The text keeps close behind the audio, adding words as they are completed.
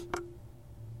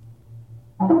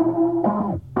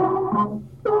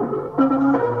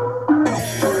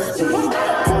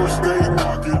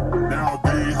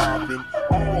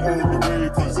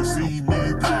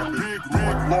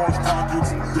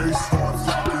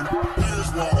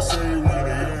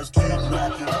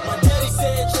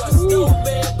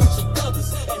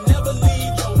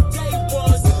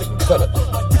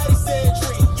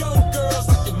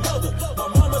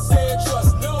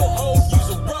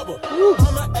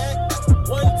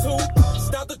1, 2,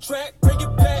 stop the track, bring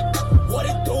it back. What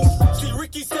it do? See,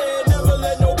 Ricky said, never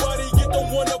let nobody get the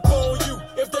one up on you.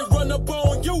 If they run up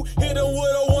on you, hit them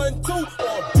with a 1, 2, or a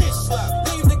bitch slap.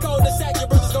 Leave the cul-de-sac, your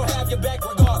brothers gon' have your back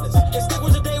regardless. And stick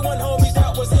with your day one homies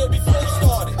that was here before you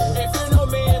started. And fear no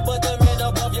man but the man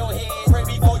above your head. Pray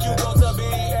before you go to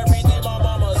bed, everything my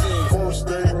mama said. First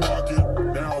they knocking,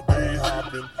 now they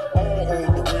hopping. All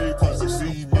on the way cause they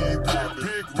see me popping.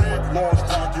 Big, large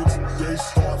pockets, they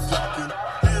start flocking.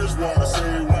 Here's what I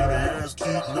say when they ass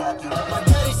keep knocking. My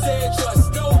daddy said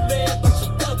trust no man but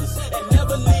your brothers, and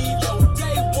never leave your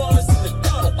day ones in the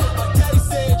gutter. My daddy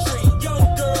said treat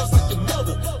young girls like your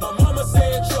mother. My mama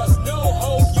said trust no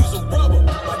hoe, use a rubber.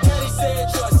 My daddy said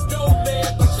trust no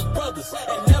man but your brothers,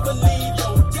 and never leave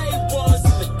your day ones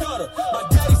in the gutter. My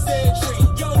daddy said treat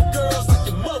young girls like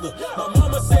your mother. My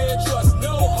mama said trust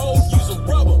no hoe, use a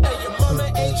rubber. Hey, your mama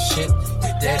ain't shit,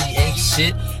 your daddy ain't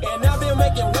shit. And I've been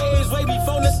making waves way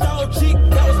before nostalgic.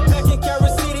 That was back in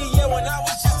Carol City, yeah, when I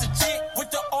was just a chick with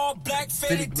the all black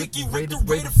faded dicky with the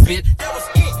rate of fit. That was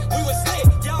it, we was lit,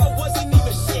 y'all wasn't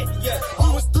even shit. Yeah, we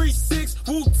was 3-6,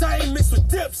 Wu-Tang mixed with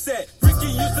Dipset.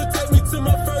 Ricky used to take me to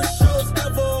my first shows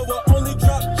ever, where only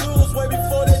drop jewels way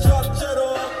before they drop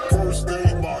cheddar. First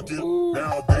they mocking,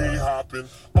 now they hopping.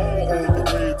 All on the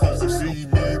way cause they see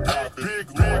me popping. Big,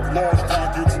 large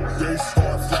pockets, they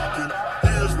start flocking.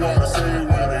 Here's what I say when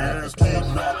they ass keep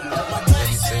knocking. My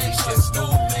daddy said trust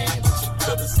no man but your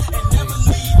brothers, and never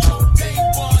leave your day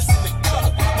ones in the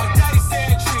gutter. My daddy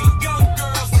said treat young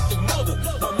girls like your mother.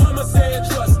 My mama said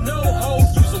trust no hoe,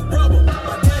 use a rubber.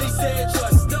 My daddy said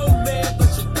trust no man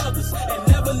but your brothers, and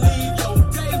never leave your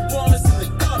day ones in the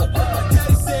gutter. My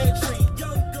daddy said treat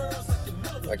young girls like your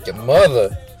mother. Like your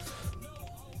mother.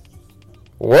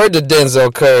 Word to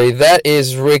Denzel Curry. That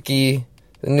is Ricky,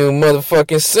 the new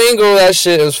motherfucking single. That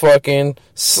shit is fucking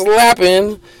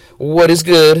slapping. What is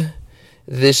good?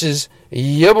 This is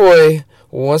your boy,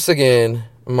 once again,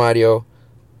 Mario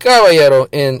Caballero,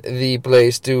 in the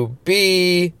place to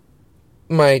be.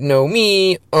 Might know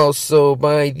me also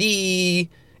by the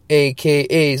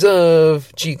AKAs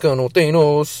of Chicano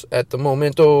Thanos at the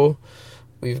momento.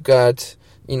 We've got,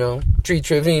 Tree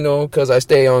Trevino, because I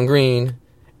stay on green.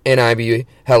 And I be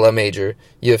hella major.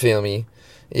 You feel me?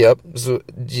 Yep.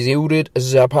 Judith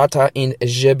Zapata in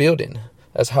the building.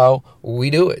 That's how we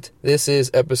do it. This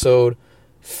is episode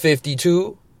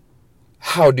 52.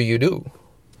 How do you do?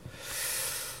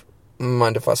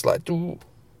 Mind if I slide through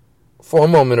for a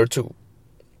moment or two?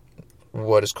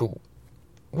 What is cool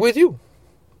with you?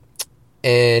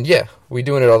 And yeah, we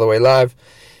doing it all the way live.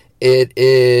 It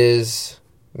is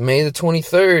May the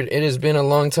 23rd. It has been a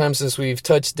long time since we've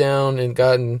touched down and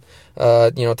gotten,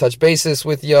 touch basis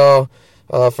with y'all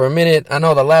for a minute. I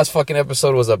know the last fucking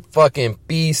episode was a fucking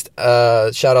beast.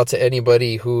 Shout out to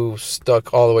anybody who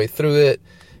stuck all the way through it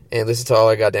and listened to all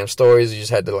our goddamn stories. You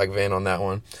just had to vent on that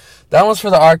one. That one's for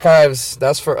the archives.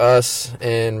 That's for us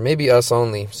and maybe us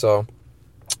only. So,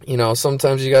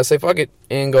 sometimes you gotta say fuck it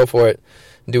and go for it.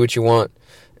 Do what you want.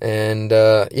 And,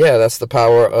 that's the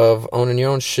power of owning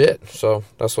your own shit. So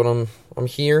that's what I'm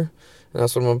here, and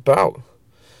that's what I'm about.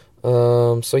 We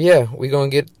gonna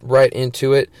get right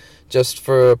into it. Just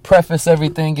for preface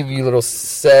everything, give you a little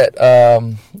set,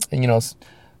 mise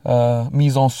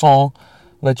en son,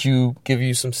 give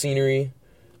you some scenery,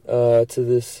 to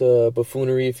this,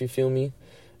 buffoonery, if you feel me.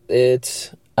 I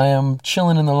am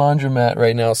chilling in the laundromat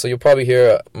right now, so you'll probably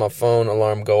hear my phone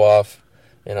alarm go off,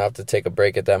 and I have to take a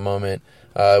break at that moment.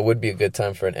 It would be a good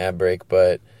time for an ad break,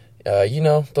 but,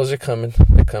 those are coming.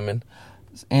 They're coming.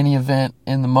 Any event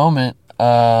in the moment,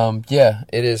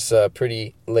 it is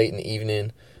pretty late in the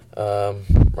evening,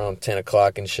 around 10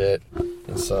 o'clock and shit,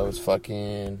 and so it's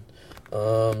fucking,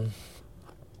 man,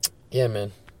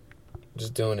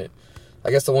 just doing it.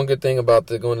 I guess the one good thing about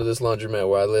going to this laundromat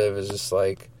where I live is just,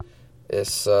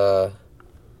 it's, hella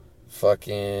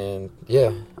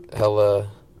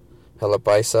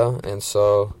paisa, and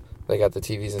so they got the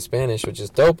TVs in Spanish, which is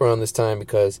dope around this time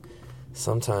because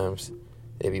sometimes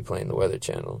they be playing the Weather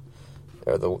Channel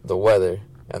or the weather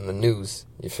and the news.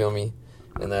 You feel me?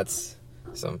 And that's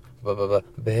some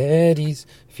baddies.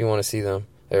 If you want to see them,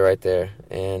 they're right there.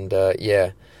 And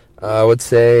I would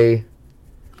say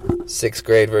 6th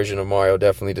grade version of Mario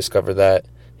definitely discovered that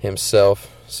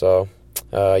himself. So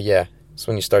it's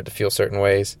when you start to feel certain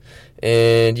ways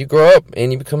and you grow up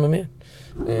and you become a man.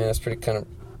 And that's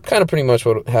pretty much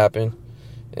what happened.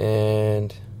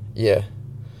 And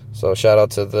so shout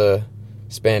out to the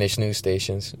Spanish news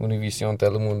stations, Univision,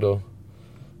 Telemundo,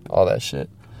 all that shit.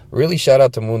 Really shout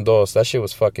out to Mundos. That shit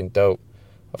was fucking dope.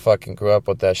 I fucking grew up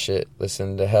with that shit.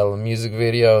 Listening to hella music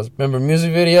videos. Remember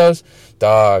music videos?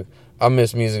 Dog, I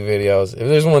miss music videos. If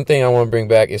there's one thing I want to bring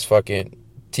back, it's fucking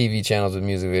TV channels with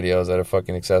music videos that are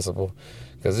fucking accessible.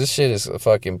 Because this shit is a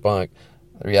fucking bunk.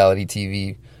 Reality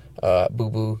TV,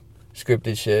 boo-boo,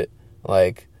 scripted shit.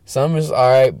 Like, some is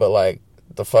alright, but like,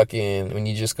 the fucking, when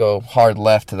you just go hard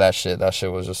left to that shit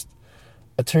was just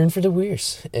a turn for the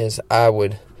worse, as I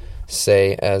would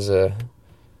say, as a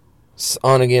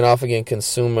on again, off again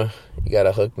consumer. You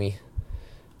gotta hook me.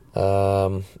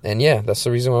 And yeah, that's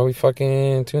the reason why we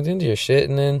fucking tuned into your shit.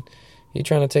 And then you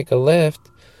trying to take a left,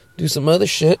 do some other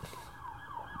shit.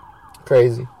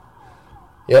 Crazy.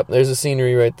 Yep, there's the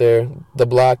scenery right there. The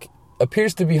block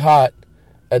appears to be hot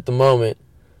at the moment.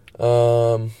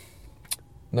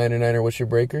 99er, what's your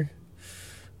breaker?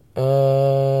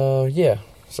 Yeah.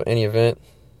 So any event,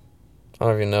 I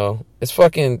don't even know. It's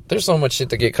fucking, there's so much shit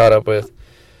to get caught up with.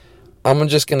 I'm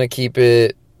just gonna keep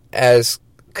it as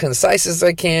concise as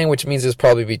I can, which means it's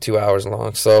probably be 2 hours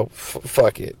long. So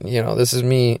fuck it. You know, this is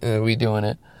me and we doing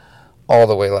it all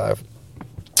the way live.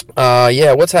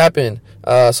 Yeah, what's happened?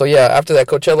 So yeah, after that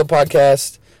Coachella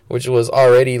podcast, which was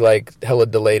already like hella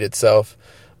delayed itself.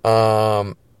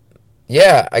 Yeah,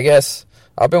 I guess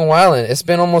I've been wilding. It's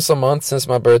been almost a month since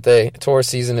my birthday. Tour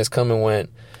season has come and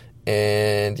went.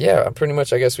 And yeah, pretty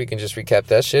much I guess we can just recap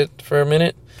that shit for a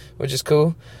minute, which is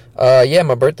cool. Yeah,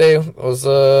 my birthday was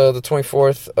the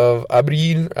 24th of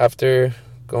Abril after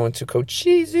going to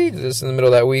Cochise. This in the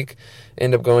middle of that week.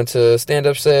 Ended up going to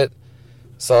stand-up set.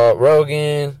 Saw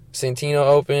Rogan. Santino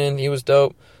opened. He was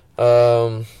dope.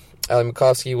 Ali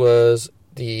Makovsky was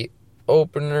the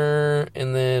opener.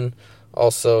 And then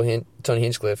also Tony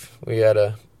Hinchcliffe. We had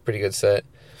a pretty good set.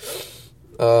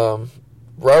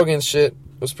 Rogan's shit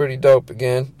was pretty dope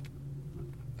again.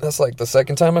 That's like the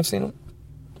second time I've seen him.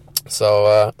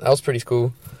 So that was pretty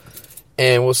cool.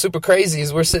 And what's super crazy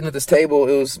is we're sitting at this table.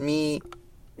 It was me,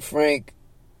 Frank,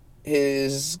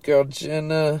 his girl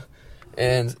Jenna,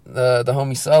 and the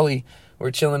homie Sully.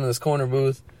 We're chilling in this corner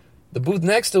booth. The booth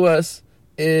next to us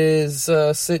is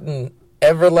sitting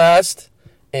Everlast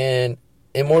and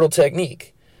Immortal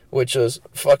Technique, which was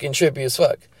fucking trippy as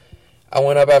fuck. I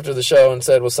went up after the show and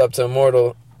said what's up to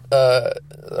Immortal,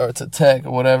 or to Tech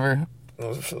or whatever.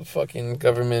 The fucking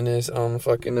government is, I don't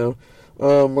fucking know.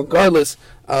 Regardless,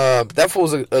 that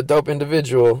fool's a dope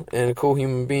individual and a cool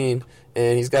human being,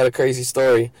 and he's got a crazy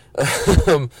story,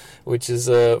 which is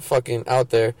fucking out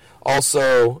there.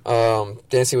 Also,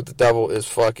 Dancing with the Devil is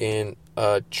fucking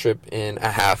a trip and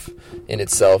a half in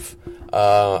itself.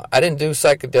 I didn't do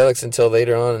psychedelics until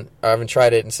later on. I haven't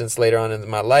tried it since later on in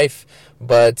my life,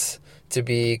 but to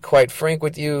be quite frank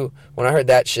with you, when I heard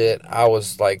that shit, I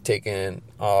was like taken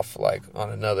off like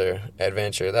on another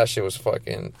adventure. That shit was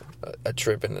fucking a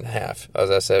trip and a half,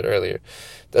 as I said earlier.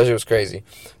 That shit was crazy.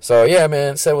 So yeah,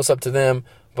 man, said what's up to them.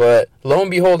 But lo and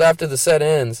behold, after the set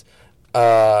ends,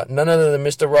 none other than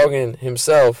Mr. Rogan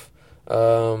himself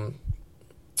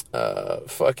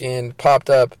fucking popped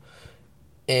up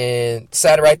and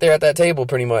sat right there at that table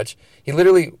pretty much. He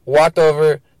literally walked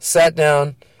over, sat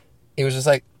down. He was just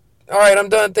like, all right, I'm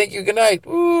done. Thank you. Good night.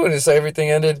 Woo. And just everything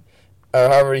ended. Or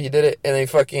however he did it. And then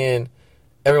fucking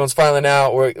everyone's filing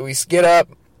out. We get up,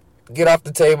 get off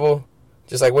the table,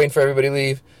 just like waiting for everybody to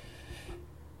leave.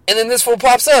 And then this fool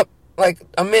pops up like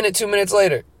a minute, 2 minutes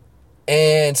later.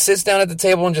 And sits down at the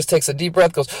table and just takes a deep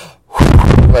breath, goes,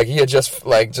 like he had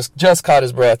just caught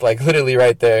his breath, like literally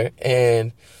right there.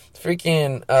 And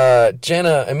freaking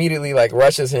Jenna immediately like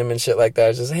rushes him and shit like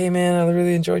that. It's just, hey man, I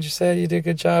really enjoyed your set. You did a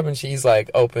good job. And she's like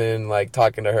open, like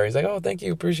talking to her. He's like, oh, thank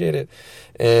you, appreciate it.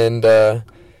 And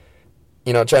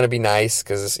you know, trying to be nice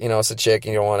because you know it's a chick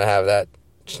and you don't want to have that.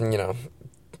 You know,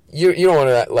 you don't want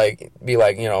to like be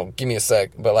like, you know, give me a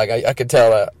sec. But like I could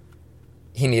tell that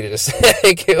he needed a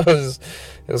sec. It was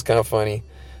kind of funny.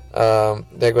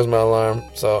 There goes my alarm.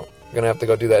 So I'm gonna have to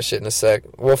go do that shit in a sec.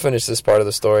 We'll finish this part of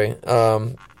the story.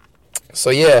 So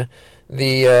yeah,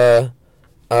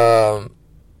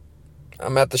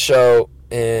 I'm at the show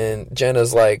and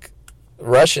Jenna's like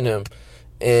rushing him,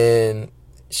 and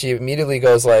she immediately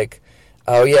goes like,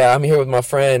 "Oh yeah, I'm here with my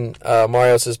friend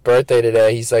Mario's his birthday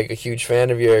today. He's like a huge fan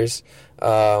of yours."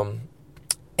 And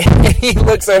he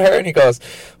looks at her and he goes,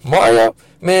 "Mario,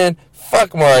 man,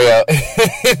 fuck Mario."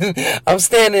 I'm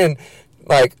standing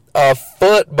like a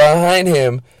foot behind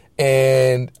him,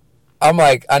 and I'm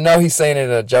like, I know he's saying it in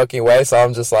a joking way, so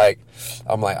I'm like,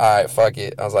 all right, fuck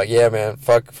it. I was like, yeah, man,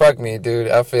 fuck me, dude.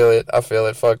 I feel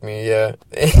it, fuck me, yeah.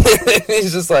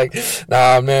 He's just like,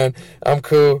 nah, man, I'm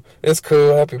cool. It's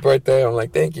cool, happy birthday. I'm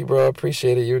like, thank you, bro,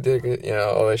 appreciate it. You did good, you know,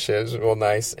 all that shit. It was real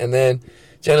nice. And then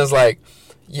Jenna's like,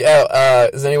 yeah,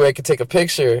 is there any way I could take a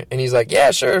picture? And he's like, yeah,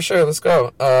 sure, let's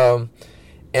go.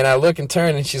 And I look and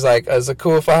turn, and she's like, "Is it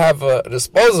cool if I have a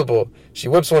disposable?" She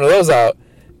whips one of those out,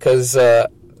 because the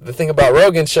thing about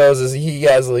Rogan shows is he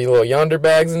has little Yonder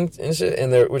bags and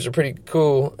shit, which are pretty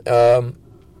cool.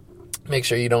 Make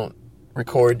sure you don't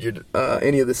record your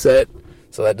any of the set,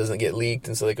 so that doesn't get leaked,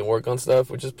 and so they can work on stuff,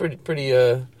 which is pretty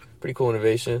cool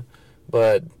innovation.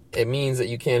 But it means that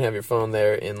you can't have your phone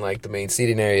there in like the main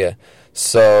seating area.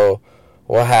 So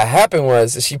what happened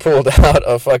was she pulled out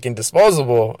a fucking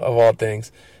disposable of all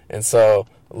things, and so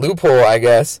loophole, I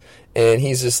guess. And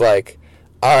he's just like,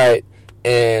 all right,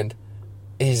 and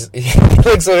he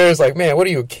looks at her, and is like, man, what are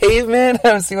you, a caveman? I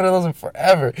haven't seen one of those in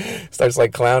forever. Starts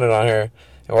like clowning on her,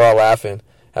 and we're all laughing,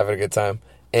 having a good time.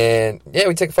 And yeah,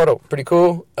 we take a photo, pretty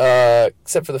cool.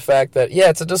 Except for the fact that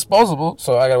it's a disposable,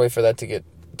 so I gotta wait for that to get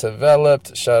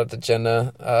developed. Shout out to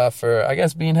Jenna for, I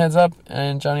guess, being heads up,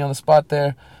 and Johnny on the spot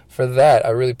there for that. I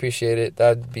really appreciate it.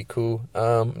 That'd be cool.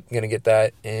 I'm gonna get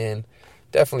that and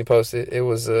definitely post it. It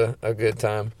was a good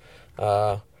time.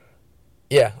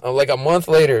 Like a month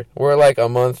later, we're like a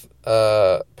month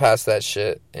past that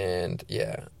shit, and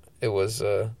yeah, it was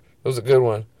a good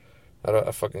one. I had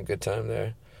a fucking good time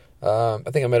there. I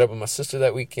think I met up with my sister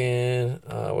that weekend.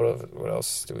 What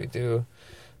else do we do?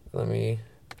 I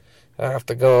have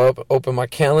to go open my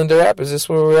calendar app. Is this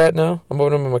where we're at now? I'm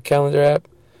opening my calendar app.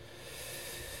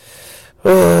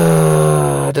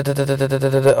 Oh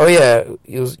yeah,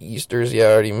 it was Easter's. Yeah,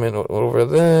 I already went over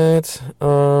that.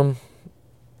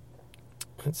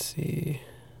 Let's see.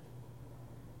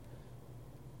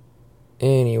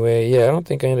 Anyway, yeah, I don't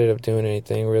think I ended up doing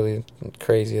anything really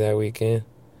crazy that weekend.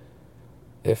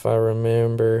 If I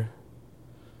remember.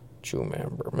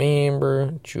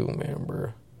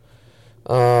 Remember.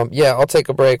 Yeah, I'll take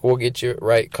a break. We'll get you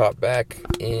right caught back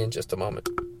in just a moment.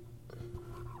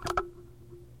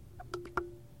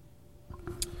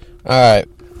 Alright,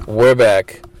 we're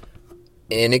back.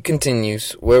 And it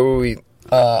continues. Where were we?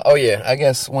 I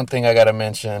guess one thing I gotta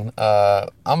mention.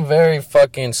 I'm very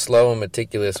fucking slow and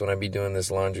meticulous when I be doing this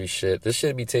laundry shit. This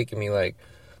should be taking me like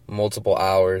multiple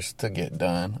hours to get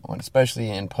done, especially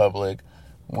in public,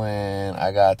 when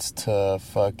I got to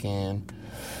fucking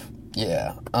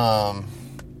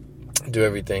do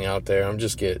everything out there. I'm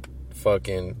just get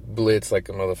fucking blitz like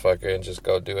a motherfucker and just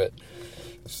go do it.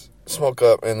 Smoke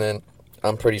up, and then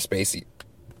I'm pretty spacey,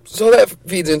 so that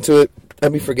feeds into it. I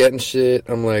be forgetting shit.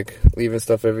 I'm like leaving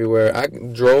stuff everywhere. I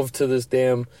drove to this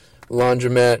damn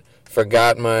laundromat,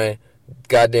 forgot my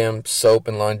goddamn soap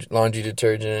and laundry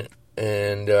detergent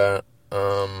and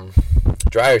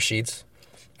dryer sheets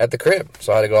at the crib,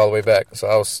 so I had to go all the way back. So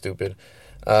I was stupid.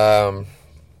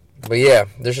 But yeah,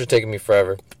 this is taking me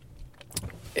forever.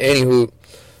 Anywho,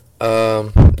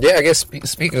 I guess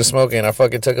speaking of smoking, I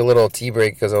fucking took a little tea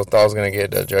break because I thought I was gonna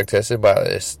get drug tested by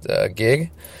this gig,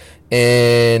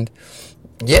 and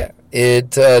yeah,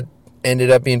 it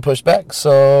ended up being pushed back.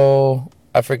 So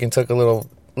I freaking took a little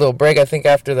break. I think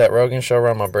after that Rogan show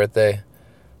around my birthday,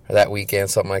 or that weekend,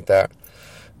 something like that.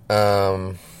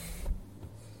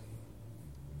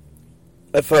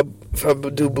 If I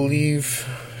do believe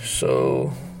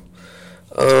so.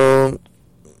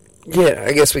 Yeah,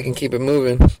 I guess we can keep it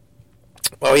moving.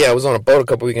 Oh yeah, I was on a boat a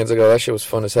couple weekends ago. That shit was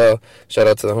fun as hell. Shout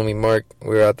out to the homie Mark. We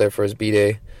were out there for his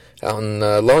B-Day out in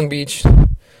Long Beach.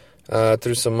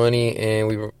 Threw some money,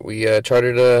 and we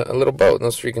chartered a little boat. That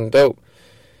was freaking dope.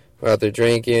 We're out there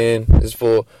drinking. This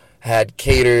fool had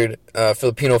catered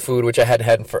Filipino food, which I hadn't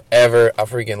had in forever. I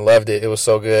freaking loved it. It was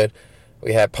so good.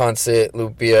 We had pancit,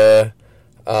 lumpia,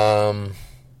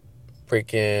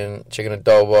 freaking chicken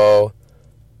adobo.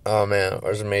 Oh man, it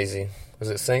was amazing. Was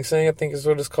it Sang Sang, I think is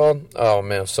what it's called? Oh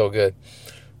man, it was so good.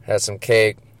 Had some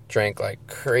cake, drank like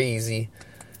crazy,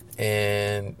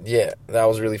 and yeah, that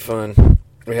was really fun.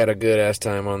 We had a good ass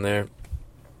time on there,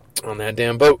 on that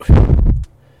damn boat.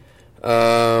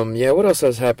 Yeah, what else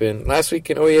has happened? Last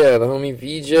weekend, the homie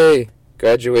VJ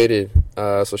graduated,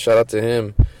 so shout out to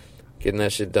him, getting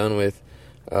that shit done with.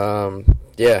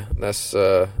 Yeah, that's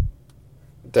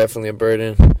definitely a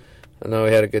burden. I know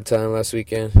we had a good time last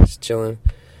weekend, just chilling.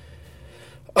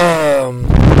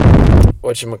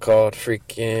 Whatchamacallit,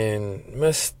 freaking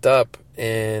messed up,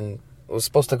 and was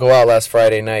supposed to go out last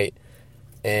Friday night,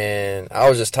 and I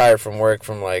was just tired from work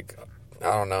from like,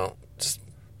 I don't know, just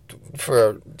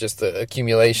the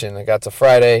accumulation. I got to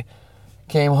Friday,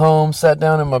 came home, sat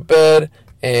down in my bed,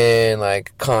 and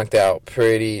like conked out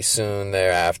pretty soon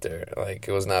thereafter. Like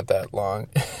it was not that long.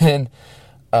 And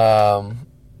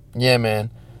yeah, man,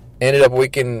 ended up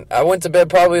waking. I went to bed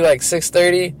probably like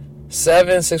 6:30,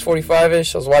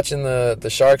 6:45ish. I was watching the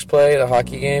Sharks play the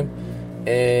hockey game,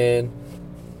 and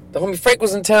the homie Frank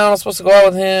was in town. I was supposed to go out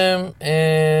with him,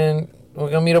 and We're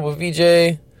gonna meet up with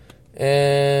VJ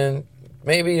and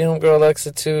maybe homegirl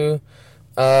Alexa too.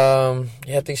 Yeah,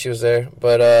 I think she was there.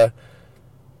 But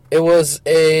it was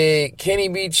a Kenny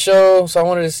Beats show, so I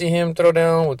wanted to see him throw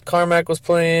down. With Carmack was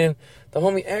playing. The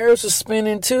homie Aris was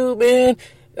spinning too, man.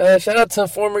 Shout out to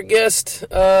former guest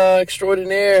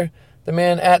extraordinaire, the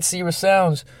man at Sierra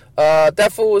Sounds.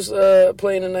 That fool was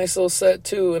playing a nice little set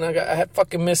too, and I had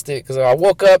fucking missed it because I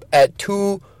woke up at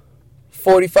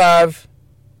 2:45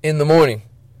 in the morning.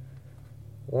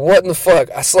 What in the fuck?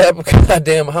 I slept.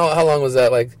 Goddamn, how long was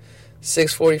that? Like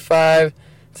 6:45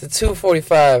 to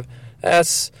 2:45.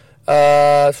 That's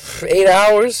 8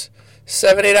 hours.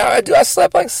 7-8 hours. Dude, I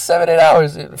slept like 7-8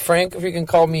 hours. Frank, if you can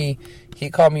call me, he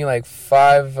called me like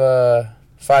five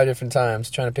different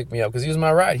times trying to pick me up because he was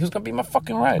my ride. He was gonna be my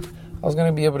fucking ride. I was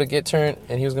gonna be able to get turned,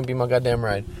 and he was gonna be my goddamn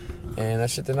ride, and that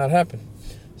shit did not happen.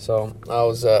 So I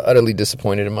was utterly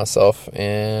disappointed in myself,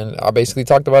 and I basically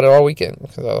talked about it all weekend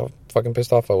because how fucking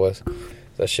pissed off I was.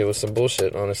 That shit was some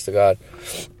bullshit, honest to God.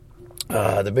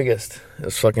 The biggest. It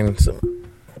was fucking some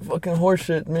fucking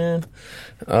horseshit, man.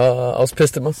 I was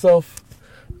pissed at myself,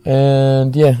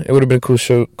 and yeah, it would have been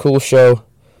a cool show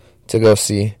to go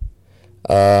see.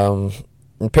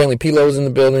 Apparently P-Lo was in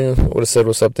the building. Would have said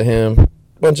what's up to him.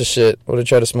 Bunch of shit. Would have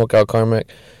tried to smoke out Carmack,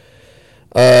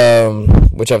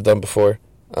 which I've done before.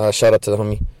 Shout out to the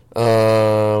homie.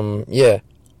 Yeah,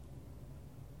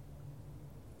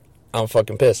 I'm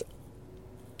fucking pissed.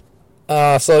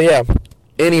 So yeah.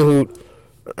 Anywho,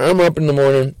 I'm up in the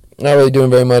morning. Not really doing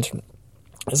very much.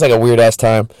 It's like a weird ass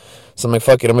time. So I'm like,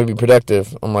 fuck it, I'm gonna be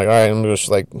productive. I'm like, alright, I'm gonna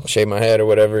just like shave my head or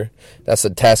whatever. That's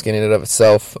a task in and of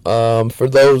itself. For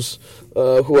those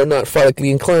who are not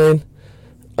follically inclined,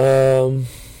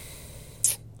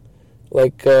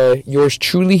 like yours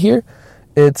truly here,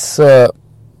 it's a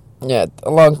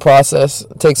long process.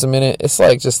 It takes a minute. It's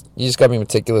like you just gotta be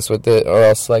meticulous with it, or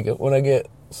else like when I get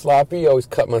sloppy, I always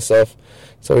cut myself.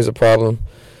 It's always a problem.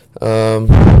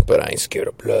 But I ain't scared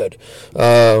of blood.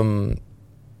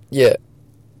 Yeah.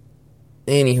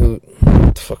 Anywho,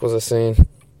 what the fuck was I saying?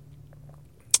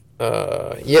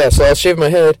 Yeah, so I shaved my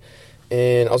head,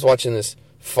 and I was watching this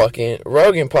fucking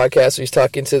Rogan podcast. So he's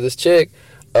talking to this chick,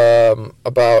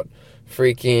 about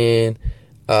freaking,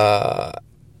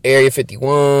 Area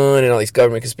 51 and all these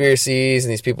government conspiracies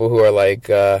and these people who are like,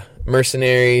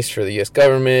 mercenaries for the U.S.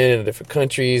 government in different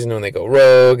countries, and when they go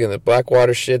rogue and the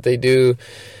Blackwater shit they do.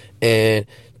 And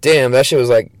damn, that shit was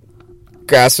like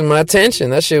grasping my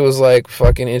attention. That shit was like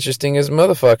fucking interesting as a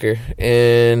motherfucker.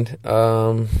 And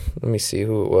let me see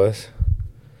who it was.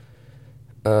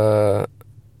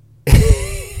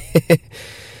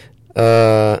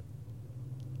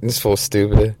 This fool's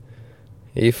stupid.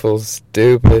 He fool's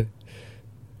stupid.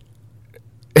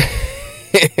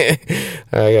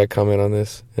 I gotta comment on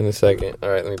this in a second.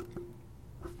 Alright,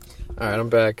 I'm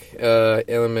back.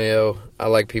 LMAO. I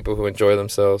like people who enjoy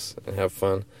themselves and have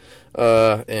fun.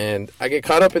 And I get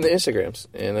caught up in the Instagrams,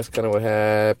 and that's kind of what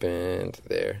happened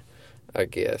there, I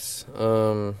guess.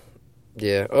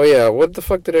 Yeah. Oh yeah, what the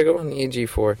fuck did I go on the EG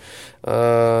for?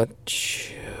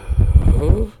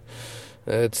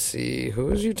 Let's see. Who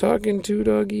was you talking to,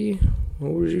 doggy?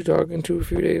 Who was you talking to a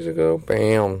few days ago?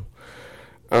 Bam.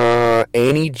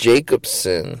 Annie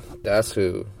Jacobson. That's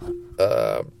who.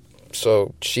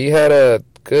 So she had a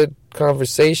good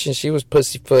conversation. She was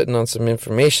pussyfooting on some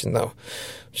information, though,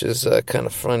 which is kind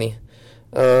of funny.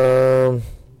 Yeah,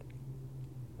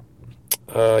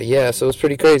 so it was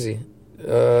pretty crazy.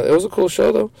 It was a cool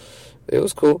show, though. It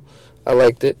was cool. I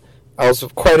liked it. I was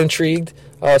quite intrigued.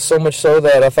 So much so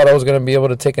that I thought I was going to be able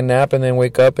to take a nap and then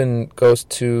wake up and go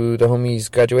to the homie's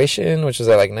graduation, which is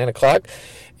at like 9 o'clock.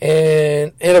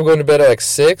 And ended up going to bed at like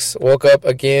 6. Woke up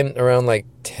again around like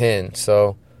 10.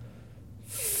 So,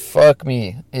 fuck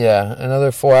me. Yeah,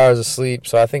 another 4 hours of sleep.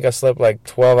 So I think I slept like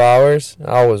 12 hours.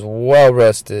 I was well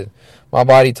rested. My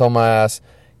body told my ass,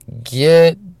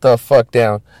 get the fuck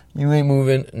down. You ain't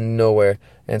moving nowhere.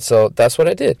 And so that's what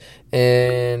I did.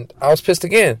 And I was pissed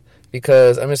again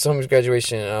because I missed the homie's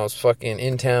graduation. And I was fucking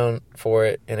in town for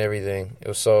it and everything. It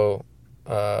was so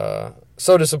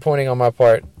disappointing on my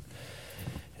part.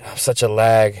 I'm such a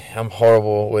lag. I'm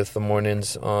horrible with the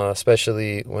mornings,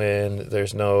 especially when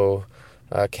there's no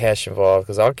cash involved.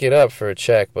 Because I'll get up for a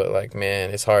check, but like,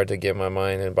 man, it's hard to get my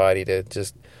mind and body to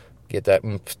just get that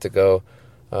oomph to go.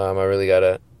 I really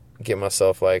gotta get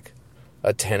myself like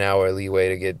a 10-hour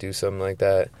leeway to do something like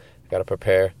that. I gotta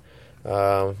prepare,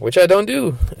 which I don't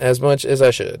do as much as I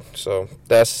should. So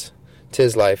that's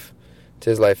 'tis life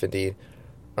indeed.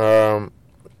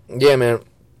 Yeah, man.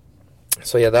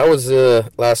 So yeah, that was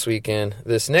last weekend.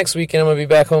 This next weekend, I'm gonna be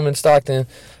back home in Stockton.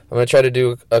 I'm going to try to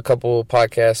do a couple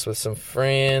podcasts with some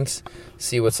friends,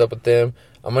 see what's up with them.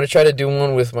 I'm going to try to do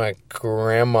one with my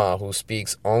grandma who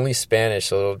speaks only Spanish.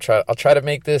 So I'll try to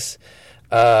make this,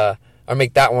 I'll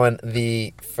make that one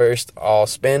the first all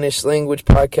Spanish language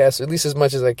podcast, at least as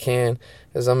much as I can,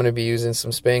 as I'm going to be using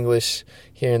some Spanglish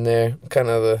here and there, kind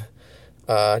of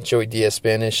the Joey Diaz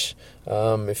Spanish,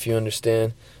 if you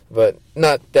understand, but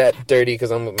not that dirty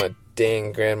because I'm with my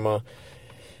dang grandma.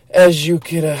 As you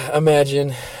could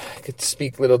imagine, I could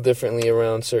speak a little differently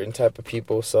around certain type of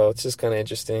people, so it's just kind of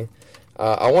interesting.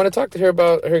 I want to talk to her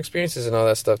about her experiences and all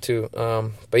that stuff too.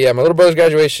 But yeah, my little brother's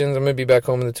graduations, I'm going to be back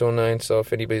home in the 209, so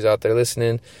if anybody's out there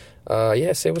listening,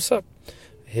 yeah, say what's up.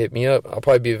 Hit me up. I'll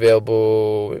probably be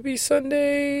available maybe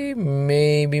Sunday,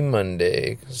 maybe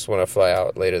Monday, because when I fly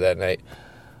out later that night.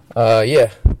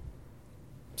 Yeah,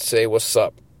 say what's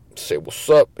up. Say what's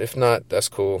up. If not, that's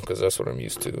cool, because that's what I'm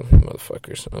used to,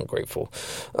 motherfuckers. I'm grateful.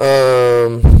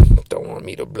 Don't want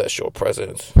me to bless your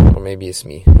presence. Or maybe it's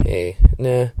me. Hey,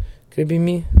 nah. Could it be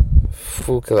me?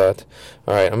 Fukalat.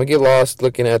 Alright, I'm gonna get lost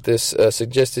looking at this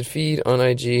suggested feed on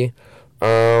IG.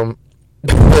 Manila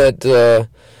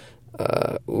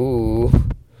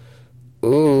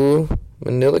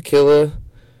Killa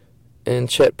and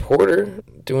Chet Porter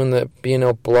doing that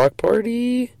BNL block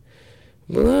party.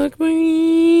 Block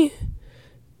party.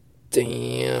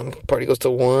 Damn. Party goes to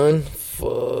 1.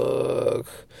 Fuck.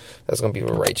 That's gonna be a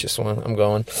righteous one. I'm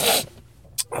going.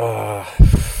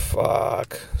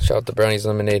 Fuck. Shout out to Brownies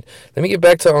Lemonade. Let me get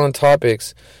back to on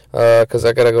topics, because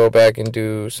I gotta go back and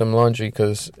do some laundry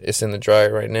because it's in the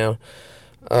dryer right now.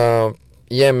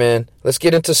 Yeah, man. Let's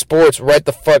get into sports right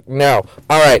the fuck now.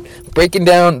 Alright, breaking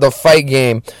down the fight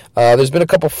game. There's been a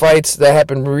couple fights that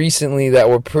happened recently that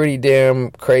were pretty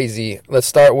damn crazy. Let's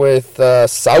start with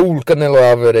Saul Canelo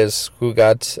Alvarez, who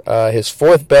got his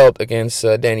 4th belt against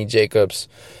Danny Jacobs.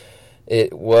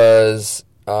 It was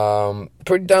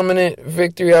pretty dominant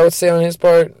victory, I would say, on his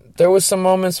part. There was some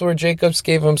moments where Jacobs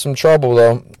gave him some trouble,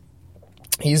 though.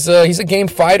 He's a game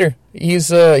fighter.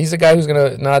 He's a guy who's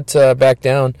gonna not back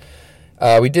down.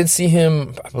 We did see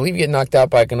him, I believe, get knocked out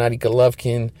by Gennady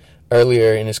Golovkin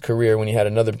earlier in his career when he had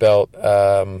another belt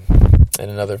and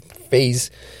another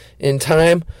phase in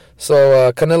time.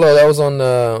 So Canelo, that was on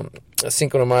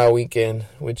Cinco de Mayo weekend,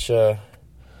 which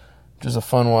was a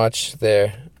fun watch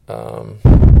there.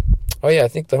 Oh yeah, I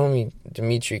think the homie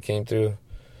Dimitri came through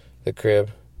the crib.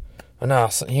 Oh no,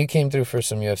 he came through for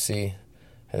some UFC.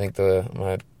 I think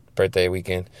my birthday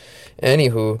weekend.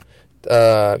 Anywho,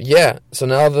 yeah. So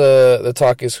now the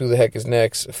talk is who the heck is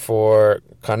next for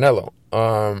Canelo.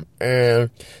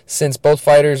 And since both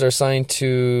fighters are signed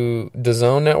to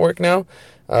DAZN Network now,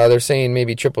 they're saying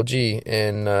maybe Triple G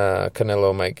and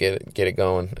Canelo might get it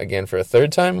going again for a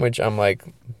 3rd time, which I'm like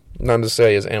not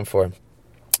necessarily as am for,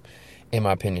 in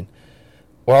my opinion.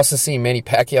 We're also seeing Manny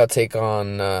Pacquiao take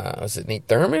on, was it Nate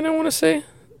Thurman, I want to say?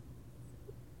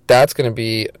 That's going to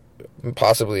be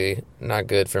possibly not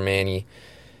good for Manny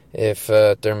if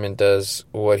Thurman does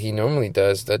what he normally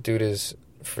does. That dude is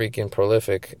freaking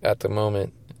prolific at the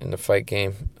moment in the fight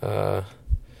game. Manny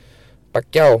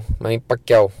Pacquiao.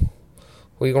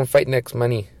 Who you going to fight next,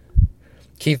 Manny?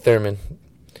 Keith Thurman.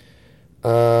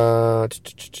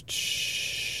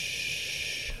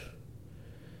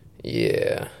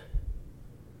 Yeah.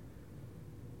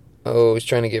 Oh, he's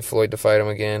trying to get Floyd to fight him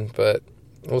again, but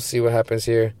we'll see what happens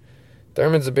here.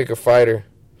 Thurman's a bigger fighter.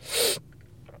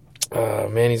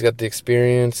 Man, he's got the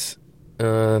experience.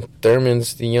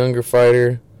 Thurman's the younger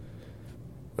fighter.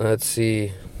 Let's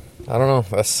see. I don't know.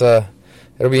 That's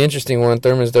it'll be an interesting one.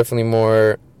 Thurman's definitely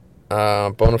more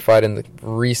bona fide in the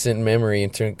recent memory in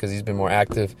turn because he's been more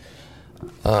active.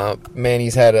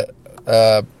 Manny's had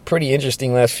a pretty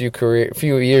interesting last few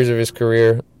years of his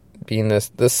career, being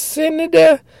the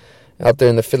senator out there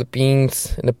in the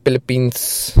Philippines.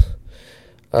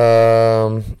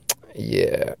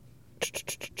 Yeah.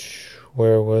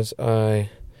 Where was I?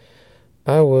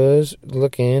 I was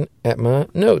looking at my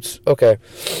notes. Okay.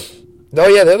 Oh,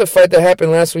 yeah, the other fight that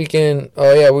happened last weekend.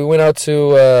 Oh, yeah, we went out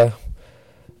to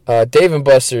Dave &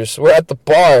 Buster's. We're at the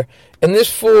bar, and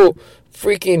this fool,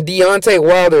 freaking Deontay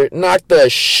Wilder, knocked the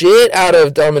shit out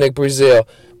of Dominic Breazeale.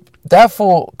 That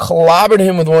fool clobbered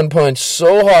him with one punch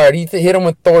so hard. He hit him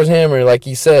with Thor's hammer, like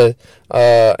he said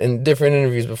in different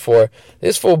interviews before.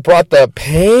 This fool brought the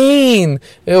pain.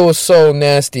 It was so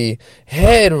nasty.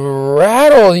 Head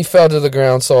rattled. He fell to the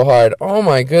ground so hard. Oh,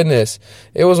 my goodness.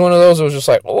 It was one of those that was just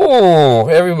like, oh,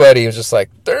 everybody was just like,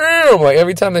 damn. Like,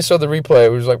 every time they showed the replay, it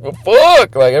was like, well,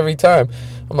 fuck. Like, every time.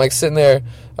 I'm, like, sitting there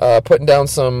putting down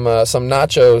some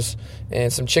nachos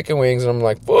and some chicken wings, and I'm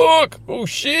like, fuck. Oh,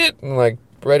 shit. And, like,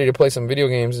 ready to play some video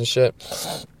games and shit.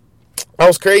 That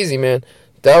was crazy, man.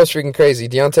 That was freaking crazy.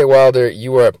 Deontay Wilder,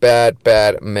 you are a bad,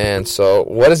 bad man. So,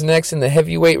 what is next in the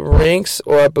heavyweight ranks?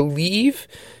 Or I believe,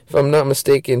 if I'm not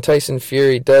mistaken, Tyson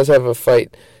Fury does have a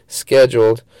fight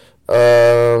scheduled.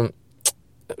 Let's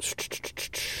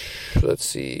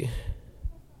see.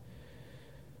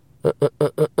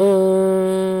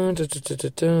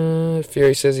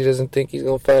 Fury says he doesn't think he's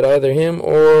going to fight either him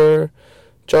or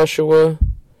Joshua.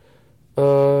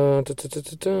 Maybe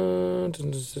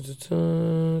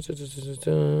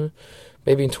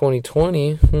in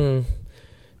 2020.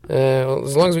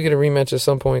 As long as we get a rematch at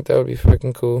some point, that would be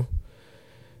freaking cool.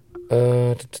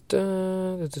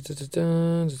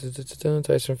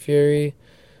 Tyson Fury,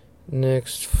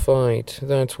 next fight.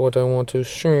 That's what I want to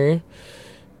see.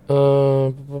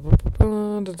 You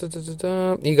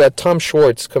got Tom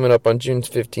Schwartz coming up on June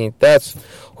 15th. That's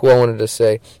who I wanted to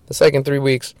say. The second 3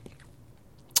 weeks.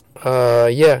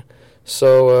 Yeah.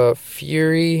 So,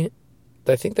 Fury,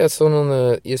 I think that's one on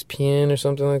the ESPN or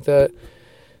something like that.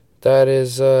 That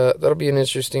is, that'll be an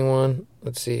interesting one.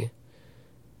 Let's see.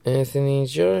 Anthony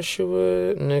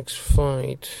Joshua, next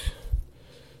fight.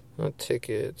 Not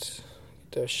tickets.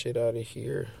 Get that shit out of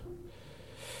here.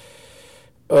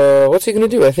 What's he gonna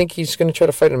do? I think he's gonna try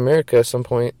to fight in America at some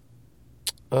point.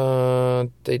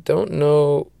 They don't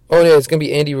know. Oh, yeah, it's gonna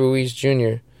be Andy Ruiz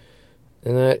Jr.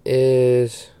 And that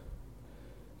is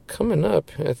coming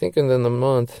up, I think, in the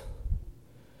month.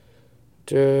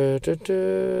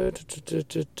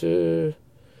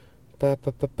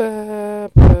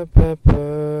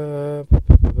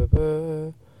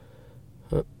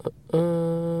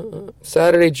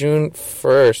 Saturday, June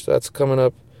 1st. That's coming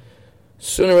up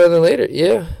sooner rather than later.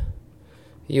 Yeah.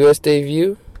 U.S.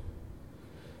 debut.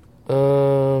 He's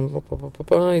going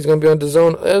to be on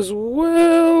DAZN as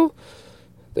well.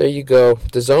 There you go.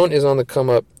 DAZN is on the come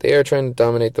up. They are trying to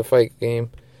dominate the fight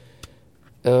game.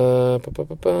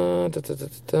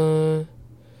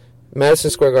 Madison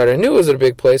Square Garden. I knew it was at a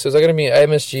big place. Was that going to be at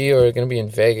MSG or going to be in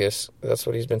Vegas? That's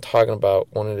what he's been talking about,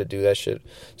 wanting to do that shit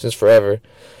since forever.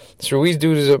 This Ruiz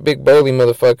dude is a big burly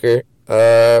motherfucker.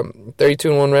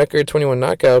 32-1 record, 21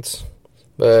 knockouts.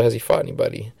 But has he fought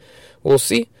anybody? We'll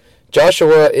see.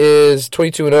 Joshua is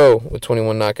 22-0 with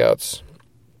 21 knockouts.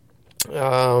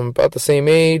 About the same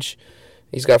age.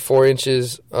 He's got 4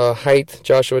 inches height,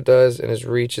 Joshua does, and his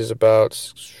reach is about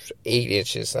 8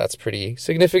 inches. That's pretty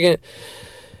significant.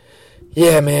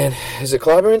 Yeah, man. Is it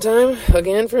clobbering time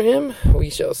again for him? We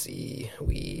shall see.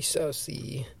 We shall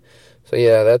see. So,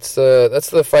 yeah, that's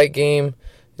the fight game.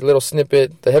 A little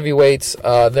snippet. The heavyweights,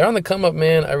 they're on the come up,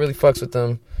 man. I really fucks with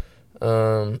them.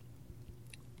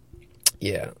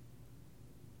 Yeah.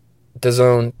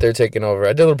 DAZN, they're taking over.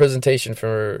 I did a little presentation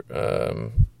for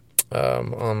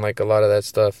on like a lot of that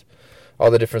stuff,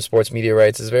 all the different sports media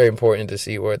rights. It's very important to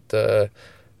see where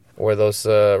those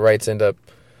rights end up.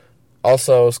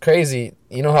 Also, it's crazy.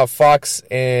 You know how Fox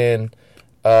and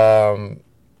got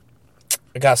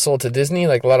sold to Disney,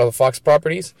 like a lot of the Fox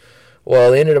properties?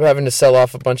 Well, they ended up having to sell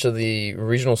off a bunch of the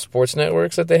regional sports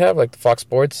networks that they have, like the Fox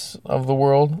Sports of the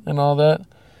world and all that.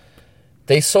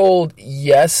 They sold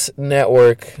Yes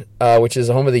Network, which is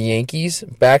the home of the Yankees,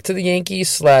 back to the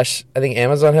Yankees / I think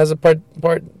Amazon has a part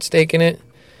stake in it.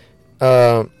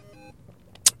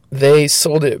 They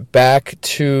sold it back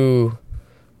to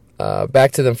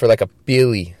them for like $1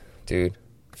 billion, dude.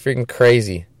 Freaking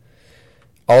crazy.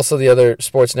 Also, the other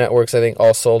sports networks, I think,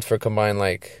 all sold for combined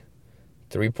like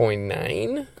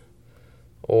 3.9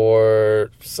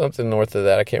 or something north of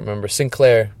that. I can't remember.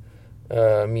 Sinclair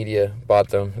Media bought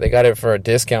them. They got it for a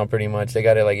discount pretty much. They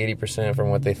got it like 80% from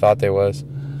what they thought they was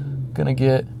gonna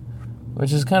get,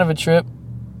 which is kind of a trip.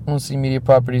 I don't see media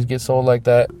properties get sold like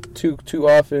that too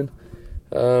often.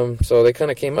 So they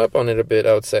kind of came up on it a bit,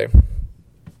 I would say.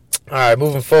 All right,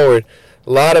 moving forward.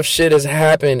 A lot of shit has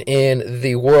happened in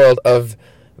the world of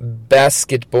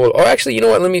basketball. Or actually, you know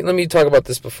what? Let me talk about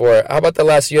this before. How about the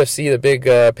last UFC, the big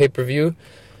pay-per-view?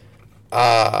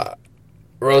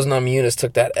 Rose Namajunas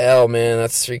took that L, man.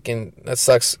 That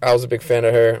sucks. I was a big fan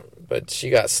of her, but she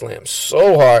got slammed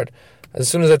so hard. As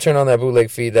soon as I turned on that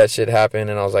bootleg feed, that shit happened,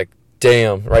 and I was like,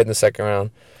 damn, right in the second round.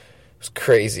 It was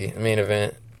crazy, the main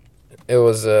event. It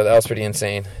was, that was pretty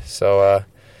insane. So,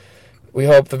 we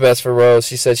hope the best for Rose.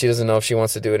 She said she doesn't know if she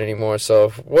wants to do it anymore. So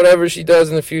whatever she does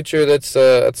in the future, that's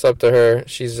up to her.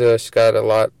 She's got a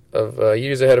lot of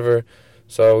years ahead of her.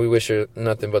 So we wish her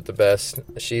nothing but the best.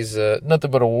 She's nothing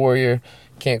but a warrior.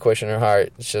 Can't question her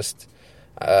heart. It's just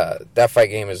that fight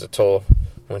game is a toll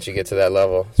once you get to that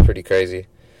level. It's pretty crazy.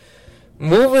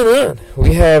 Moving on,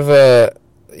 we have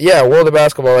yeah, world of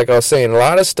basketball, like I was saying, a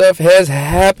lot of stuff has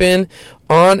happened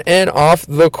on and off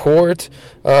the court.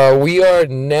 We are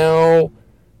now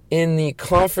in the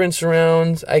conference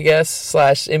rounds, I guess, /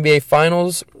 NBA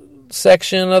Finals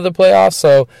section of the playoffs.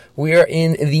 So we are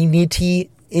in the nitty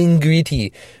and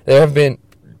gritty. There have been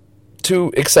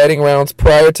 2 exciting rounds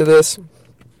prior to this,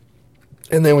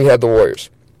 and then we had the Warriors.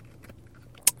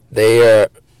 They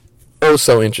are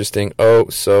so interesting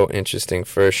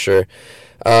for sure.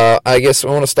 I guess I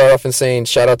want to start off in saying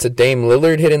shout out to Dame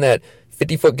Lillard hitting that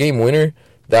 50-foot game winner.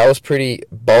 That was pretty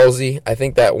ballsy. I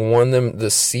think that won them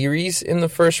the series in the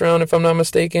first round, if I'm not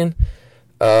mistaken.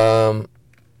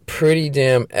 Pretty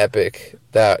damn epic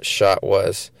that shot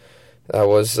was. That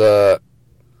was,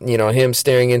 him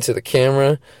staring into the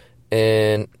camera,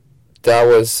 and that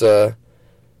was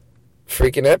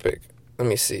freaking epic. Let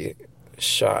me see.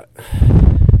 Shot.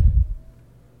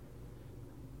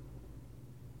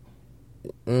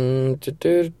 Oh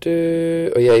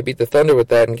yeah, he beat the Thunder with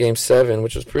that in Game 7,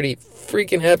 which was pretty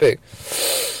freaking epic.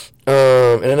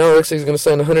 And I know it looks like he's going to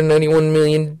sign a $191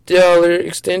 million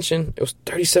extension. It was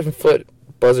 37-foot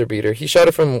buzzer beater. He shot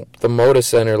it from the Moda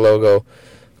Center logo.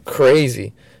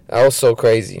 Crazy. That was so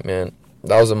crazy, man.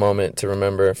 That was a moment to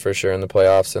remember for sure in the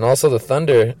playoffs. And also the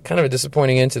Thunder, kind of a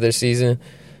disappointing end to their season.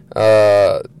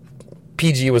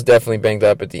 PG was definitely banged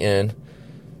up at the end,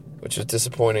 which was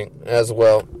disappointing as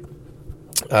well.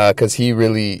 Because he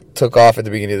really took off at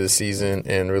the beginning of the season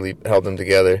and really held them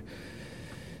together.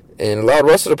 And allowed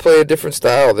Russell to play a different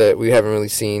style that we haven't really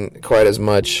seen quite as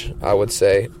much, I would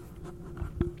say.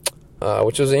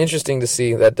 Which was interesting to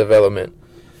see, that development.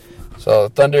 So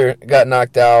Thunder got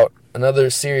knocked out. Another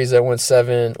series that went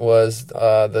 7 was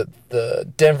the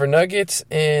Denver Nuggets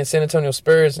and San Antonio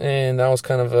Spurs. And that was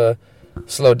kind of a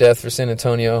slow death for San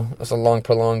Antonio. It was a long,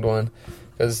 prolonged one.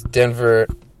 Because Denver...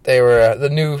 They were the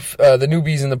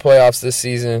newbies in the playoffs this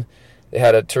season. They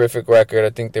had a terrific record.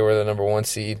 I think they were the number 1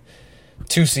 seed.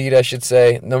 2 seed, I should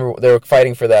say. They were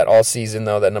fighting for that all season,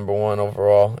 though, that number 1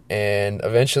 overall. And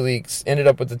eventually ended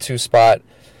up with the 2 spot.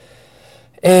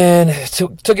 And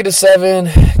took it to 7.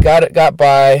 Got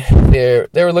by. They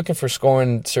were looking for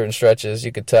scoring certain stretches.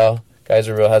 You could tell. Guys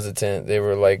were real hesitant. They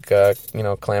were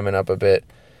clamming up a bit.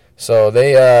 So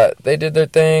they did their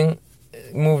thing,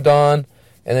 moved on.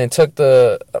 And then took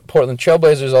the Portland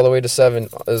Trailblazers all the way to 7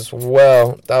 as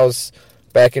well. That was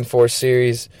back and forth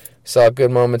series. Saw good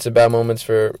moments and bad moments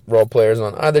for role players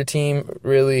on either team,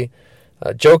 really.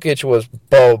 Jokic was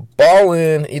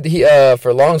balling he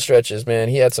for long stretches, man.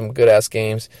 He had some good-ass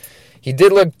games. He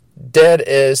did look dead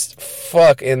as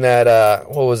fuck in that,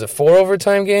 4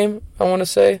 overtime game, I want to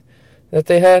say, that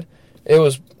they had. That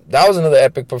was another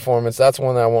epic performance. That's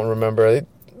one that I won't remember.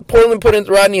 Portland put in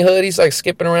Rodney Hood. He's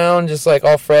skipping around, just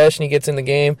all fresh, and he gets in the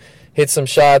game, hits some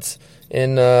shots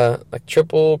in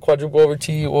triple, quadruple over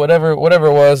T, whatever it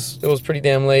was. It was pretty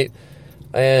damn late,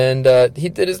 and he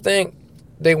did his thing.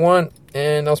 They won,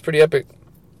 and that was pretty epic.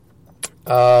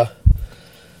 Let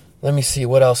me see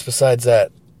what else besides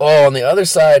that. Oh, on the other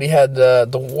side, he had the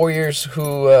Warriors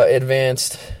who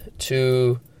advanced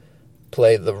to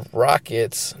play the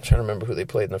Rockets. I'm trying to remember who they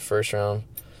played in the first round.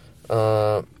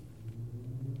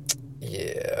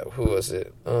 Yeah, who was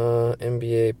it?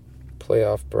 NBA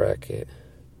playoff bracket.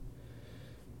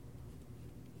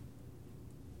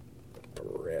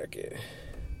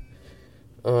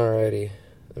 Alrighty.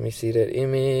 Let me see that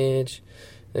image.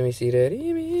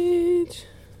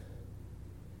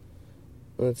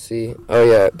 Let's see. Oh,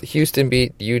 yeah. Houston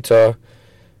beat Utah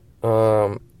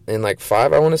in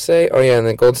 5, I want to say. Oh, yeah, and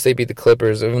then Golden State beat the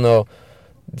Clippers, even though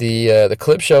the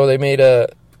Clip Show, they gave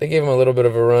them a little bit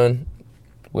of a run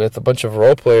with a bunch of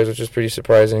role players, which is pretty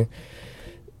surprising.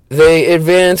 They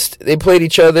advanced, they played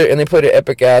each other, and they played an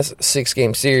epic-ass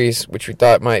 6-game series, which we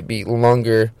thought might be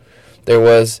longer. There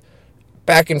was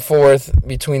back and forth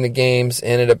between the games,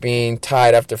 ended up being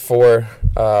tied after 4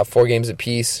 games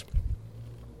apiece.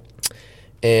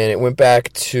 And it went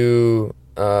back to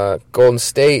Golden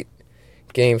State,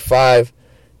 Game 5.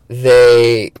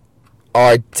 They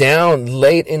are down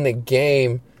late in the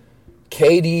game.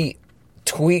 KD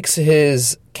tweaks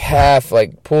his calf,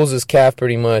 pulls his calf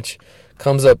pretty much,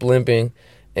 comes up limping,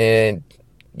 and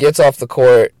gets off the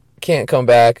court, can't come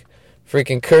back.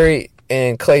 Freaking Curry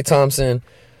and Klay Thompson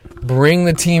bring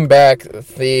the team back.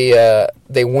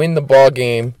 They win the ball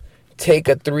game, take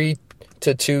a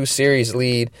 3-2 series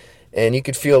lead, and you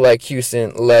could feel like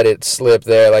Houston let it slip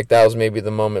there. That was maybe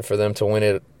the moment for them to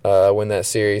win that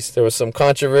series. There was some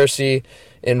controversy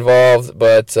involved,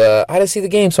 but I didn't see the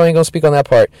game, so I ain't gonna speak on that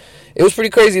part. It was pretty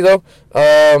crazy though.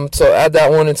 So add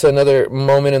that one into another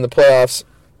moment in the playoffs.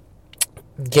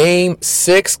 Game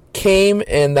 6 came,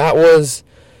 and that was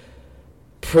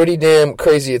pretty damn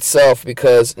crazy itself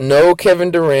because no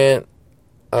Kevin Durant.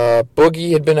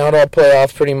 Boogie had been out all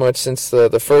playoffs pretty much since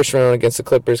the first round against the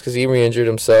Clippers because he re-injured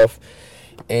himself.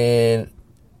 And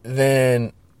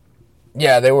then,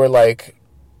 yeah, they were like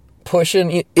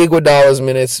pushing Iguodala's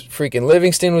minutes. Freaking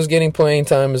Livingston was getting playing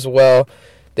time as well.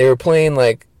 They were playing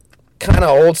like kind of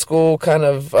old school, kind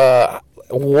of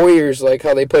Warriors, like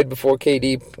how they played before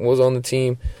KD was on the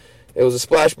team. It was the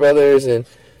Splash Brothers and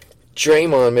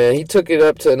Draymond, man. He took it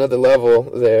up to another level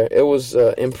there. It was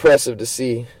impressive to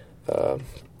see.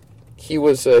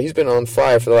 He's been on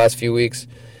fire for the last few weeks.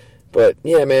 But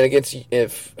yeah, man, against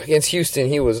Houston,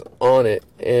 he was on it.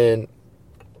 And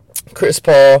Chris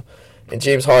Paul and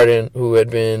James Harden,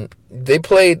 they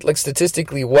played like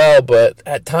statistically well, but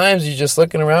at times you're just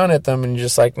looking around at them and you're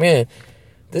just like, man,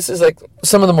 this is like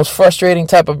some of the most frustrating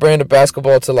type of brand of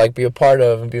basketball to like be a part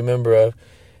of and be a member of.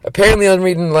 Apparently, I'm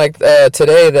reading like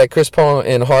today that Chris Paul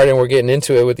and Harden were getting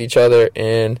into it with each other,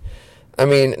 and I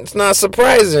mean, it's not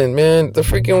surprising, man. The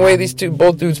freaking way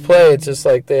both dudes play, it's just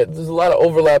like that. There's a lot of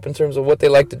overlap in terms of what they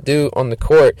like to do on the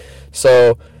court.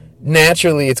 So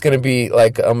naturally, it's going to be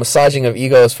like a massaging of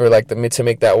egos for like to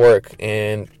make that work.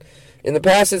 And in the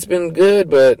past, it's been good,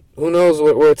 but who knows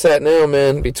where it's at now,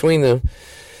 man, between them.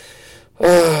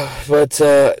 But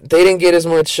they didn't get as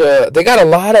much. They got a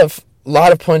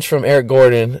lot of punch from Eric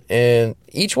Gordon, and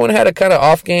each one had a kind of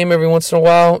off game every once in a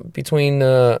while between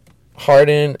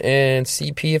Harden and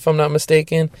CP, if I'm not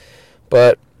mistaken.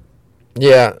 But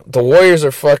yeah, the Warriors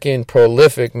are fucking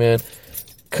prolific, man.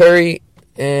 Curry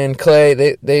and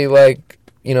Clay, they like,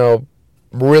 you know,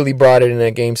 really brought it in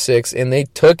that game 6, and they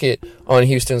took it on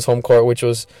Houston's home court, which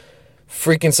was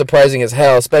freaking surprising as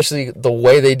hell, especially the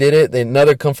way they did it.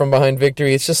 Another come from behind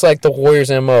victory. It's just like the Warriors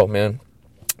MO, man.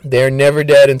 They're never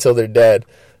dead until they're dead.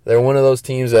 They're one of those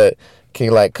teams that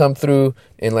can like come through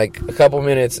in like a couple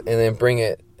minutes and then bring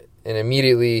it and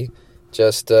immediately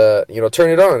just turn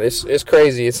it on. It's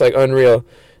crazy. It's like unreal.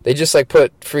 They just like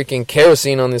put freaking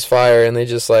kerosene on this fire and they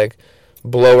just like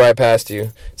blow right past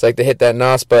you. It's like they hit that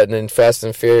NOS button in Fast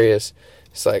and Furious.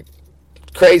 It's like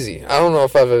crazy. I don't know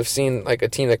if I've ever seen like a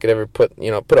team that could ever put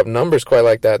up numbers quite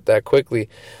like that quickly.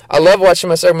 I love watching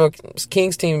my Sacramento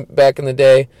Kings team back in the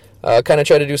day. Kind of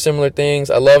try to do similar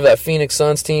things. I love that Phoenix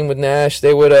Suns team with Nash.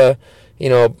 They would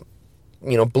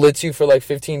blitz you for like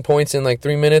 15 points in like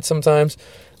 3 minutes sometimes.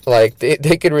 Like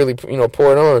they could really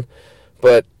pour it on.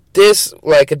 But this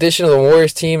like addition of the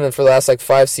Warriors team and for the last like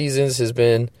 5 seasons has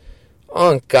been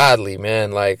ungodly,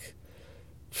 man. Like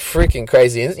freaking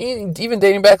crazy. And even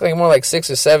dating back like more like 6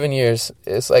 or 7 years.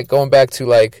 It's like going back to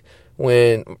like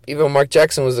when even Mark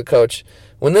Jackson was the coach.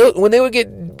 When they would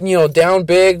get down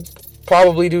big,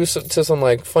 probably due to some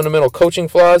like fundamental coaching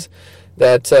flaws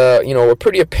that were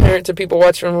pretty apparent to people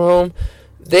watching from home,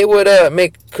 they would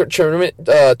make terrific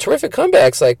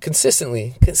comebacks like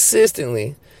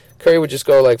consistently. Curry would just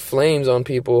go like flames on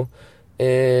people,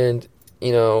 and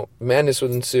madness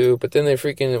would ensue. But then they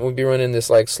would be running this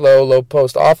like slow, low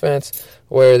post offense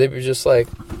where they'd be just like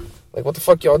what the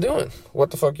fuck y'all doing?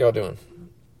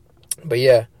 But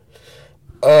yeah,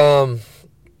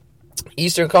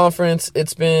 Eastern Conference,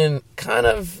 it's been kind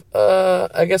of,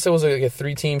 I guess it was like a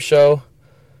 3-team show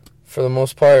for the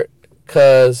most part,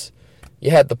 because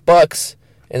you had the Bucks,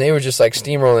 and they were just like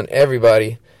steamrolling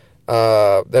everybody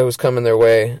that was coming their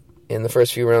way in the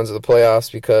first few rounds of the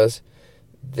playoffs, because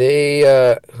they,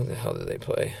 who the hell did they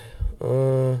play?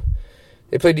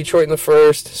 They played Detroit in the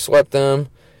first, swept them,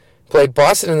 played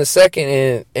Boston in the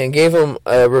second, and gave them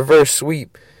a reverse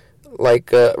sweep.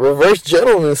 Like reverse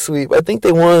gentleman sweep. I think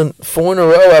they won 4 in a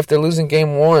row after losing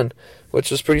game 1, which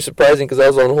was pretty surprising because I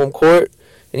was on home court,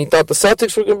 and he thought the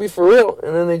Celtics were going to be for real,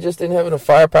 and then they just didn't have enough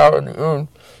firepower on their own,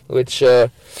 which,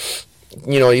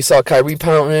 you saw Kyrie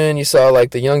pouting, you saw,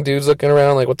 like, the young dudes looking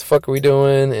around like, what the fuck are we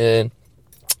doing, and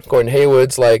Gordon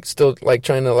Hayward's, like, still, like,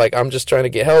 trying to, like, I'm just trying to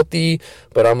get healthy,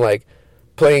 but I'm, like,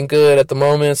 playing good at the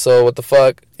moment, so what the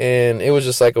fuck, and it was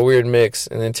just like a weird mix.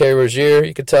 And then Terry Rozier,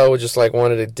 you could tell, was just like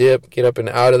wanted to dip, get up and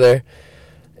out of there,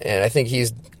 and I think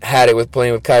he's had it with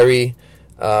playing with Kyrie,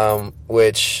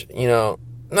 which,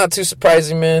 not too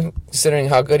surprising, man, considering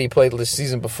how good he played this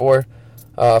season before,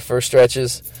 for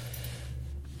stretches.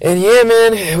 And yeah,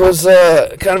 man, it was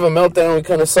kind of a meltdown we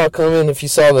kind of saw coming. If you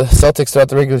saw the Celtics throughout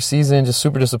the regular season, just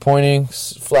super disappointing,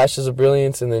 flashes of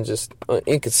brilliance, and then just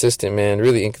inconsistent, man,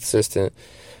 really inconsistent.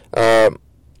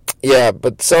 Yeah,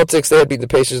 but the Celtics, they had beat the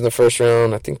Pacers in the first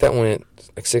round. I think that went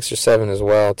like 6 or 7 as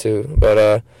well, too.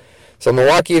 But so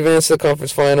Milwaukee advanced to the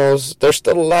conference finals. They're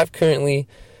still alive currently.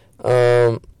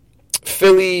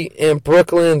 Philly and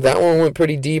Brooklyn, that one went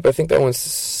pretty deep. I think that one's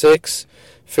 6.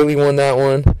 Philly won that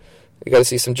one. We got to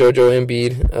see some JoJo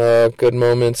Embiid, good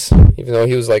moments, even though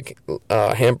he was like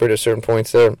hampered at certain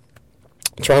points there.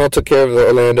 Toronto took care of the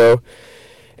Orlando,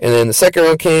 and then the second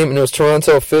round came, and it was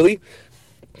Toronto-Philly.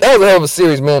 That was a hell of a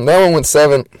series, man. That one went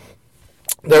 7.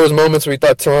 There was moments where you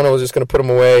thought Toronto was just going to put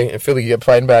them away, and Philly kept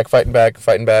fighting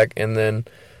back, and then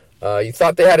you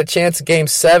thought they had a chance. Game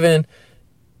 7,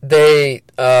 they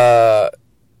Kawhi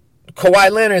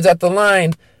Leonard's at the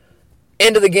line.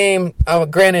 End of the game.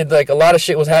 Granted, like a lot of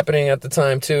shit was happening at the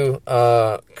time too.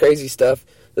 Crazy stuff.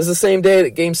 This is the same day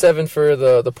that Game 7 for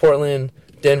the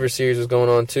Portland-Denver series was going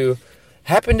on too.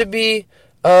 Happened to be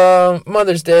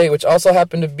Mother's Day, which also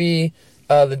happened to be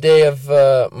the day of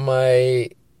my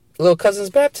little cousin's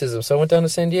baptism. So I went down to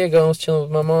San Diego. I was chilling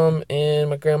with my mom and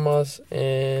my grandmas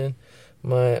and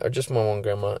just my one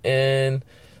grandma and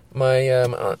my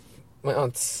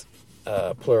aunts,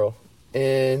 plural,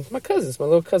 and my cousins, my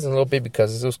little baby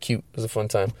cousins. It was cute. It was a fun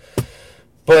time.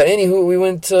 But anywho, we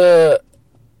went to.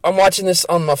 I'm watching this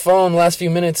on my phone. The last few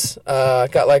minutes, I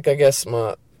got I guess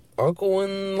my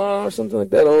uncle-in-law or something like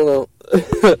that. I don't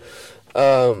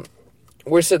know.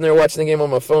 We're sitting there watching the game on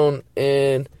my phone,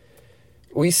 and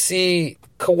we see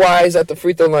Kawhi's at the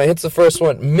free throw line, hits the first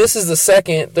one, misses the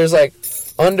second. There's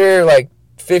under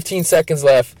 15 seconds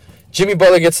left. Jimmy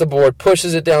Butler gets the board,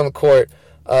 pushes it down the court,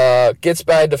 gets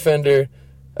by a defender,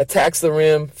 attacks the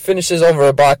rim, finishes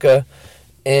over Ibaka,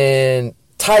 and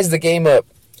ties the game up.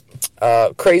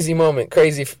 Crazy moment,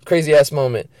 crazy ass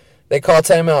moment. They call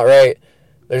timeout, right?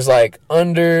 There's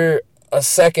under a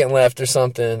second left or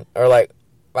something, or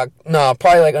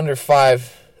probably under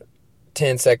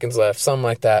 5-10 seconds left, something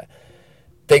like that.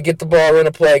 They get the ball, run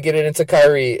a play, get it into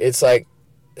Kyrie. It's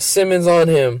Simmons on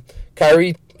him.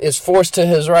 Kyrie is forced to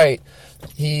his right.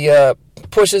 He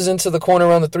pushes into the corner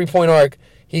around the three-point arc.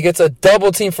 He gets a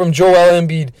double team from Joel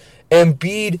Embiid.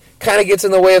 Embiid kind of gets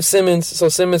in the way of Simmons, so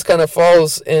Simmons kind of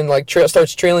falls and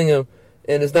starts trailing him,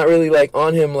 and is not really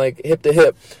on him hip to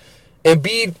hip.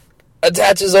 Embiid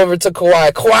attaches over to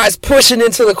Kawhi. Kawhi's pushing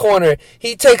into the corner.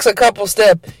 He takes a couple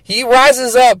steps. He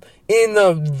rises up in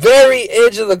the very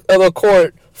edge of the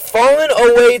court, falling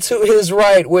away to his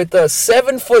right with a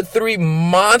 7'3"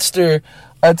 monster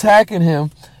attacking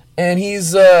him. And he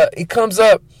comes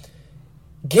up,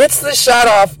 gets the shot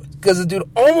off because the dude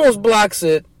almost blocks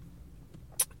it,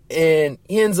 and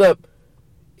he ends up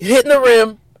hitting the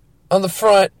rim on the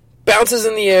front, bounces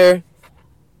in the air,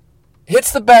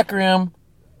 hits the back rim,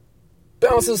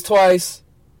 bounces twice,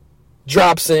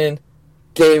 drops in,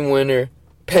 game winner,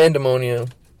 pandemonium.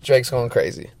 Drake's going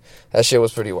crazy. That shit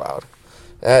was pretty wild.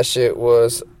 That shit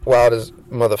was wild as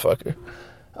motherfucker.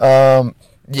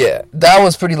 Yeah, that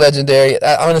was pretty legendary.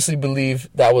 I honestly believe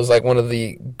that was one of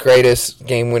the greatest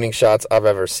game-winning shots I've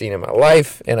ever seen in my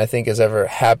life, and I think has ever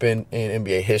happened in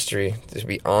NBA history, to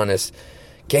be honest.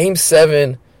 Game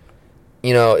 7,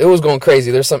 it was going crazy.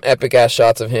 There's some epic-ass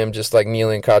shots of him just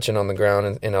kneeling, crouching on the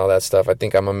ground and all that stuff. I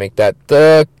think I'm going to make that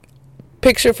the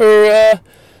picture for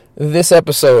this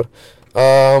episode,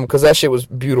 because that shit was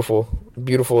beautiful.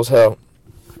 Beautiful as hell.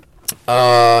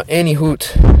 Any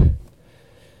hoot.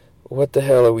 What the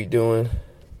hell are we doing?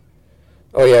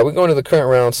 Oh, yeah, we're going to the current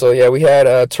round. So, yeah, we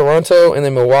had Toronto and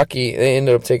then Milwaukee. They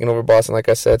ended up taking over Boston, like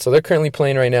I said. So, they're currently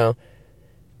playing right now. It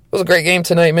was a great game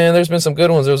tonight, man. There's been some good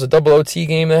ones. There was a double OT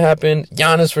game that happened.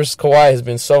 Giannis versus Kawhi has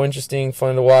been so interesting,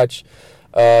 fun to watch.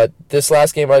 This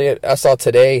last game I saw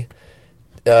today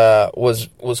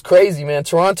was crazy, man.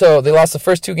 Toronto, they lost the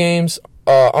first 2 games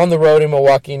on the road in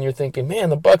Milwaukee, and you're thinking, man,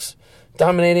 the Bucks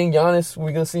dominating. Giannis,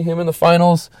 we're going to see him in the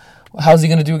finals. How's he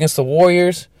going to do against the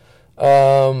Warriors?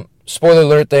 Spoiler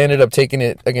alert, they ended up taking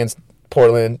it against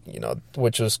Portland,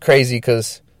 which was crazy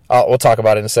because we'll talk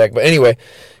about it in a sec. But anyway,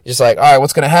 just all right,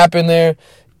 what's going to happen there?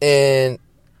 And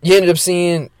you ended up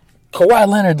seeing Kawhi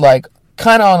Leonard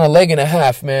kind of on a leg and a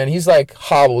half, man. He's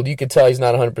hobbled. You can tell he's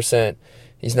not 100%.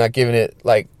 He's not giving it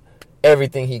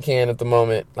everything he can at the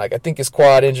moment. I think his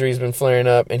quad injury's been flaring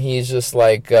up, and he's just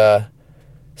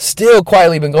still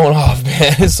quietly been going off,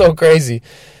 man. It's so crazy.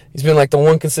 He's been the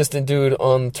one consistent dude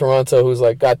on Toronto who's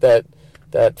got that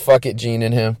fuck it gene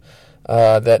in him.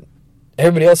 That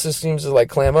everybody else just seems to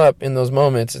clam up in those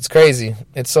moments. It's crazy.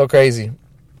 It's so crazy.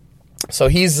 So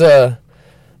he's been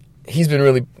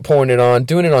really pouring it on,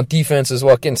 doing it on defense as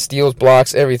well, getting steals,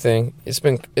 blocks, everything. It's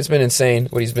been insane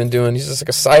what he's been doing. He's just a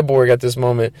cyborg at this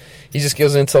moment. He just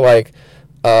goes into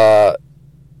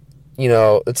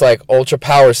it's ultra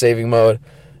power saving mode.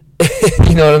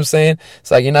 You know what I'm saying?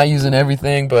 It's you're not using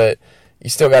everything, but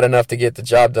you still got enough to get the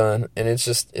job done. And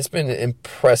it's been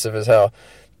impressive as hell.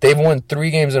 They've won 3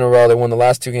 games in a row. They won the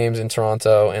last 2 games in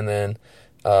Toronto, and then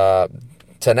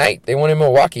tonight. They won in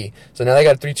Milwaukee. So now they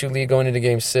got a 3-2 lead going into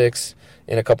Game 6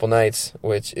 in a couple nights,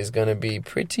 which is going to be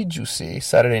pretty juicy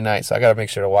Saturday night. So I got to make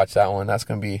sure to watch that one. That's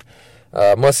going to be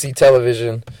must-see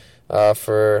television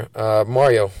for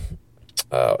Mario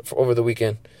for over the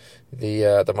weekend.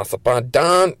 The Mazapan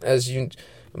Don, as you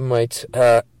might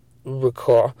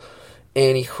recall.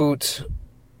 Annie Hoot.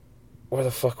 Where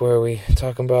the fuck were we?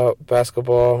 Talking about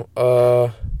basketball.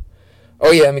 Oh,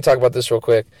 yeah, let me talk about this real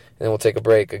quick, and then we'll take a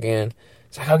break again.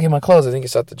 It's like, I'll get my clothes. I think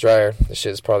it's out the dryer. This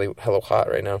shit is probably hella hot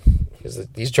right now. Because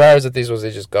these dryers at these ones,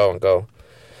 they just go and go.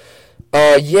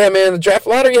 Yeah, man, the draft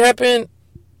lottery happened,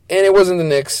 and it wasn't the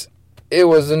Knicks. It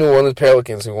was the New Orleans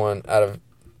Pelicans who won out of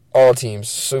all teams.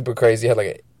 Super crazy. Had like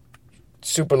a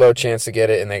super low chance to get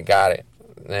it, and they got it.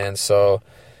 And so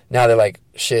now they're like,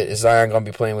 shit, is Zion going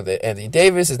to be playing with Anthony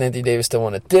Davis? Does Anthony Davis still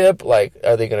want to dip? Like,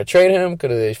 are they going to trade him?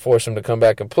 Could they force him to come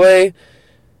back and play?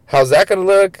 How's that going to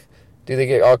look? Do they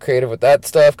get all creative with that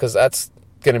stuff? Because that's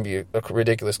going to be a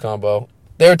ridiculous combo.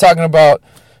 They were talking about,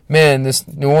 man, this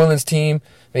New Orleans team,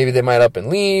 maybe they might up and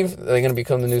leave. Are they going to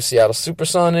become the new Seattle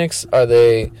Supersonics? Are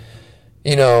they,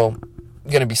 going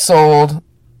to be sold?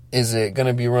 Is it going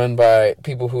to be run by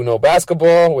people who know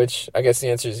basketball? Which I guess the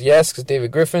answer is yes, because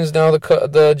David Griffin's now the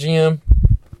GM.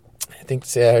 I think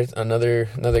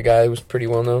another guy who's pretty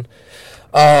well known.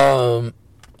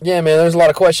 Yeah, man, there's a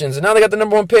lot of questions. And now they got the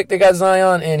number 1 pick. They got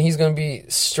Zion, and he's going to be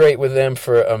straight with them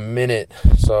for a minute.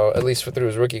 So at least through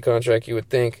his rookie contract, you would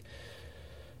think.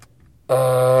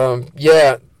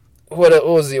 Yeah. What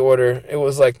was the order? It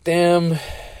was like, damn.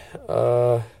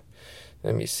 Let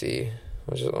me see.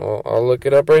 I'll look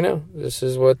it up right now. This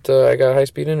is what I got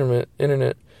high-speed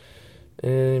internet.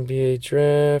 NBA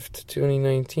Draft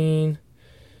 2019.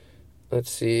 Let's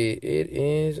see. It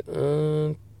is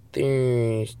on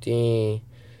Thursday.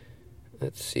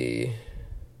 Let's see.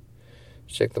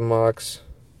 Check the mocks.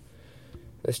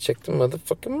 Let's check the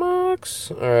motherfucking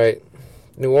mocks. All right.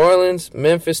 New Orleans,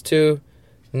 Memphis 2,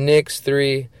 Knicks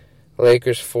 3,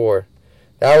 Lakers 4.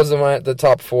 That was the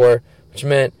top 4, which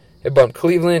meant it bumped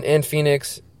Cleveland and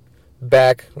Phoenix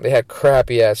back. They had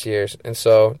crappy-ass years. And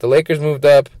so the Lakers moved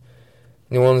up.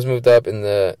 New Orleans moved up. And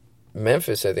the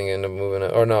Memphis, I think, ended up moving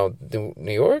up. Or no,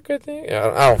 New York, I think?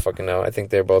 I don't fucking know. I think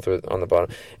they're both on the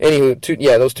bottom.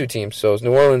 Anywho, those two teams. So it was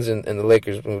New Orleans and the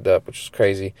Lakers moved up, which was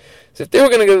crazy. So if they were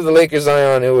going to go to the Lakers,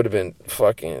 Zion, it would have been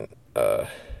fucking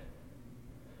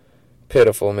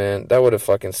pitiful, man. That would have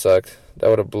fucking sucked. That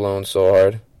would have blown so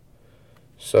hard.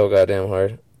 So goddamn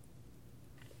hard.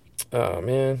 Oh,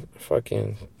 man.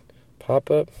 Fucking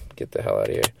pop-up. Get the hell out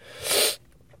of here.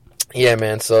 Yeah,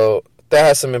 man. So that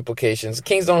has some implications. The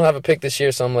Kings don't have a pick this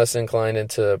year, so I'm less inclined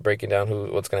into breaking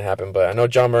down what's going to happen. But I know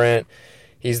John Morant,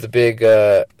 he's the big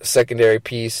secondary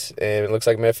piece, and it looks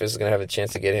like Memphis is going to have a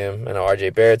chance to get him. I know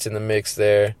RJ Barrett's in the mix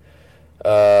there.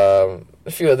 A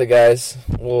few other guys.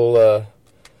 We'll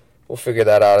figure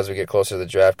that out as we get closer to the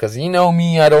draft. Because you know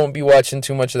me, I don't be watching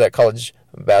too much of that college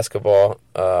basketball,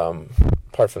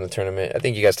 apart from the tournament. I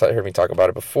think you guys heard me talk about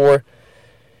it before.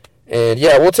 And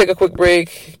yeah, we'll take a quick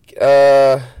break.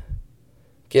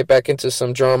 Get back into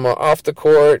some drama off the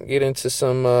court. Get into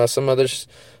some other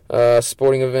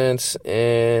sporting events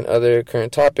and other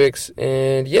current topics.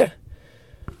 And yeah,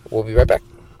 we'll be right back.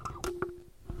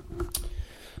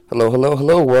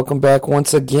 Hello. Welcome back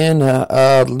once again.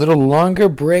 A little longer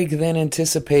break than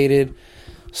anticipated.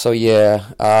 So yeah,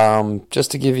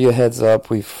 just to give you a heads up,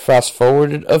 we fast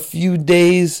forwarded a few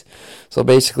days. So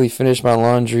basically finished my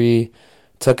laundry,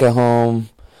 took it home,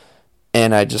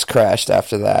 and I just crashed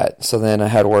after that. So then I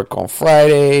had work on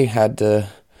Friday, had to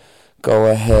go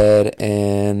ahead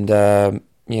and,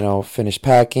 finish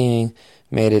packing,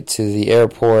 made it to the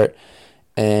airport,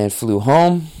 and flew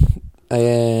home.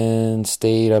 And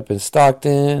stayed up in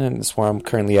Stockton, and that's where I'm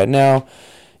currently at now.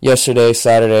 Yesterday,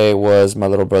 Saturday, was my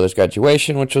little brother's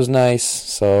graduation, which was nice.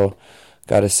 So,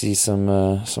 got to see some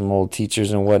old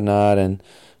teachers and whatnot, and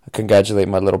I congratulate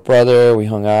my little brother. We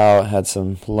hung out, had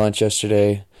some lunch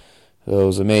yesterday. It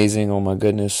was amazing. Oh my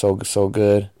goodness, so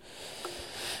good.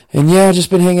 And yeah, just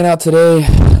been hanging out today.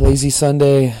 Lazy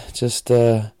Sunday. Just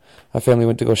my family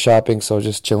went to go shopping, so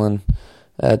just chilling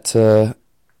at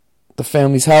the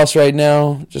family's house right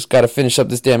now. Just got to finish up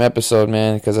this damn episode,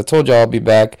 man, because I told y'all I'll be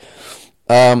back.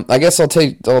 I guess I'll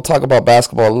talk about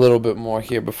basketball a little bit more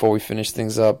here before we finish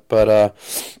things up. But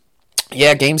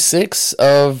yeah, Game 6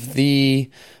 of the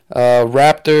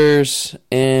Raptors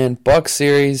and Bucks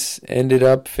series ended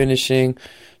up finishing.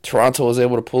 Toronto was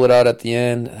able to pull it out at the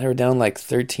end. They were down like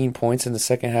 13 points in the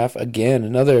second half. Again,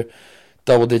 another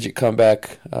double-digit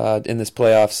comeback in this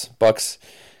playoffs. Bucks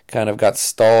kind of got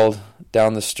stalled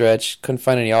down the stretch. Couldn't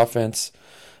find any offense.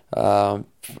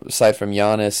 aside from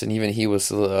Giannis, and even he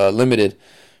was limited.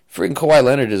 Freaking Kawhi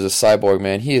Leonard is a cyborg,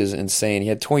 man. He is insane. He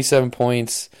had 27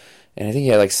 points, and I think he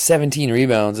had like 17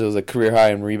 rebounds. It was a career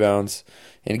high in rebounds.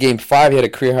 In Game 5, he had a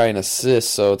career high in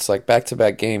assists, so it's like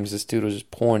back-to-back games. This dude was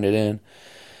just pouring it in.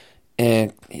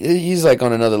 And he's like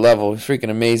on another level. He's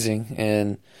freaking amazing.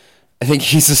 And I think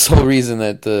he's the sole reason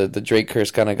that the Drake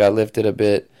curse kind of got lifted a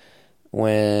bit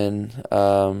when,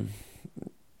 I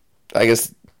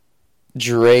guess,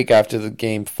 Drake, after the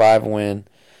Game 5 win,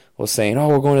 was saying, "Oh,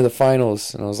 we're going to the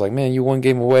finals." And I was like, man, you 1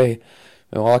 game away.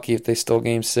 Milwaukee, if they stole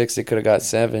Game 6, they could have got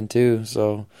 7 too.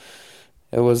 So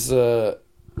it was a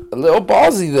little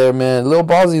ballsy there, man. A little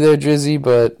ballsy there, Drizzy,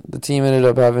 but the team ended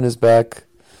up having his back.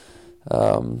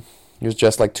 He was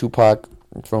dressed like Tupac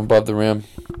from above the rim,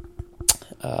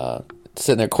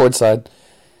 sitting there courtside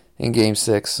in Game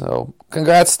 6. So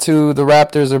congrats to the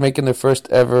Raptors. They're making their first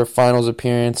ever finals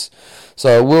appearance.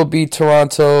 So it will be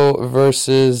Toronto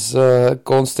versus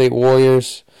Golden State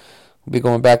Warriors. We'll be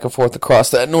going back and forth across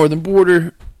that northern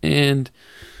border, and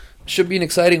should be an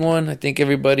exciting one. I think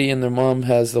everybody and their mom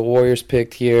has the Warriors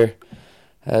picked here.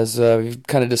 As we've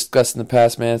kind of discussed in the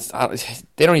past, man,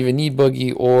 they don't even need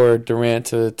Boogie or Durant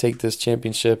to take this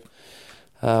championship.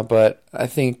 But I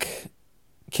think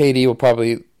KD will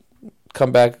probably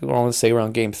come back, I want to say,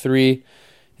 around Game 3.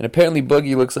 And apparently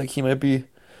Boogie looks like he might be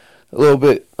a little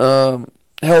bit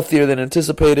healthier than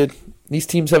anticipated. These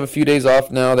teams have a few days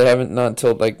off now. They haven't, not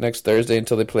until like next Thursday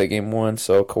until they play Game 1.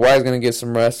 So Kawhi's going to get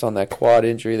some rest on that quad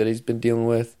injury that he's been dealing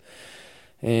with.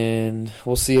 And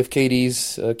we'll see if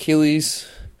KD's Achilles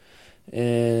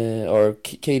or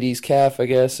KD's calf, I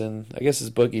guess, and I guess it's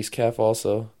Boogie's calf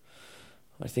also.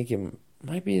 I think it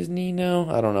might be his knee now.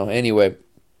 I don't know. Anyway,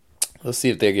 let's see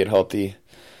if they get healthy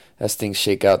as things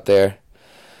shake out there.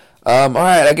 All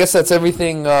right, I guess that's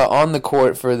everything on the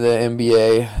court for the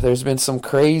NBA. There's been some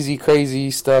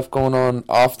crazy stuff going on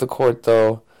off the court,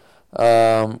 though,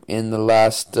 in the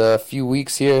last few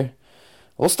weeks here.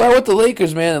 We'll start with the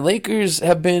Lakers, man. The Lakers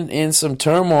have been in some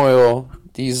turmoil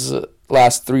these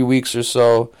last 3 weeks or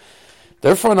so.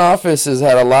 Their front office has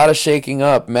had a lot of shaking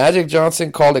up. Magic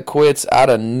Johnson called it quits out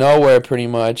of nowhere pretty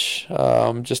much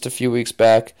just a few weeks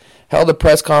back. Held a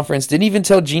press conference, didn't even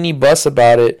tell Jeannie Buss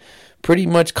about it. Pretty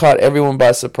much caught everyone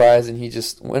by surprise, and he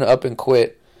just went up and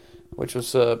quit, which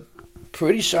was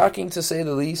pretty shocking to say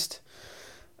the least.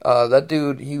 That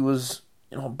dude, he was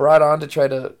brought on to try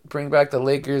to bring back the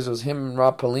Lakers. It was him and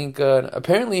Rob Pelinka. And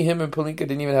apparently him and Pelinka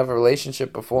didn't even have a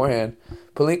relationship beforehand.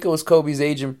 Pelinka was Kobe's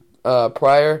agent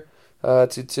prior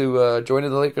to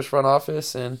joining the Lakers front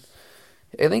office, and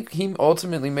I think he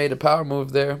ultimately made a power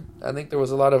move there. I think there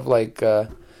was a lot of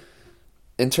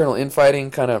internal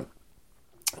infighting, kind of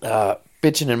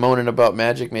bitching and moaning about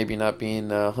Magic maybe not being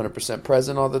 100%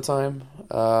 present all the time.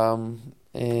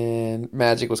 And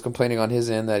Magic was complaining on his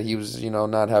end that he was,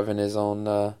 not having his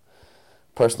own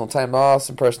personal time off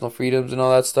and personal freedoms and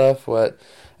all that stuff. But,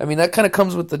 I mean, that kind of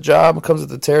comes with the job, comes with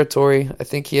the territory. I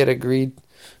think he had agreed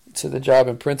to the job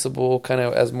in principle kind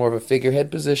of as more of a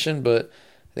figurehead position, but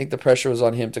I think the pressure was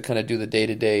on him to kind of do the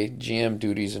day-to-day GM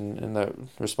duties and the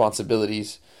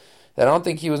responsibilities that I don't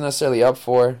think he was necessarily up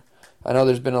for. I know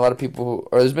there's been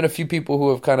a few people who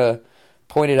have kind of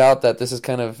pointed out that this is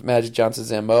kind of Magic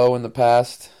Johnson's MO in the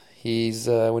past. He's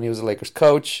when he was a Lakers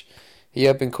coach, he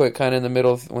up and quit kind of in the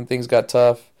middle when things got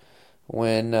tough.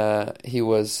 When he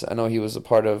was a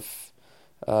part of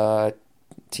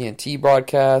TNT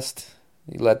broadcast,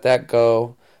 he let that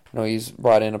go. I know he's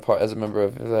brought in as a member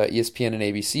of ESPN and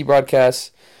ABC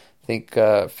broadcasts. I think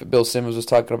Bill Simmons was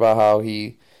talking about how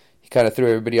he kind of threw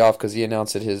everybody off because he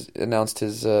announced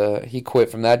his he quit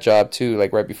from that job too,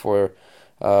 like right before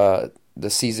the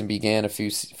season began a few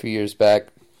years back.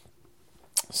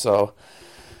 So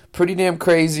pretty damn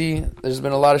crazy. There's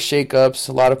been a lot of shakeups,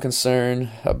 a lot of concern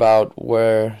about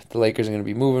where the Lakers are going to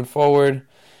be moving forward.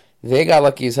 They got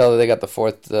lucky as hell that they got the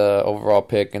 4th overall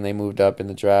pick and they moved up in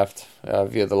the draft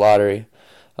via the lottery.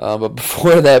 But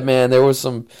before that, man, there was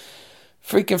some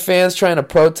freaking fans trying to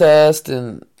protest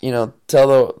and, tell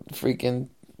the freaking,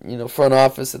 front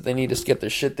office that they need to get their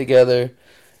shit together.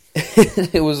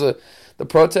 It was the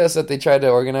protest that they tried to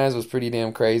organize was pretty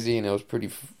damn crazy, and it was pretty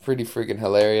freaking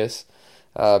hilarious,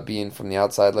 being from the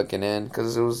outside looking in,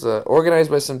 because it was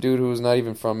organized by some dude who was not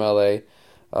even from LA.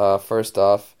 First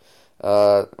off,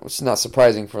 which is not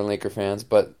surprising for Laker fans,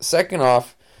 but second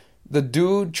off, the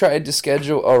dude tried to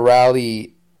schedule a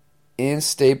rally in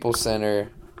Staples Center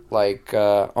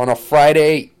on a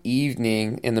Friday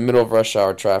evening in the middle of rush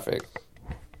hour traffic.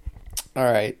 All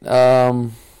right,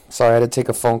 sorry, I had to take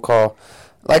a phone call.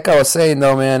 Like I was saying,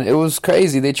 though, man, it was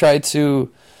crazy. They tried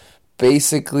to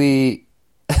basically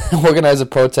organize a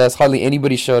protest. Hardly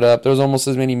anybody showed up. There was almost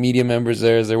as many media members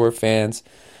there as there were fans.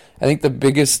 I think the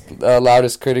biggest,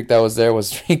 loudest critic that was there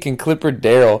was freaking Clipper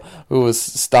Darrell, who was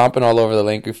stomping all over the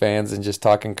Laker fans and just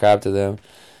talking crap to them,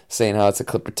 saying how it's a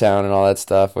Clipper town and all that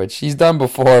stuff, which he's done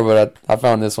before, but I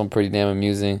found this one pretty damn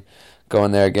amusing,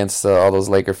 going there against all those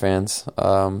Laker fans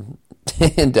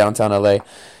in downtown LA.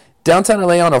 Downtown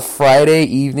LA on a Friday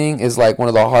evening is like one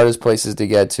of the hardest places to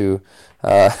get to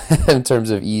in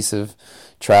terms of ease of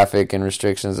traffic and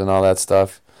restrictions and all that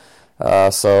stuff.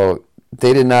 So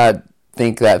they did not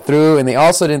think that through, and they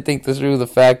also didn't think through the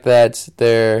fact that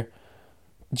the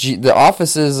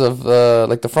offices of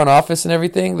like the front office and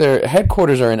everything, their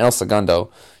headquarters are in El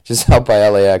Segundo, just out by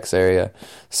LAX area.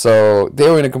 So they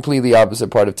were in a completely opposite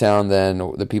part of town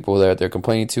than the people that they're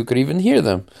complaining to could even hear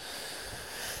them.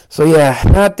 So yeah,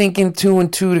 not thinking two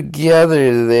and two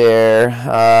together there.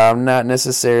 Not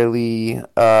necessarily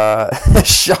a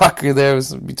shocker there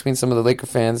between some of the Laker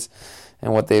fans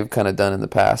and what they've kind of done in the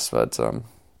past. But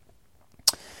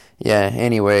yeah,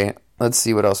 anyway, let's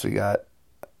see what else we got.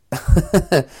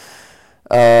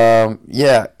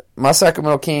 Yeah, my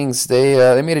Sacramento Kings,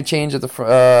 they made a change at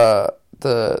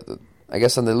the I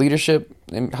guess on the leadership.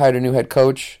 They hired a new head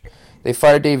coach. They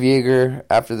fired Dave Joerger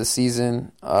after the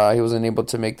season. He wasn't able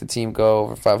to make the team go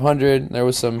over 500. There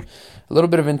was a little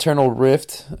bit of internal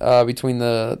rift between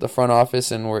the front office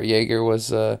and what Joerger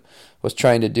was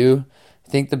trying to do. I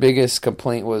think the biggest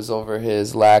complaint was over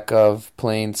his lack of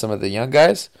playing some of the young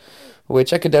guys,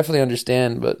 which I could definitely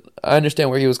understand, but I understand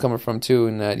where he was coming from too,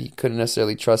 in that he couldn't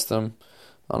necessarily trust them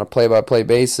on a play-by-play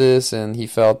basis, and he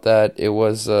felt that it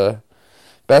was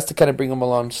best to kind of bring them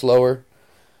along slower.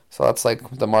 So that's like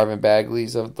the Marvin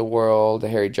Bagleys of the world, the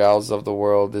Harry Giles of the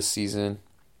world this season.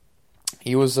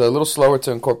 He was a little slower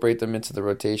to incorporate them into the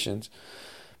rotations.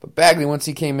 But Bagley, once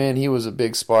he came in, he was a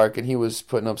big spark, and he was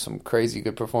putting up some crazy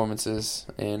good performances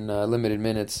in limited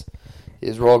minutes.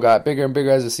 His role got bigger and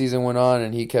bigger as the season went on,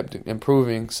 and he kept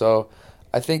improving. So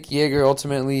I think Joerger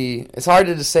ultimately, it's hard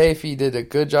to say if he did a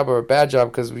good job or a bad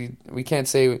job, because we can't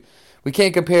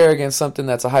compare against something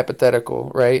that's a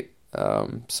hypothetical, right?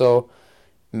 So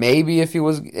maybe if he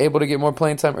was able to get more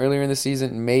playing time earlier in the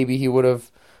season, maybe he would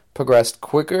have progressed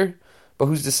quicker. But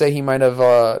who's to say he might have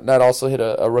not also hit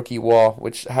a rookie wall,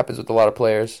 which happens with a lot of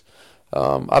players.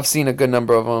 I've seen a good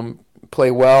number of them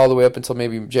play well all the way up until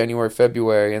maybe January,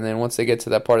 February, and then once they get to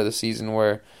that part of the season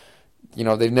where, you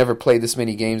know, they've never played this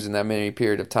many games in that many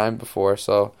period of time before,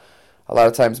 so a lot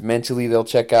of times mentally they'll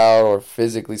check out, or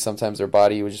physically sometimes their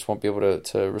body just won't be able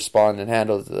to respond and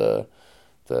handle the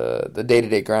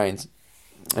day-to-day grinds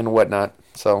and whatnot.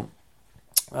 So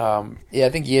yeah, I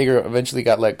think Joerger eventually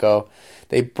got let go.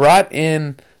 They brought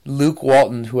in Luke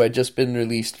Walton, who had just been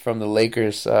released from the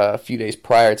Lakers a few days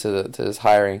prior to his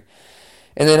hiring.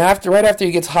 And then right after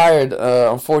he gets hired,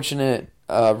 unfortunate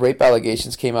rape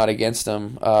allegations came out against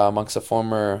him amongst a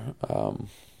former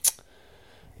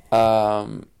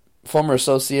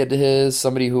associate of his,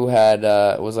 somebody who had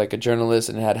was like a journalist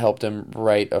and had helped him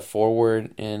write a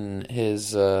foreword in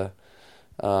his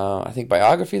I think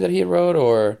biography that he had wrote,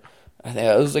 or I think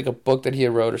it was like a book that he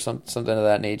had wrote or something of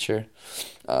that nature.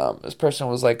 This person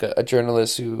was like a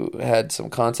journalist who had some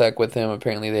contact with him.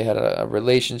 Apparently they had a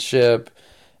relationship,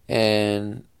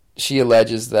 and she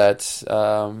alleges that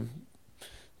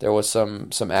there was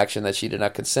some action that she did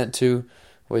not consent to,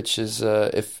 which is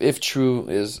if true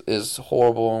is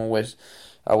horrible, and which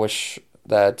I wish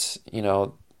that, you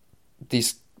know,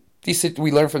 these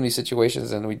we learn from these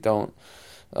situations and we don't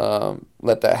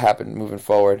let that happen moving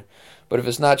forward. But if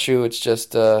it's not true, it's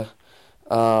just an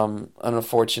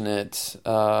unfortunate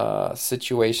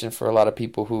situation for a lot of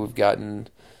people who have gotten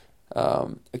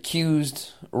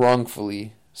accused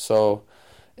wrongfully. So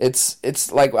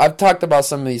it's like I've talked about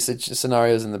some of these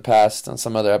scenarios in the past on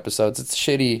some other episodes. It's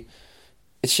shitty.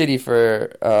 It's shitty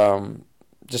for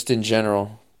just in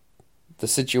general. The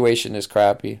situation is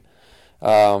crappy.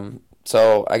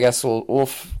 So I guess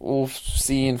we'll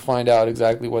see and find out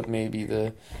exactly what maybe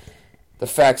the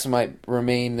facts might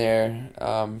remain there,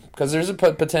 because there's a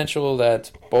potential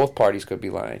that both parties could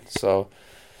be lying. So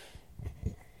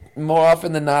more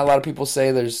often than not, a lot of people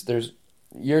say there's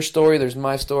your story, there's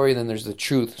my story, and then there's the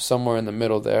truth somewhere in the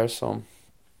middle there. So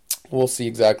we'll see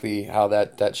exactly how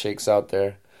that shakes out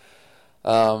there.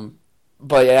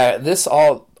 But yeah, this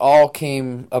all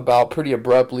came about pretty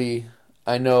abruptly.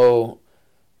 I know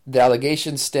the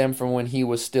allegations stem from when he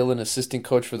was still an assistant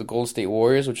coach for the Golden State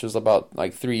Warriors, which was about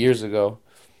like 3 years ago.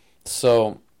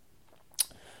 So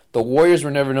the Warriors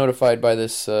were never notified by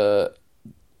this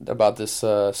about this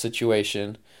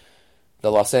situation.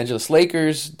 The Los Angeles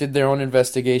Lakers did their own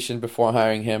investigation before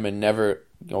hiring him and never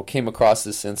came across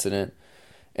this incident.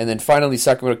 And then finally,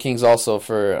 Sacramento Kings also,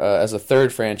 for as a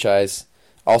third franchise,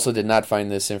 also did not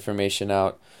find this information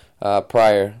out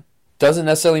prior. Doesn't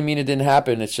necessarily mean it didn't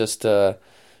happen. It's just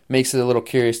makes it a little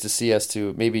curious to see as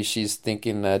to maybe she's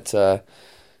thinking that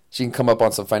she can come up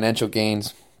on some financial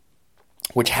gains,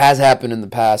 which has happened in the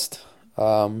past.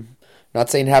 Not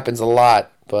saying it happens a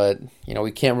lot, but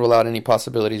we can't rule out any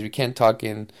possibilities. We can't talk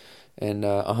in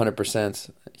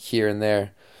 100% here and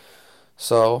there.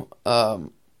 So,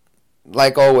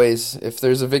 like always, if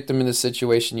there's a victim in this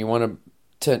situation, you want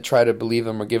to try to believe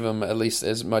them or give them at least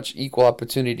as much equal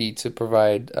opportunity to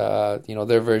provide,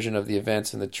 their version of the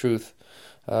events and the truth,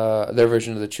 their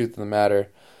version of the truth of the matter.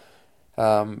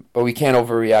 But we can't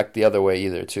overreact the other way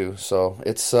either, too. So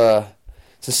it's a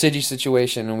Siggy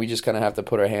situation, and we just kind of have to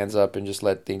put our hands up and just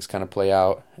let things kind of play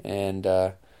out. And,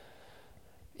 I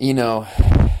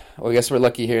guess we're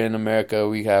lucky here in America.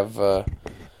 We have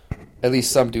at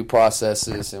least some due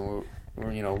processes, and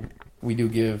we do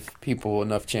give people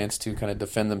enough chance to kind of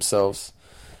defend themselves.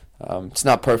 It's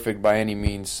not perfect by any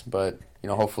means, but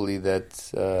hopefully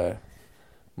that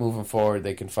moving forward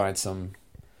they can find some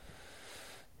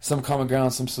common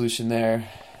ground, some solution there.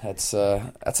 That's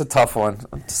a tough one.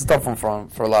 It's a tough one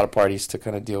for a lot of parties to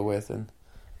kind of deal with, and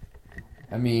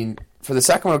I mean, for the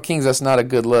Sacramento Kings, that's not a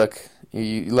good look.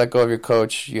 You let go of your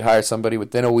coach, you hire somebody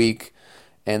within a week,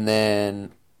 and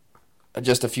then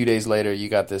just a few days later, you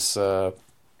got this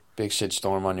big shit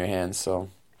storm on your hands. So,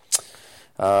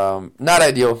 not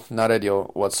ideal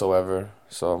whatsoever.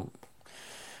 So,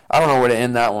 I don't know where to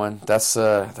end that one. That's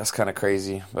kind of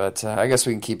crazy, but I guess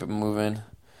we can keep it moving.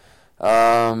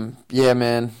 Yeah,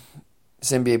 man,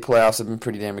 this NBA playoffs have been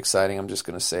pretty damn exciting. I'm just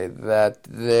gonna say that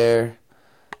there.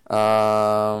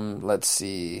 Let's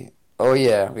see. Oh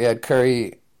yeah, we had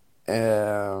Curry.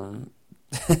 The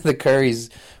Currys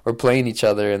were playing each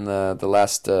other in the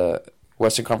last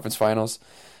Western Conference Finals.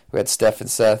 We had Steph and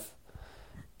Seth.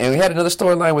 And we had another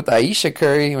storyline with Ayesha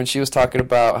Curry when she was talking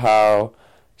about how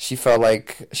she felt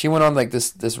like she went on like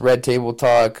this Red Table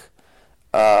Talk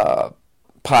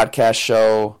podcast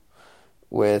show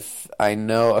with, I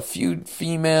know, a few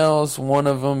females, one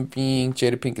of them being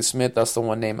Jada Pinkett Smith. That's the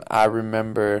one name I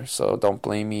remember, so don't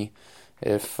blame me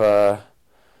if for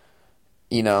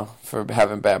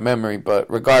having bad memory.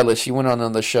 But regardless, she went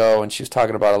on the show and she was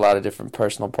talking about a lot of different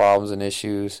personal problems and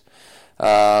issues.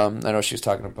 I know she was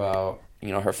talking about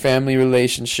her family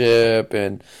relationship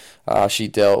and she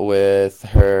dealt with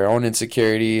her own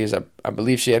insecurities. I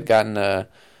believe she had a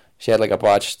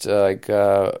botched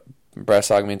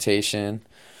breast augmentation,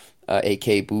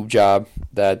 aka boob job,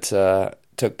 that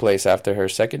took place after her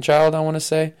second child, I want to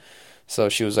say. So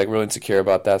she was real insecure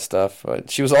about that stuff. But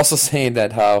she was also saying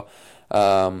that how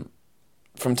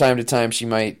from time to time she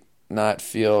might not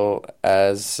feel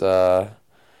as feel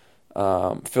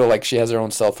like she has her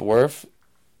own self-worth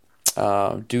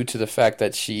due to the fact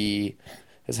that she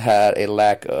has had a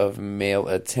lack of male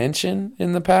attention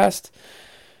in the past,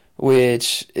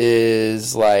 which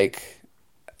is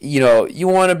you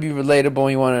want to be relatable,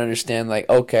 you want to understand,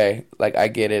 okay, I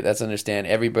get it, that's understand.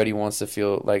 Everybody wants to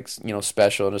feel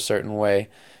special in a certain way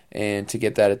and to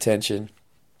get that attention.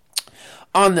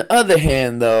 On the other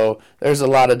hand, though, there's a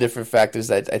lot of different factors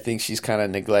that I think she's kind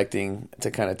of neglecting to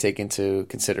kind of take into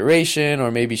consideration,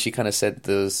 or maybe she kind of said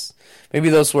those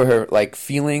were her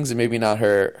feelings and maybe not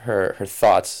her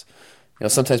thoughts.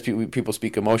 Sometimes people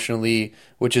speak emotionally,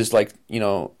 which is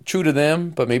true to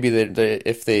them, but maybe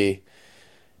if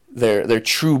their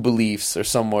true beliefs are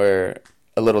somewhere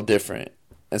a little different.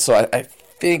 And so I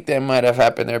think that might have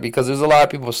happened there, because there's a lot of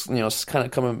people kind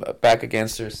of coming back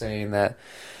against her, saying that,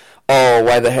 oh,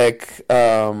 why the heck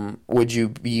would you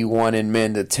be wanting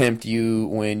men to tempt you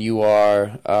when you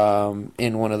are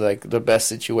in one of the best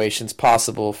situations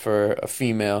possible for a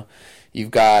female?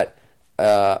 You've got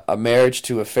a marriage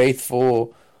to a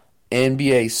faithful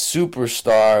NBA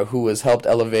superstar who has helped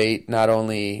elevate not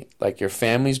only your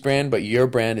family's brand, but your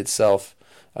brand itself,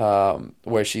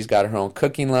 where she's got her own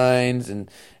cooking lines and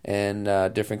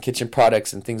different kitchen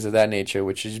products and things of that nature,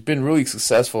 which has been really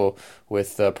successful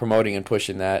with promoting and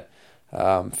pushing that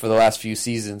for the last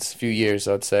few years,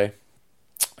 I would say.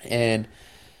 And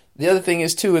the other thing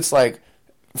is, too, it's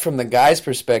from the guy's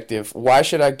perspective, why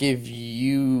should I give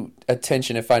you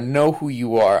attention if I know who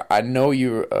you are? I know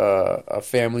you're a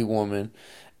family woman,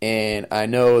 and I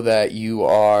know that you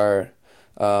are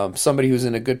somebody who's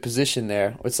in a good position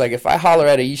there. It's if I holler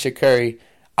at Ayesha Curry,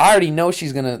 I already know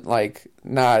she's gonna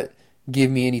not give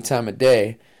me any time of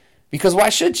day, because why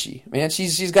should she? Man,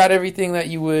 she's got everything that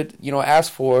you would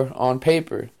ask for on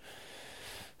paper.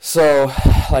 So,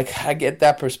 like, I get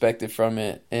that perspective from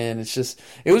it, and it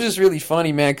was just really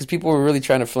funny, man, because people were really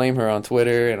trying to flame her on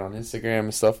Twitter and on Instagram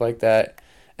and stuff like that.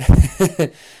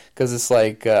 Because it's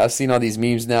like, I've seen all these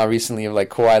memes now recently of,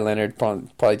 like, Kawhi Leonard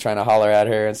probably trying to holler at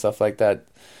her and stuff like that.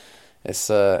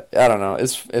 It's, I don't know,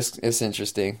 it's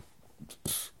interesting.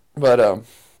 But,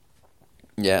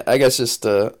 yeah, I guess it's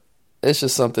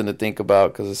just something to think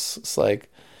about, because it's like,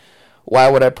 why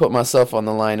would I put myself on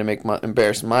the line to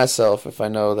embarrass myself if I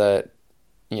know that,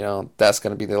 you know, that's going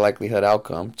to be the likelihood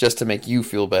outcome, just to make you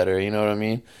feel better, you know what I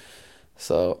mean?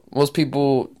 So most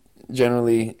people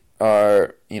generally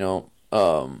are, you know,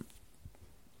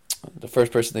 the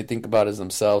first person they think about is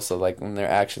themselves. So like when their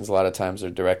actions a lot of times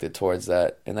are directed towards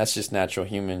that, and that's just natural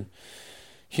human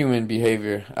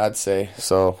behavior, I'd say.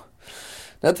 So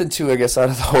nothing too, I guess, out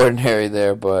of the ordinary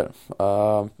there. But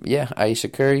yeah, Ayesha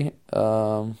Curry.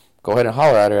 Go ahead and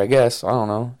holler at her, I guess. I don't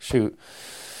know. Shoot.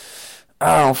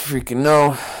 I don't freaking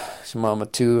know. She's mama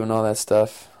too and all that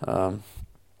stuff. But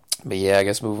yeah, I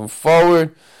guess moving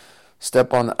forward,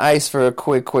 step on the ice for a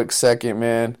quick second,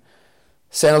 man.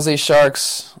 San Jose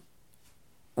Sharks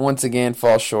once again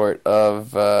fall short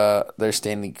of their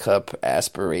Stanley Cup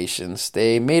aspirations.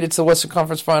 They made it to the Western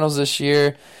Conference Finals this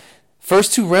year.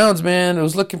 First 2 rounds, man, it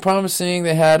was looking promising.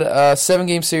 They had a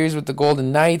 7-game series with the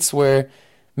Golden Knights where,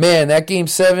 man, that Game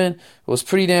 7 was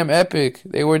pretty damn epic.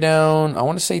 They were down, I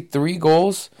want to say 3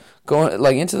 goals going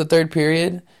like into the third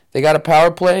period. They got a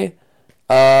power play,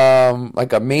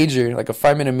 like a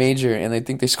 5-minute major, and I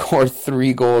think they scored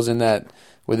 3 goals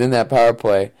within that power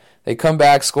play. They come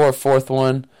back, score a 4th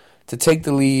one to take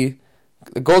the lead.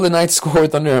 The Golden Knights scored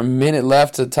with under a minute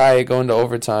left to tie it going to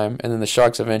overtime, and then the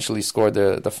Sharks eventually scored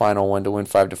the final one to win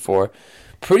 5-4.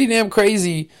 Pretty damn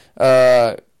crazy.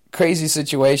 Crazy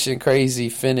situation, crazy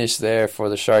finish there for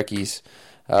the Sharkies.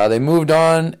 They moved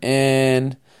on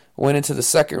and went into the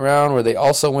second round where they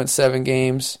also went 7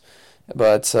 games.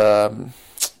 But,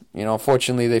 you know,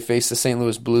 unfortunately they faced the St.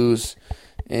 Louis Blues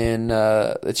in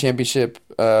the championship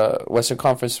Western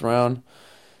Conference round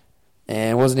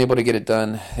and wasn't able to get it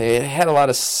done. They had a lot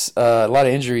of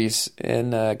injuries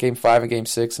in Game 5 and Game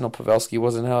 6. I know Pavelski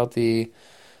wasn't healthy.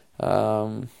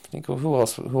 I think who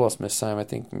else missed time? I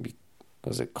think maybe,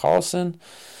 was it Carlson?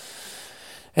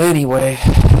 Anyway,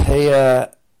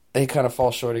 they kind of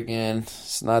fall short again.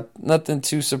 It's nothing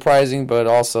too surprising, but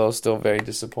also still very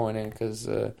disappointing because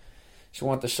you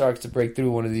want the Sharks to break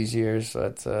through one of these years.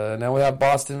 But now we have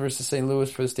Boston versus St. Louis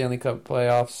for the Stanley Cup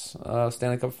playoffs,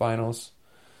 Stanley Cup Finals.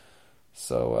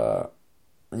 So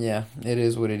yeah, it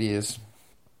is what it is.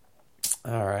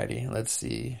 Alrighty, let's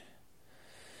see.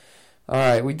 All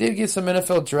right, we did get some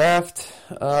NFL draft.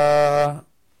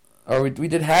 Or we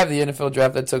did have the NFL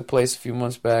draft that took place a few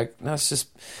months back. Now it's just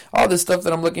all this stuff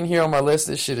that I'm looking here on my list.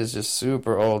 This shit is just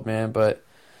super old, man. But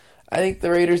I think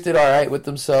the Raiders did all right with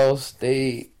themselves.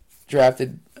 They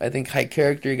drafted, I think, high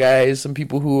character guys, some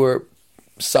people who are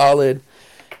solid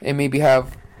and maybe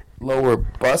have lower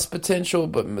bust potential,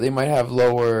 but they might have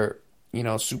lower, you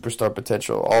know, superstar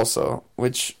potential also,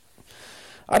 which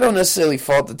I don't necessarily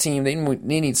fault the team. They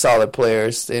need solid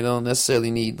players. They don't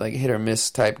necessarily need like hit or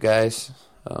miss type guys.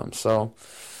 So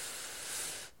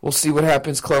we'll see what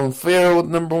happens. Clelin Ferrell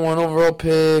with number 1 overall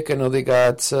pick. I know they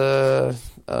got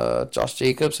Josh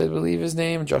Jacobs, I believe his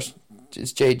name.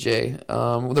 It's JJ.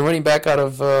 The running back out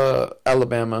of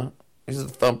Alabama. He's a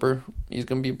thumper. He's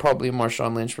going to be probably a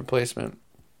Marshawn Lynch replacement.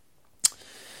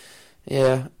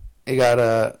 Yeah, they got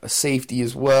a safety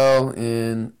as well,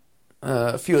 and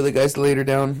a few other guys later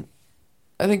down.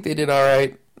 I think they did all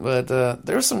right. But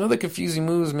there were some other confusing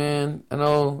moves, man. I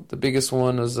know the biggest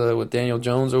one was with Daniel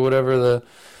Jones or whatever the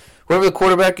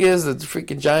quarterback is. The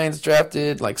freaking Giants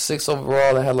drafted like 6th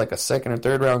overall. That had like a 2nd or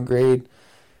 3rd round grade.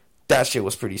 That shit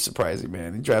was pretty surprising,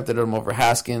 man. They drafted him over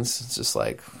Haskins. It's just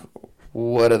like,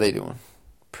 what are they doing?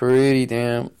 Pretty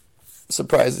damn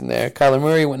surprising there. Kyler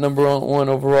Murray went number 1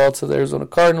 overall to the Arizona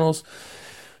Cardinals,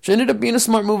 which ended up being a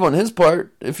smart move on his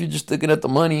part if you're just looking at the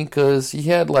money, because he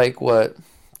had like what,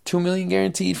 $2 million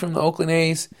guaranteed from the Oakland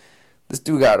A's. This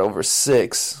dude got over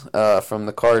 6 from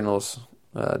the Cardinals.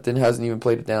 Hasn't even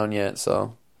played it down yet,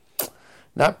 so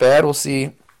not bad. We'll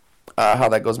see how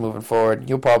that goes moving forward.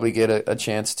 He'll probably get a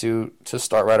chance to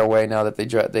start right away now that they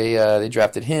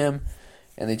drafted him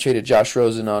and they traded Josh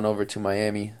Rosen on over to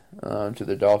Miami to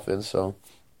the Dolphins. So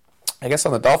I guess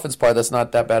on the Dolphins' part, that's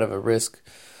not that bad of a risk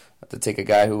to take a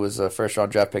guy who was a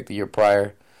first-round draft pick the year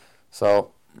prior.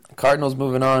 So Cardinals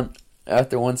moving on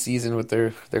after one season with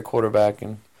their quarterback,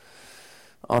 and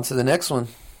on to the next one.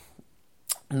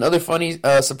 Another funny,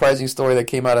 surprising story that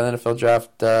came out of the NFL draft.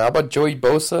 How about Joey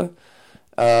Bosa?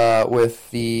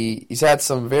 he's had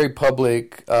some very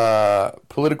public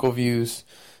political views.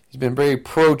 He's been very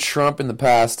pro-Trump in the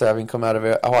past, having come out of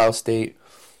Ohio State.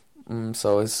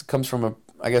 So it comes from a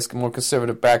more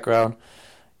conservative background.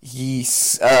 He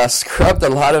scrubbed a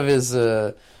lot of his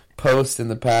posts in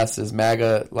the past, his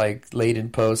MAGA laden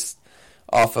posts,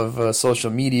 off of social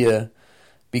media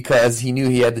because he knew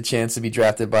he had the chance to be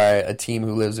drafted by a team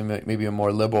who lives in maybe a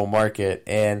more liberal market.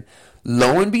 And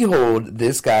lo and behold,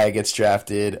 this guy gets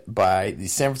drafted by the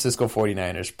San Francisco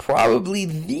 49ers, probably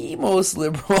the most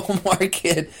liberal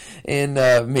market in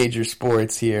major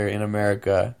sports here in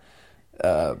America.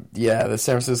 The San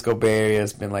Francisco Bay Area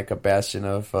has been like a bastion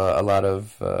of a lot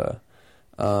of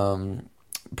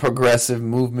progressive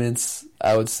movements,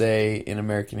 I would say, in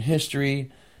American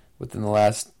history within the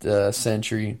last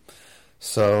century.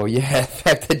 So, yeah, the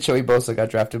fact that Joey Bosa got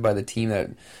drafted by the team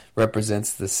that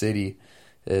represents the city,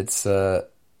 it's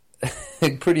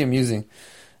pretty amusing.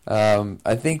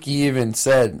 I think he even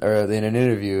said, or in an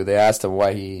interview, they asked him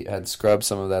why he had scrubbed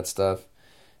some of that stuff.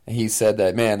 And he said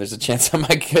that, man, there's a chance I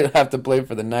might have to play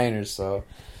for the Niners. So,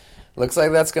 looks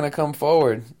like that's going to come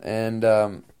forward. And,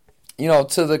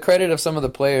 to the credit of some of the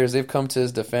players, they've come to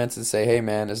his defense and say, hey,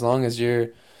 man, as long as you're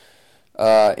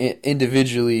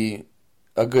individually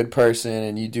a good person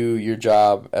and you do your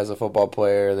job as a football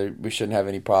player, we shouldn't have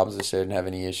any problems. We shouldn't have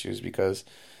any issues because,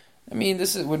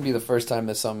 this wouldn't be the first time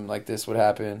that something like this would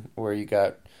happen where you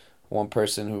got one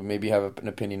person who maybe have an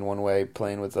opinion one way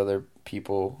playing with other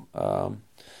people who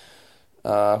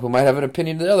might have an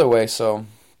opinion the other way. So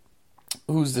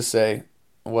who's to say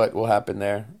what will happen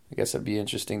there? I guess it'd be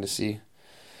interesting to see.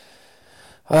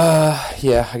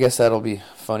 I guess that'll be a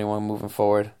funny one moving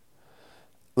forward.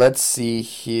 Let's see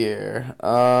here.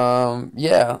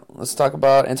 Let's talk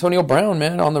about Antonio Brown,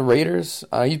 man, on the Raiders.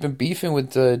 He's been beefing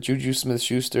with Juju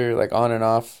Smith-Schuster, on and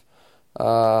off,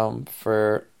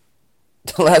 for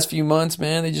the last few months,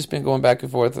 man. They've just been going back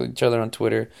and forth with each other on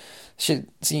Twitter. Shit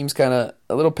seems kind of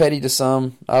a little petty to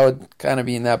some. I would kind of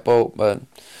be in that boat, but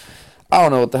I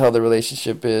don't know what the hell the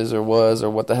relationship is or was or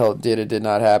what the hell did or did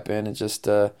not happen. It just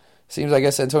seems, I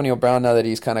guess, Antonio Brown, now that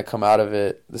he's kind of come out of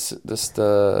it,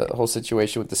 the whole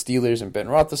situation with the Steelers and Ben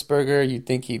Roethlisberger, you'd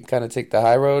think he'd kind of take the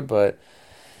high road, but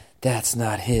that's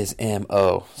not his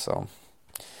M.O. So,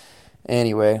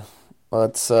 anyway,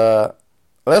 let's hope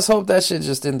that shit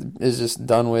is just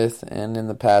done with and in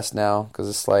the past now, because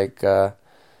it's like,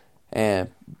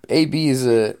 AB is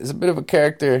a bit of a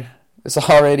character. It's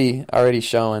already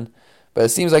showing, but it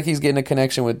seems like he's getting a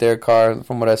connection with Derek Carr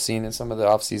from what I've seen in some of the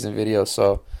offseason videos.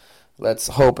 So let's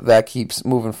hope that keeps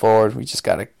moving forward. We just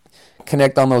gotta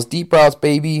connect on those deep routes,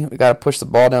 baby. We gotta push the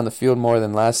ball down the field more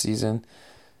than last season.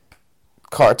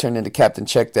 Carr turned into Captain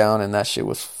Checkdown, and that shit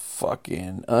was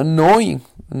fucking annoying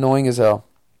as hell.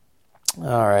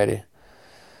 Alrighty.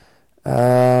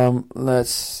 Let's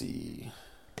see.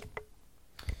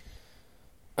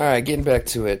 Alright, getting back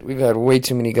to it. We've had way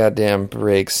too many goddamn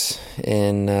breaks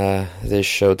in this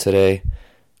show today.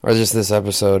 Or just this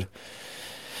episode.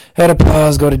 Had to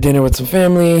pause, go to dinner with some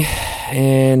family,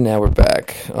 and now we're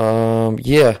back.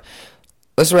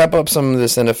 Let's wrap up some of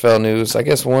this NFL news. I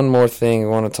guess one more thing I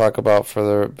want to talk about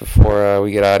before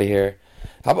we get out of here.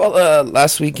 How about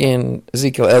last weekend,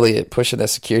 Ezekiel Elliott pushing that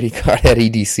security guard at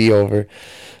EDC over.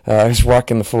 He was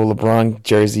rocking the full LeBron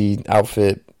jersey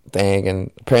outfit thing,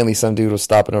 and apparently some dude was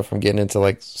stopping him from getting into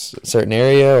a certain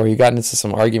area, or he got into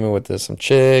some argument with some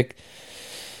chick,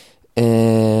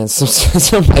 and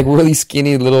some really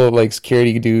skinny little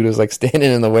security dude was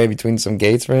standing in the way between some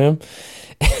gates for him,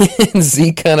 and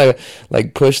Zeke kind of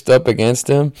pushed up against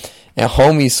him, and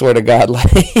homie swear to God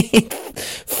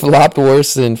flopped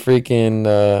worse than freaking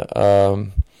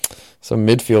some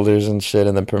midfielders and shit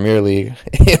in the Premier League.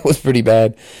 It was pretty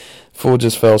bad. Fool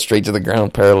just fell straight to the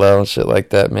ground parallel and shit like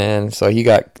that, man. So he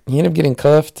ended up getting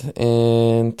cuffed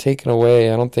and taken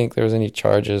away. I don't think there was any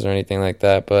charges or anything like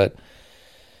that, but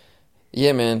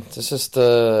yeah, man, it's just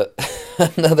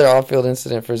another off-field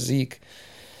incident for Zeke.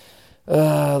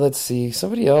 Let's see.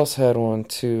 Somebody else had one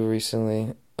too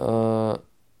recently. What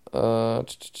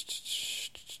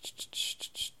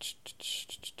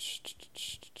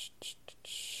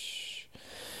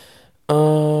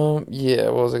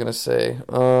was I gonna say?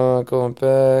 Going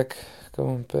back.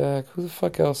 Who the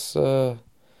fuck else? I'm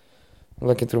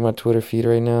looking through my Twitter feed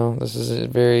right now. This is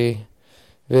very,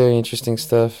 very interesting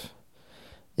stuff.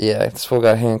 Yeah, this fool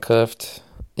got handcuffed.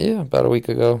 Yeah, about a week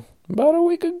ago.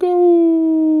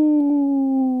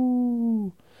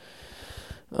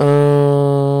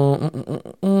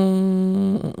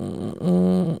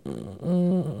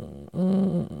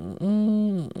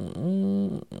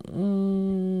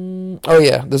 Oh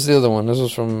yeah, this is the other one. This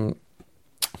was from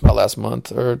about last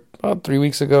month or about 3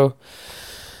 weeks ago.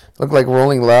 Looked like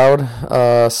Rolling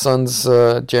Loud. Suns,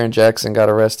 Jaren Jackson got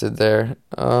arrested there.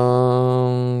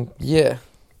 Yeah.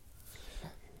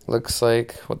 Looks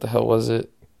like, what the hell was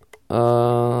it?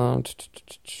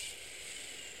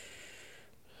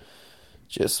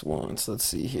 Just once. Let's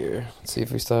see here. Let's see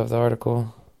if we still have the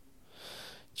article.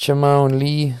 Chamaun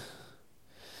Lee.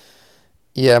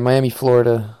 Yeah, Miami,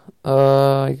 Florida. He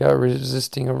got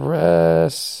resisting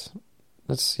arrest.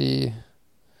 Let's see.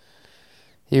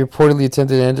 He reportedly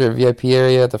attempted to enter a VIP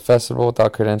area at the festival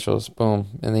without credentials. Boom.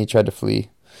 And then he tried to flee.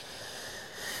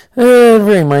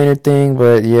 Very minor thing,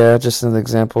 but yeah, just an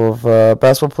example of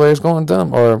basketball players going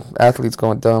dumb, or athletes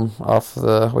going dumb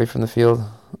away from the field.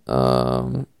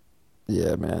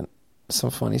 Yeah, man. Some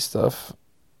funny stuff.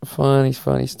 Funny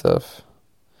stuff.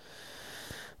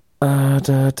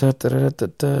 Uno,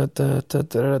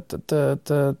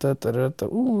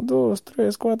 dos,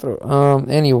 tres, cuatro.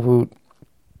 Anywho,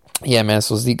 yeah, man.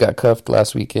 So Zeke got cuffed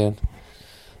last weekend.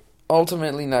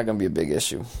 Ultimately, not gonna be a big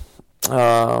issue.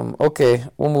 Okay,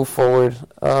 we'll move forward.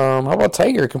 How about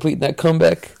Tiger completing that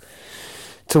comeback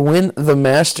to win the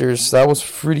Masters? That was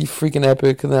pretty freaking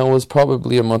epic, and that was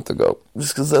probably a month ago.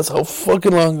 Just because that's how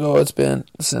fucking long ago it's been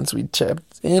since we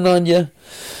tapped in on you.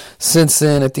 Since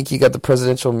then, I think he got the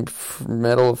Presidential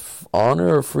Medal of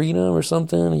Honor or Freedom or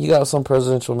something. He got some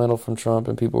presidential medal from Trump,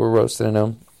 and people were roasting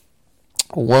him.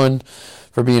 One,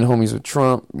 for being homies with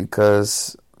Trump,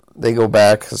 because they go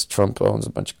back, because Trump owns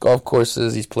a bunch of golf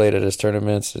courses. He's played at his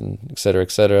tournaments, and et cetera, et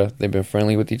cetera. They've been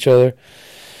friendly with each other.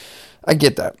 I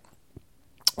get that.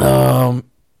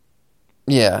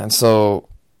 Yeah, and so,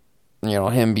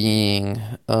 him being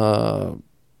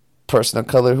person of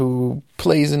color who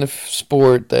plays in a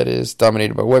sport that is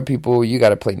dominated by white people, you got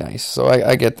to play nice. So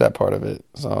I get that part of it.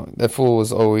 So that fool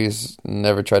was always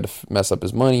never tried to mess up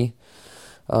his money.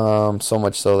 So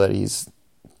much so that he's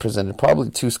presented probably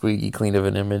too squeaky clean of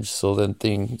an image. So then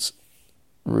things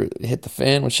hit the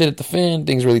fan. When shit hit the fan,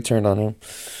 things really turned on him.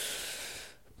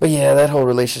 But yeah, that whole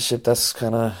relationship, that's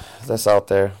out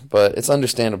there. But it's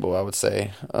understandable, I would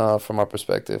say, from our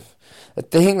perspective. The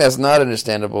thing that's not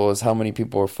understandable is how many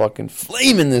people are fucking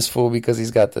flaming this fool because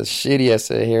he's got the shitty-ass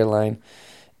hairline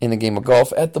in the game of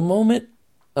golf at the moment.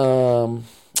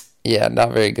 Yeah,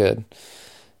 not very good.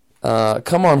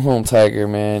 Come on home, Tiger,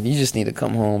 man. You just need to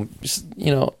come home. Just,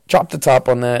 drop the top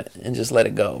on that and just let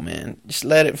it go, man. Just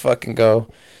let it fucking go.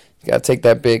 You gotta take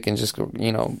that bic and just,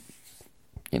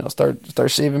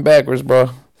 start shaving backwards,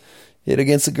 bro. Hit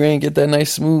against the grain, get that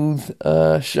nice smooth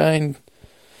shine.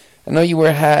 I know you wear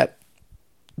a hat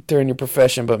during your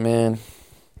profession, but man,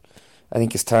 I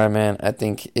think it's time, man. I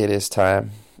think it is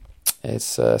time.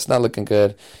 It's not looking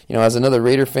good. As another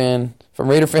Raider fan, from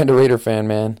Raider fan to Raider fan,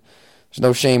 man, there's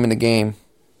no shame in the game.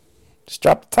 Just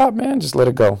drop the top, man. Just let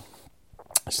it go.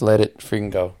 Just let it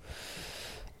freaking go.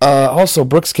 Also,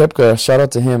 Brooks Koepka, shout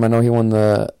out to him. I know he won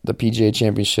the PGA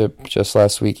Championship just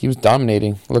last week. He was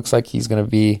dominating. Looks like he's going to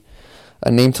be a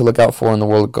name to look out for in the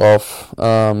world of golf.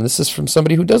 This is from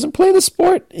somebody who doesn't play the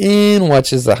sport and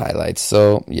watches the highlights.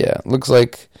 So, yeah, looks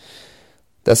like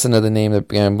that's another name that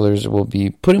gamblers will be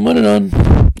putting money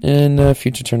on in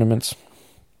future tournaments.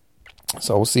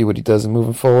 So we'll see what he does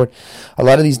moving forward. A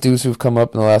lot of these dudes who've come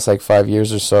up in the last 5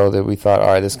 years or so that we thought, all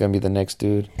right, this is going to be the next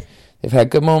dude. They've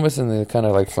had good moments and they kind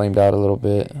of flamed out a little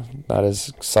bit. Not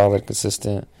as solid,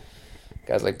 consistent.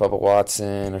 Guys like Bubba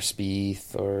Watson or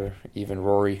Spieth or even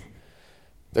Rory.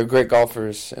 They're great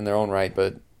golfers in their own right,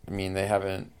 but they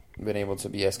haven't been able to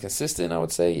be as consistent, I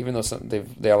would say, even though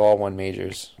they have all won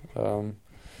majors.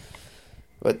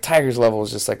 But Tiger's level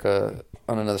is just on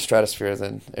another stratosphere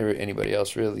than anybody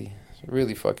else, really.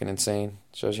 Really fucking insane.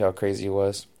 Shows you how crazy he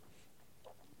was.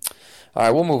 All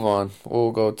right, we'll move on.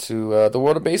 We'll go to the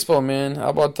world of baseball, man. How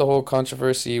about the whole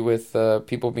controversy with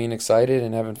people being excited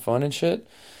and having fun and shit?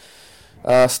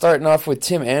 Starting off with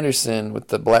Tim Anderson with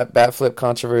the bat flip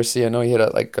controversy. I know he hit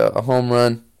a home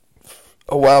run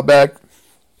a while back.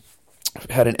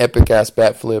 Had an epic-ass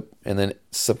bat flip, and then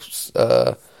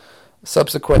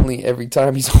subsequently, every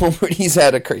time he's homered, he's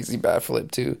had a crazy bat flip,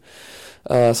 too.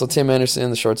 So Tim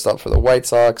Anderson, the shortstop for the White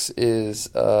Sox, is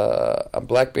a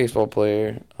black baseball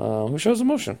player who shows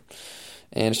emotion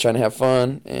and is trying to have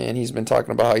fun. And he's been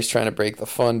talking about how he's trying to break the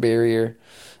fun barrier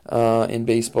in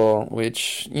baseball,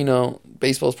 which,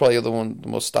 baseball is probably the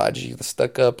most stodgy, the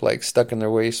stuck up, stuck in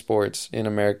their way sports in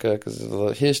America because of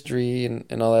the history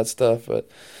and all that stuff. But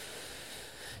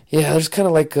yeah, there's kind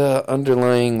of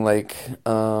underlying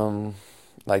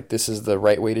this is the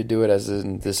right way to do it, as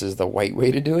in this is the white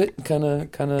way to do it, kind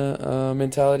of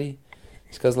mentality.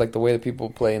 It's because the way that people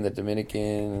play in the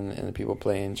Dominican and the people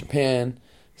play in Japan,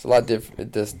 It's a lot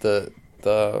different. The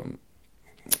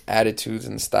attitudes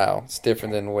and style. It's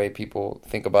different than the way people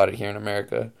think about it here in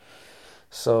America.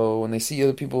 So when they see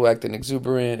other people acting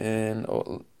exuberant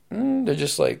and they're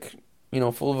just like,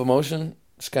 full of emotion,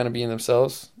 just kind of being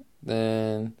themselves,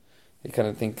 then they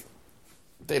don't think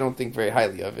very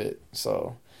highly of it.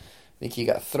 So I think he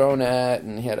got thrown at,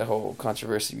 and he had a whole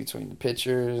controversy between the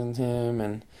pitchers and him,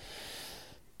 and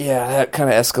yeah, that kind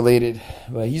of escalated.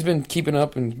 But he's been keeping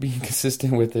up and being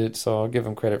consistent with it, so I'll give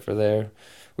him credit for there.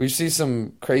 We've seen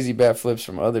some crazy bat flips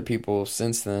from other people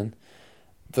since then.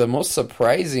 The most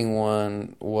surprising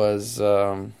one was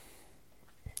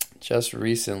just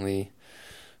recently.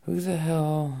 Who the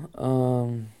hell?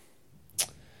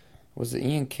 Was it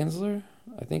Ian Kinsler?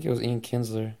 I think it was Ian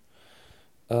Kinsler.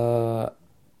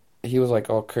 He was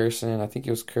like all cursing. I think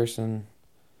he was cursing.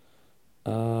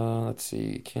 Let's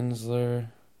see. Kinsler.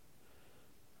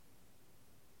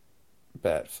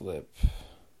 Bat flip.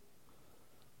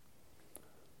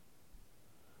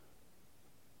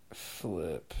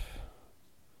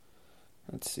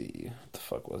 Let's see. What the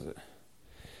fuck was it?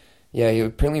 Yeah, he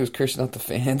apparently was cursing out the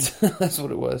fans. That's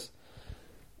what it was.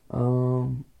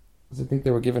 'Cause I think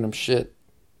they were giving him shit.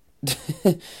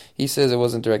 He says it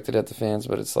wasn't directed at the fans,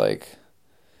 but it's like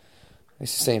he's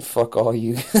saying "fuck all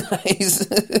you guys."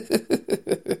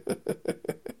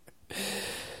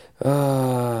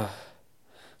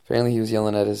 Apparently, he was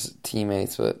yelling at his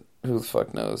teammates, but who the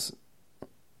fuck knows?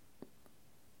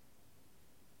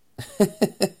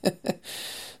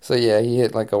 So yeah, he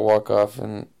hit like a walk-off,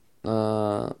 and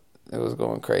it was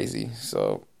going crazy.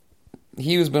 So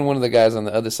he has been one of the guys on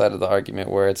the other side of the argument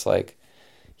where it's like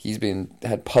he's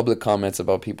had public comments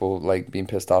about people like being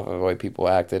pissed off of the way people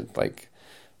acted like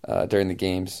during the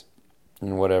games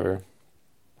and whatever.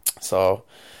 So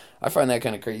I find that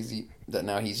kind of crazy that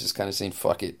now he's just kind of saying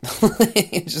fuck it,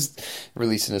 just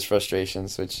releasing his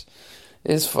frustrations, which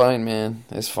is fine, man.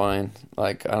 It's fine.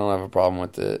 Like, I don't have a problem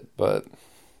with it, but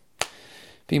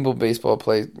people baseball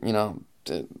play,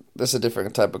 that's a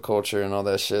different type of culture and all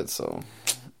that shit. So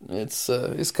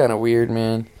it's kind of weird,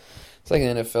 man. It's like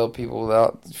in the NFL, people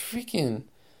without freaking,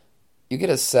 you get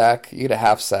a sack, you get a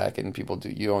half sack, and people do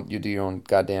your own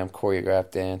goddamn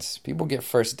choreographed dance. People get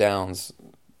first downs,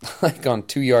 like on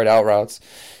 2-yard out routes,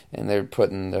 and they're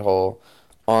putting their whole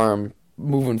arm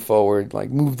moving forward, like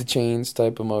move the chains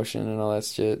type of motion and all that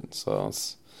shit. So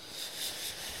it's,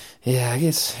 yeah, it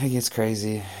gets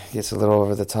crazy. It gets a little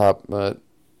over the top, but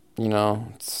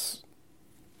there's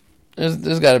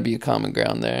got to be a common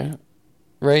ground there,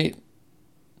 right?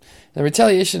 The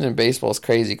retaliation in baseball is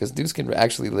crazy because dudes can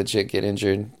actually legit get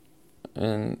injured,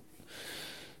 and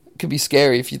it could be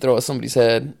scary if you throw at somebody's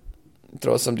head,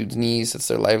 throw at some dude's knees. It's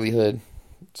their livelihood.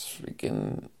 It's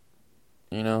freaking,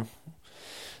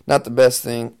 not the best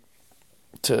thing.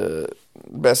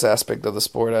 Best aspect of the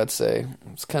sport, I'd say.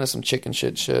 It's kind of some chicken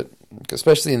shit,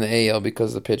 especially in the AL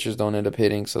because the pitchers don't end up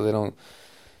hitting, so they don't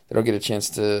get a chance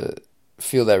to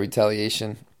feel that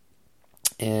retaliation.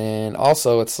 And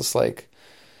also, it's just like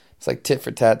tit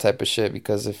for tat type of shit,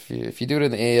 because if you do it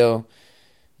in the AL,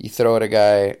 you throw at a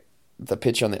guy, the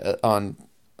pitch on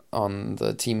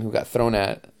the team who got thrown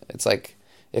at, it's like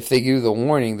if they give the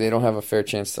warning, they don't have a fair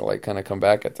chance to like kind of come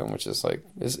back at them, which is like,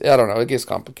 I don't know, it gets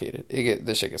complicated.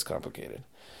 This shit gets complicated.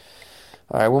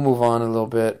 All right, we'll move on a little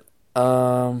bit.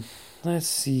 Let's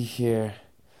see here.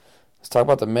 Let's talk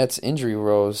about the Mets injury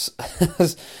woes.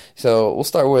 So we'll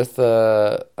start with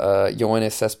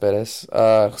Yoenis Cespedes.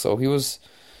 So he was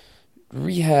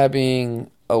rehabbing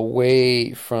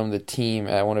away from the team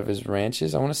at one of his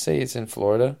ranches. I want to say it's in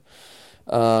Florida.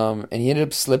 And he ended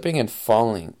up slipping and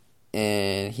falling.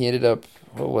 And he ended up,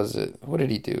 what was it? What did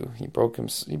he do? He broke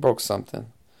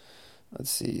something. Let's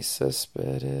see.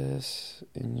 Cespedes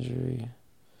injury.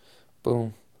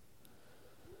 Boom.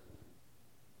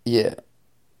 Yeah.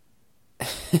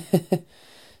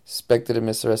 Expected to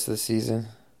miss the rest of the season.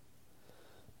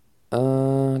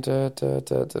 Oh,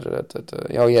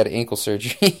 he had ankle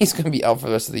surgery. He's going to be out for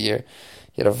the rest of the year.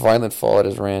 He had a violent fall at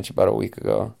his ranch about a week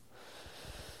ago.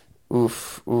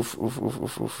 Oof.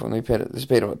 And they paid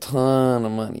him a ton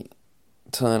of money.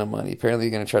 Apparently, they're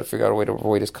going to try to figure out a way to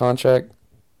avoid his contract.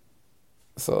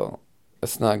 So,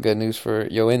 that's not good news for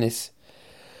Yoenis.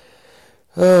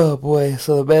 Oh, boy.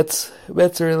 So, the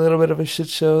Mets are a little bit of a shit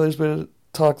show. There's been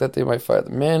talk that they might fire the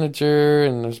manager,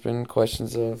 and there's been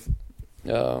questions of,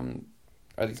 are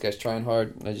these guys trying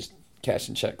hard? They're just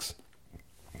cashing checks.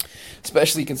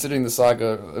 Especially considering the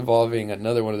saga involving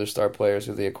another one of their star players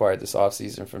who they acquired this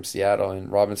offseason from Seattle,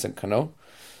 and Robinson Cano.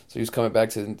 So he was coming back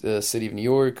to the city of New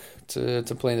York to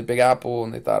play in the Big Apple,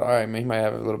 and they thought, all right, he might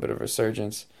have a little bit of a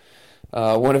resurgence.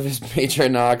 One of his major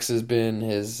knocks has been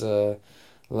his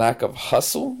lack of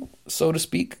hustle, so to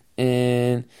speak,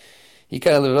 and he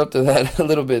kind of lived up to that a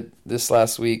little bit this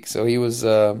last week. So he was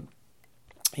grounded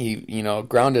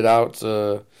out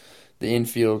the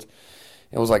infield.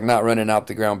 It was like not running out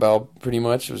the ground ball pretty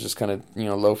much. It was just kind of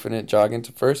loafing it, jogging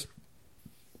to first.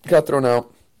 Got thrown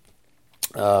out.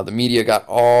 The media got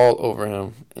all over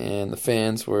him, and the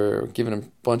fans were giving him a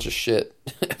bunch of shit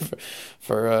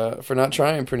for not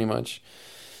trying, pretty much.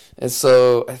 And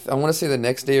so I want to say the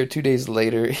next day or 2 days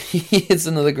later, he hits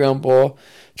another ground ball,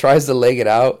 tries to leg it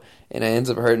out, and ends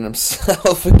up hurting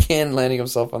himself again, landing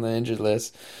himself on the injured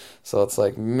list. So it's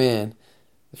like, man,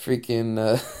 the freaking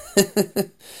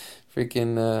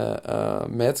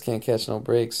Mets can't catch no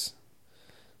breaks.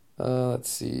 Let's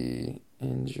see,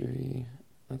 injury.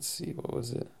 Let's see, what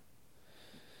was it?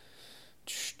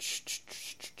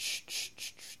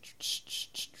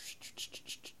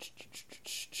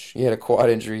 He had a quad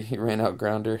injury. He ran out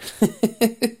grounder.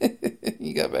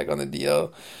 He got back on the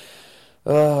DL.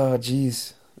 Oh,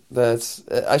 jeez.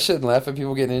 I shouldn't laugh at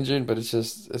people getting injured, but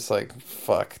it's like,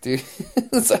 fuck, dude.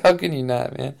 So how can you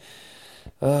not, man?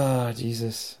 Oh,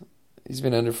 Jesus. He's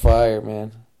been under fire,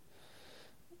 man.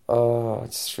 Oh,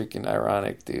 it's freaking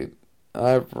ironic, dude.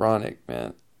 Ironic,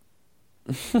 man.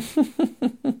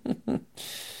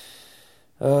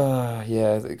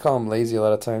 Yeah, they call him lazy a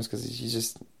lot of times because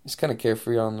he's kind of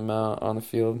carefree on the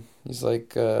field. He's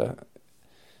like,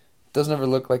 doesn't ever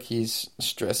look like he's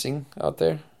stressing out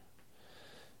there.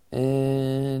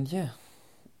 And yeah.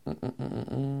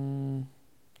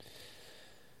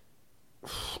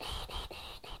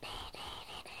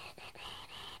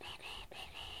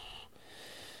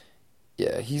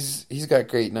 Yeah, he's got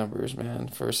great numbers, man,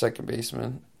 for a second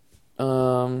baseman.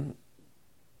 But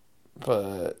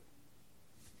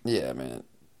yeah, man.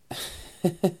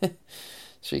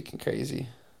 Freaking crazy.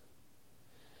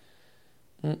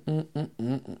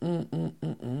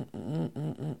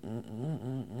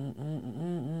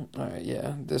 Alright,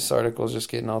 yeah. This article is just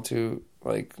getting all too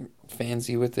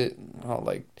fancy with it. All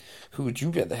like, who would you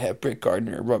rather have, Brett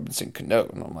Gardner or Robinson Cano?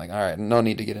 And I'm like, alright, no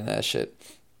need to get into that shit.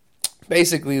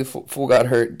 Basically, the fool got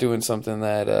hurt doing something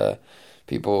that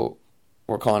people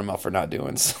were calling him out for not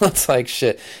doing. So it's like,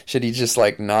 shit. Should he just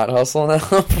not hustle now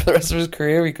for the rest of his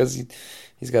career because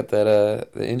he's got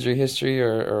that the injury history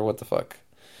or what the fuck?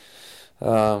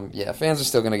 Yeah, fans are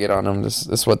still gonna get on him. This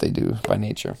is what they do by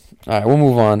nature. All right, we'll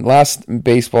move on. Last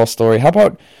baseball story. How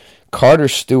about Carter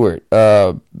Stewart,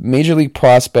 major league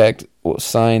prospect,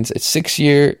 signs a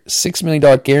 6-year, $6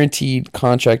 million guaranteed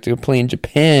contract to play in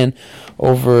Japan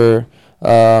over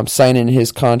signing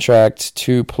his contract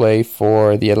to play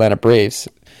for the Atlanta Braves.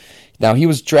 Now, he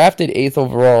was drafted 8th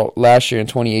overall last year in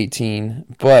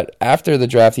 2018, but after the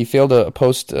draft, he failed a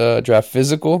post-draft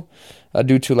physical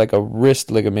due to a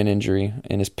wrist ligament injury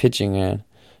in his pitching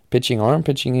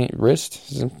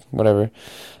wrist, whatever.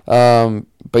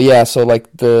 But yeah, so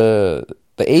the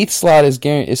 8th slot is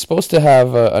supposed to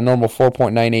have a normal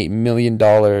 $4.98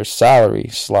 million salary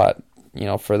slot,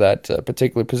 for that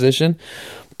particular position.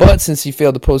 But since he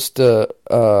failed the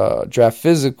post-draft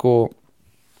physical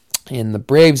in the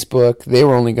Braves book, they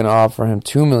were only going to offer him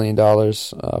 $2 million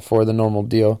for the normal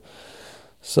deal.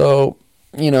 So,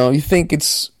 you think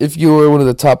if you were one of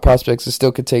the top prospects, it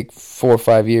still could take 4 or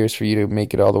 5 years for you to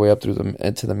make it all the way up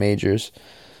into the majors.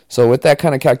 So with that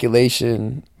kind of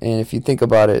calculation, and if you think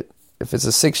about it, if it's a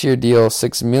 6-year deal,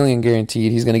 $6 million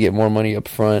guaranteed, he's going to get more money up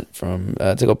front from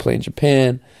to go play in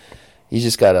Japan. He's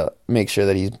just got to make sure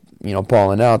that he's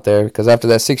balling out there, because after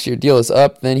that 6-year deal is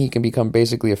up, then he can become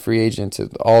basically a free agent to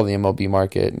all the MLB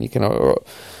market, and he can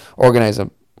organize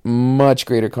a much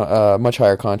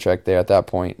higher contract there at that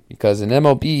point, because in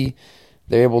MLB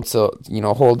they're able to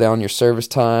hold down your service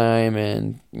time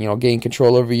and gain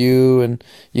control over you, and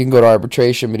you can go to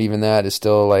arbitration, but even that is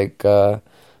still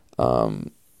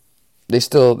MLB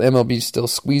still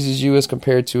squeezes you as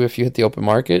compared to if you hit the open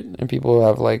market and people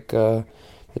have the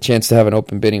chance to have an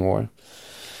open bidding war.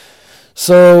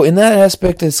 So in that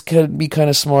aspect, this could be kind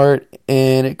of smart,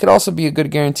 and it could also be a good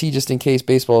guarantee just in case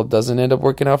baseball doesn't end up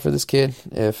working out for this kid.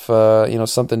 If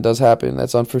something does happen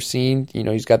that's unforeseen,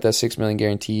 he's got that $6 million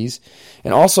guarantees,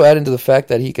 and also add into the fact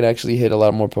that he could actually hit a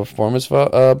lot more performance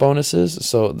bonuses.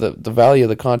 So the value of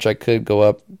the contract could go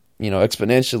up,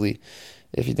 exponentially,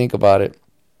 if you think about it.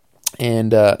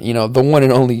 And the one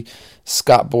and only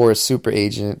Scott Boras, super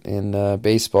agent in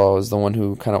baseball, is the one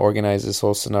who kind of organized this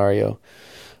whole scenario.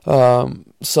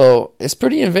 So it's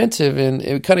pretty inventive, and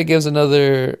it kind of gives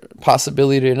another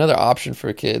possibility, another option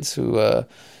for kids who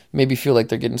maybe feel like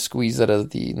they're getting squeezed out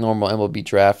of the normal MLB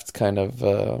draft kind of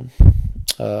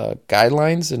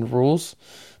guidelines and rules.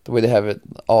 the way they have it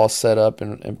all set up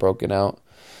and broken out.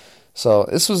 So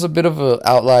this was a bit of an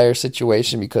outlier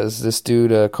situation because this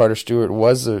dude, Carter Stewart,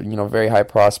 was a very high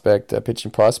prospect,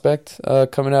 pitching prospect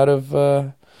coming out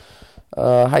of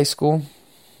high school.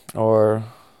 Or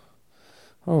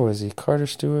what was he? Carter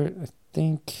Stewart, I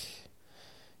think.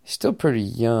 He's still pretty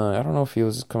young. I don't know if he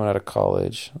was coming out of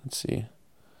college. Let's see.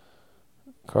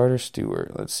 Carter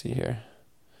Stewart. Let's see here.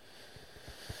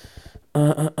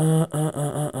 Yeah,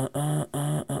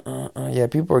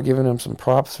 people are giving him some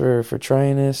props for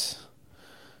trying this.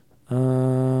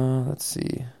 Let's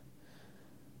see.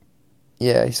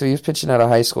 Yeah, so he was pitching out of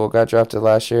high school, got drafted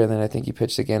last year, and then I think he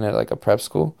pitched again at like a prep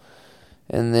school,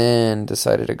 and then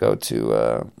decided to go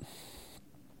to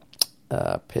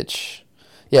pitch,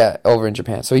 over in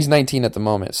Japan. So he's 19 at the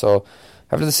moment. So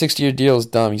after the 6-year deal is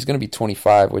done, he's going to be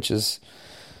 25, which is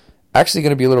actually going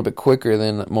to be a little bit quicker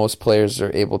than most players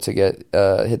are able to get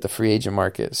hit the free agent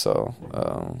market. So,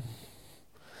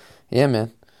 yeah,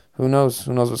 man, who knows?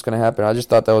 Who knows what's going to happen? I just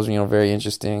thought that was very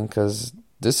interesting because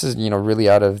this is really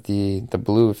out of the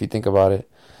blue if you think about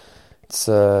it. It's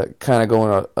kind of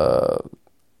going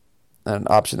an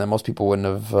option that most people wouldn't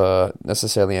have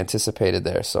necessarily anticipated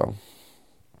there. So,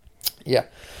 yeah,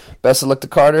 best of luck to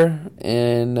Carter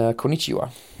and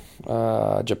konnichiwa,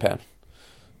 Japan.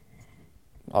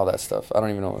 All that stuff. I don't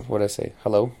even know what I say.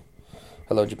 Hello,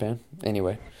 Japan.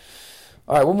 Anyway,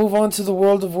 all right, we'll move on to the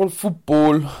world of world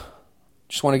football.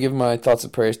 Just want to give my thoughts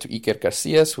and prayers to Iker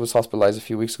Casillas, who was hospitalized a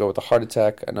few weeks ago with a heart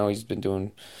attack. I know he's been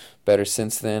doing better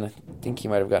since then. I think he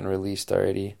might have gotten released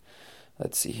already.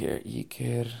 Let's see here.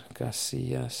 Iker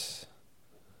Casillas.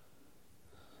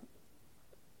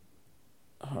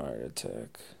 Heart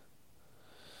attack.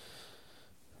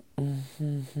 Yeah,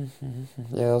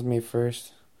 that was May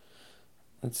 1st.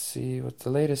 Let's see what the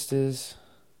latest is.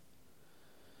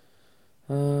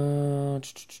 She's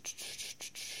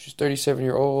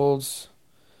 37-year-old.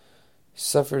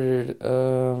 Suffered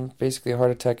basically a heart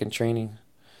attack in training.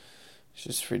 It's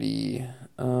just pretty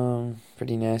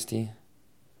nasty.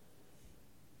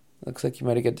 Looks like he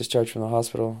might have got discharged from the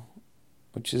hospital,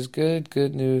 which is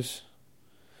good news.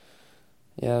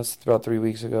 Yeah, it's about 3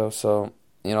 weeks ago. So,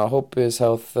 I hope his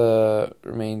health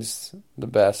remains the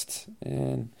best.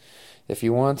 And if he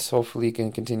wants, hopefully he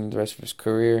can continue the rest of his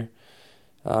career.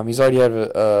 He's already had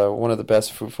one of the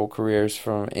best fruitful careers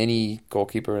from any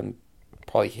goalkeeper in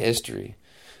probably history.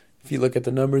 If you look at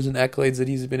the numbers and accolades that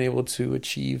he's been able to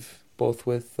achieve, both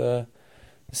with the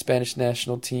Spanish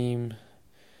national team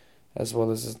as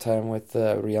well as his time with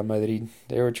Real Madrid.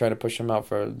 They were trying to push him out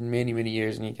for many, many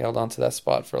years, and he held on to that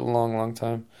spot for a long, long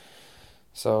time.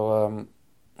 So,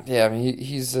 yeah, I mean,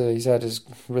 he's had his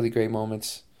really great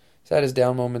moments. He's had his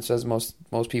down moments, as most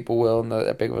people will, not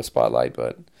that big of a spotlight,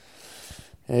 but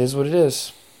it is what it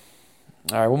is.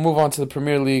 All right, we'll move on to the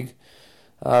Premier League.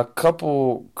 A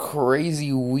couple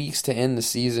crazy weeks to end the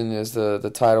season as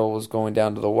the title was going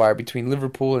down to the wire between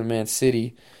Liverpool and Man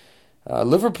City.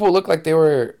 Liverpool looked like they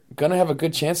were going to have a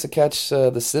good chance to catch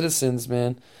the Citizens,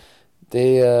 man.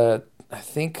 They, I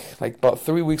think, like about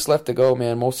 3 weeks left to go,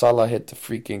 man. Mo Salah hit the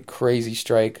freaking crazy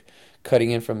strike, cutting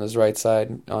in from his right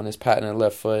side on his patented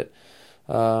left foot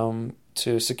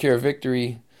to secure a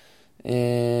victory.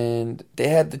 And they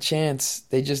had the chance.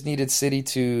 They just needed City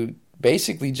to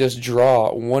basically just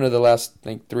draw one of the last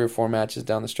 3 or 4 matches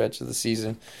down the stretch of the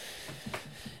season.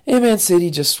 And Man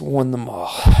City just won them all.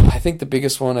 I think the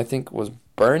biggest one was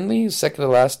Burnley, second to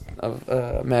last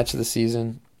match of the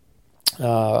season.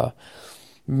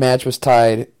 Match was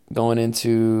tied going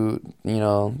into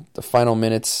the final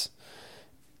minutes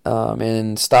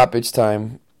in stoppage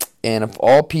time, and of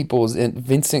all people was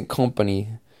Vincent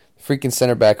Kompany, freaking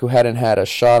center back who hadn't had a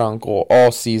shot on goal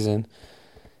all season,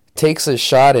 takes a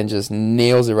shot and just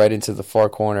nails it right into the far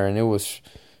corner, and it was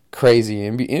crazy.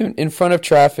 And in front of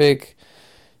traffic,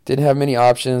 didn't have many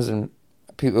options, and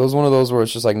it was one of those where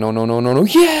it's just like no,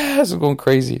 yes, I'm going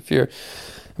crazy. If you're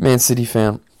a Man City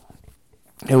fan,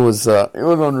 it was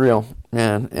unreal,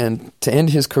 man. And to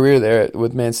end his career there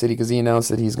with Man City, because he announced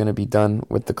that he's going to be done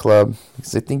with the club,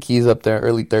 because I think he's up there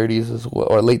early 30s as well,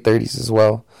 or late 30s as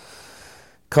well.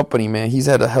 Kompany, man, he's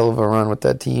had a hell of a run with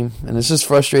that team, and it's just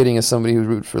frustrating as somebody who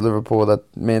roots for Liverpool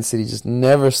that Man City just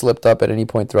never slipped up at any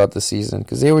point throughout the season,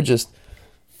 because they were just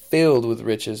filled with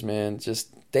riches, man. Just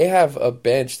they have a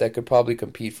bench that could probably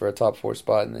compete for a top 4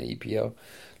 spot in the EPL.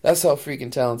 That's how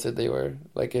freaking talented they were,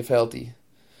 like if healthy.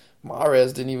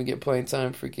 Mahrez didn't even get playing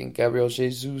time. Freaking Gabriel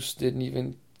Jesus didn't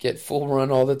even get full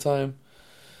run all the time.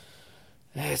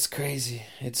 It's crazy.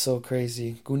 It's so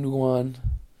crazy. Gundogan,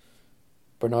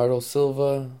 Bernardo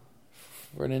Silva,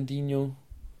 Fernandinho.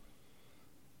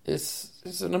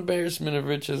 It's an embarrassment of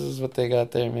riches is what they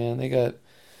got there, man. They got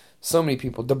so many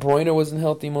people. De Bruyne wasn't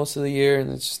healthy most of the year,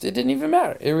 and it didn't even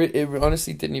matter. It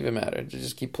honestly didn't even matter. They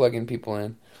just keep plugging people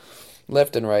in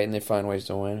left and right, and they find ways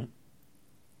to win.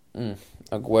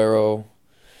 Aguero,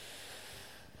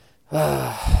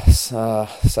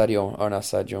 Sadio, or not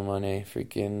Sadio Mane,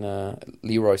 freaking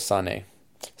Leroy Sané.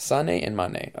 Sané and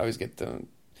Mane. I always get them.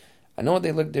 I know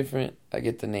they look different. I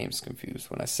get the names confused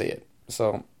when I say it.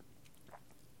 So,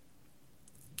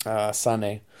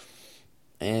 Sané.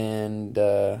 And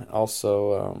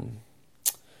also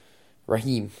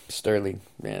Raheem Sterling.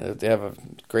 Man, they have a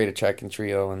great attacking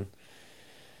trio. And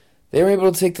they were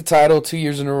able to take the title 2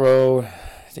 years in a row.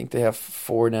 I think they have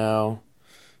 4 now.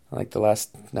 Like the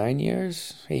last 9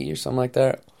 years, 8 years, something like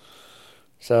that.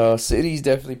 So City's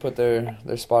definitely put their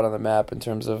spot on the map in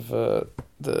terms of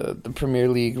the Premier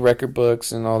League record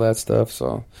books and all that stuff.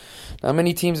 So not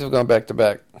many teams have gone back to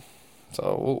back.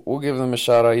 So we'll give them a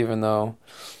shout out, even though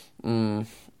I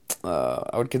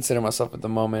would consider myself at the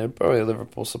moment probably a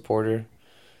Liverpool supporter.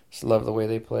 Just love the way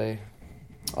they play.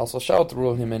 Also, shout out to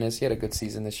Raul Jimenez. He had a good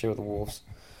season this year with the Wolves.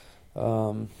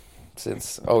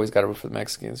 Since always got to root for the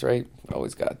Mexicans, right?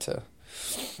 Always got to.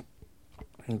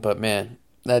 But man,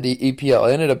 that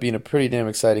EPL ended up being a pretty damn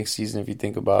exciting season if you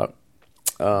think about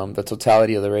the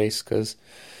totality of the race, because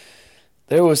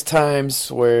there was times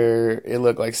where it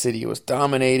looked like City was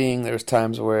dominating. There was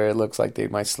times where it looks like they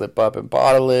might slip up and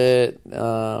bottle it.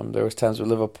 There was times where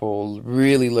Liverpool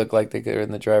really looked like they were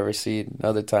in the driver's seat. And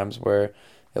other times where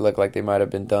it looked like they might have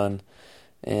been done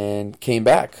and came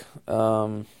back.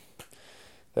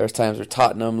 There was times where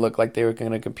Tottenham looked like they were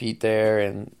going to compete there,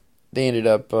 and they ended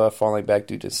up falling back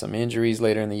due to some injuries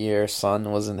later in the year.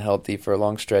 Son wasn't healthy for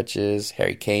long stretches.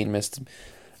 Harry Kane missed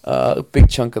a big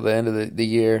chunk of the end of the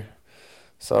year.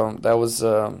 So that was,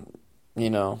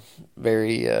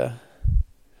 very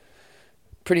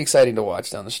pretty exciting to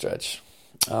watch down the stretch.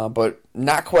 But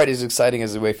not quite as exciting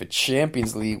as the UEFA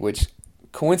Champions League, which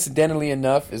coincidentally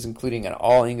enough is including an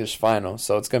all-English final.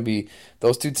 So it's going to be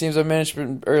those two teams I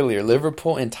mentioned earlier,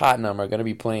 Liverpool and Tottenham, are going to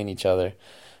be playing each other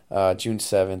June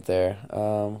 7th there.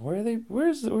 Where are they? Where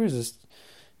is this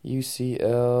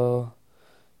UCL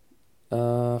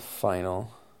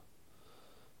final?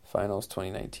 Finals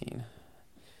 2019.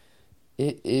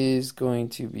 It is going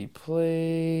to be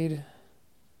played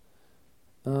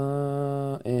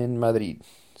in Madrid.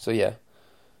 So yeah,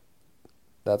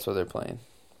 that's where they're playing.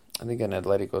 I think in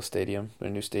Atletico Stadium,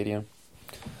 their new stadium.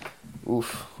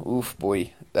 Oof,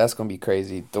 boy, that's gonna be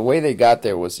crazy. The way they got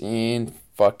there was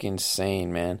fucking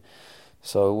insane, man.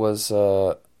 So it was.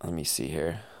 Let me see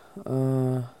here.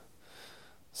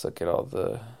 Let's look at all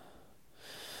the.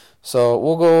 So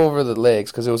we'll go over the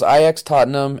legs because it was Ajax,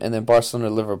 Tottenham, and then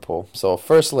Barcelona, Liverpool. So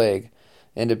first leg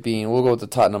ended up being, we'll go with the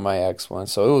Tottenham Ajax one.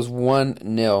 So it was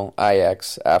 1-0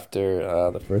 Ajax after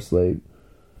the first leg.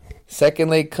 Second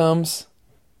leg comes,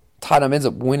 Tottenham ends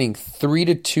up winning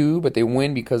 3-2, but they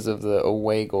win because of the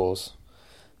away goals.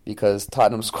 Because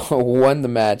Tottenham won the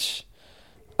match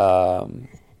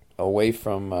away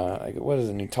from, what is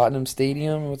the new Tottenham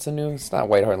Stadium? What's the new? It's not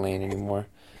White Hart Lane anymore.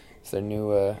 It's their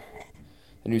new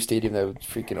stadium that would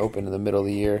freaking open in the middle of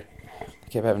the year. They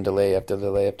kept having delay after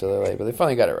delay after delay, but they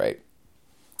finally got it right.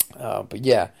 But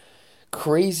yeah,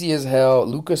 crazy as hell.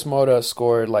 Lucas Moura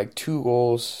scored like 2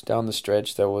 goals down the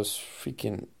stretch. That was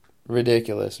freaking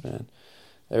ridiculous, man.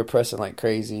 They were pressing like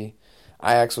crazy.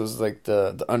 Ajax was like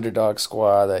the underdog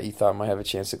squad that you thought might have a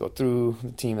chance to go through.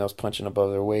 The team that was punching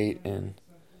above their weight, and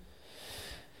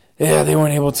yeah, they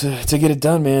weren't able to get it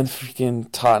done, man. Freaking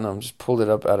Tottenham just pulled it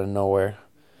up out of nowhere.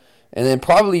 And then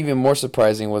probably even more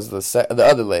surprising was the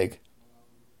other leg.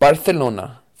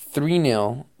 Barcelona,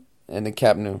 3-0 in the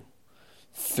Camp Nou.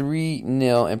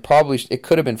 3-0, and probably it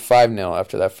could have been 5-0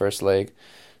 after that first leg.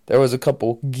 There was a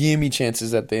couple gimme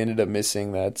chances that they ended up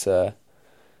missing that,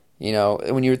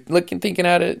 when you're thinking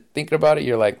about it,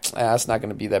 you're like, it's not going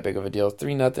to be that big of a deal.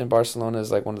 3-0, Barcelona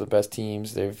is like one of the best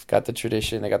teams. They've got the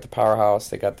tradition, they got the powerhouse,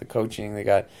 they got the coaching, they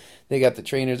got the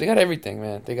trainers, they got everything,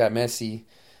 man. They got Messi.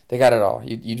 They got it all.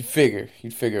 You'd figure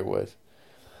it would.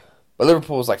 But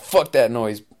Liverpool was like, fuck that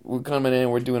noise. We're coming in.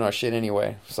 We're doing our shit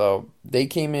anyway. So they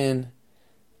came in.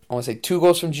 I want to say 2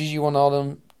 goals from Gigi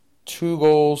Wijnaldum, 2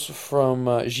 goals from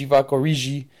Divock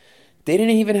Origi. They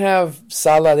didn't even have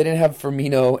Salah. They didn't have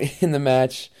Firmino in the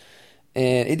match.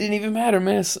 And it didn't even matter,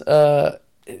 man. It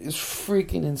was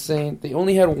freaking insane. They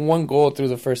only had 1 goal through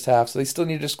the first half. So they still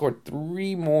needed to score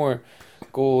 3 more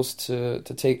goals to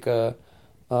take a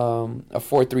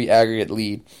 4-3 aggregate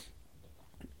lead.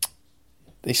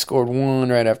 They scored 1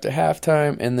 right after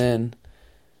halftime, and then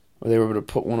they were able to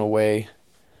put 1 away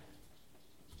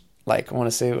like I want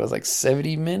to say it was like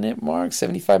 70-minute mark,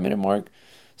 75-minute mark.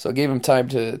 So it gave him time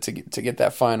to get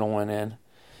that final one in.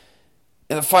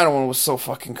 And the final one was so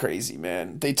fucking crazy,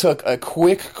 man. They took a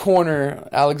quick corner,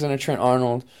 Alexander Trent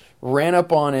Arnold, ran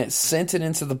up on it, sent it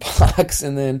into the box,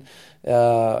 and then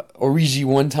Origi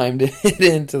one-timed it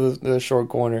into the short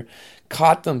corner.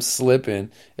 Caught them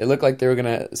slipping. It looked like they were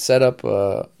going to set up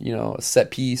a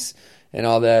set piece and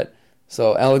all that.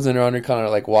 So Alexander Arnold kind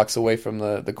of like walks away from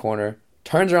the corner,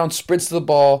 turns around, sprints to the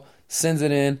ball, sends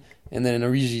it in, and then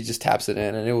Origi just taps it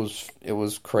in, and it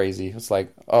was crazy. It's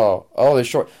like, oh, they're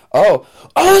short. Oh,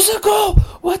 it's a goal!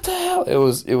 What the hell? It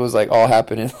was like all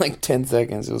happened in like 10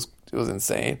 seconds. It was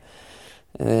insane.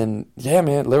 And then, yeah,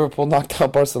 man, Liverpool knocked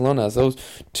out Barcelona. So those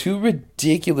two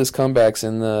ridiculous comebacks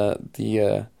in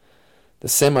the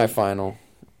semifinal.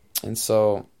 And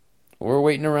so we're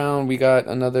waiting around. We got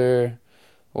another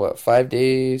 5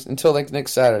 days until like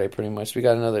next Saturday, pretty much. We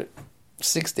got another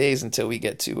 6 days until we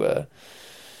get to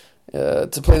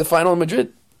play the final in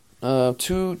Madrid.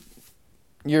 Two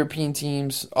European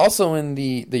teams. Also in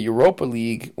the Europa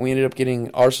League, we ended up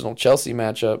getting Arsenal-Chelsea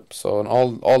matchup, so an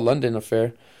all London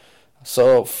affair.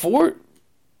 So four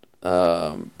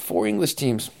English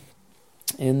teams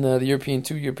in the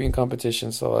two European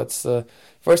competitions. So that's the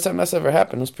first time that's ever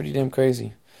happened. It was pretty damn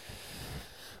crazy.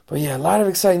 But yeah, a lot of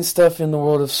exciting stuff in the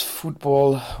world of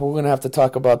football. We're going to have to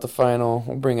talk about the final.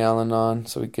 We'll bring Alan on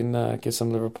so we can get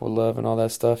some Liverpool love and all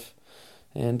that stuff.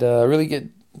 And really get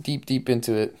deep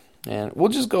into it. And we'll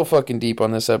just go fucking deep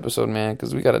on this episode, man,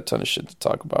 because we got a ton of shit to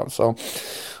talk about. So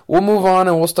we'll move on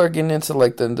and we'll start getting into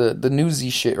like the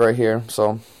newsy shit right here.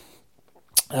 So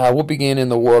we'll begin in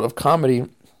the world of comedy.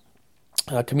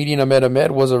 Comedian Ahmed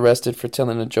Ahmed was arrested for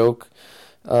telling a joke.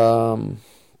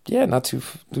 Not too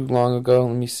long ago.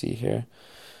 Let me see here.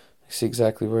 See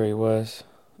exactly where he was.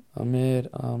 Ahmed.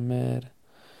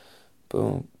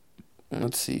 Boom.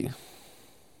 Let's see.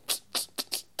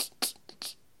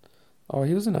 Oh,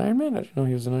 he was an Iron Man? I didn't know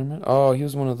he was an Iron Man. Oh, he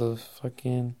was one of the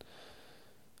fucking...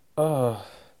 Oh.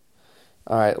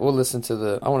 Alright, I want to listen to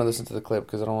the clip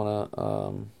because I don't want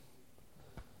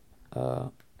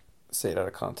to say it out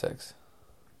of context.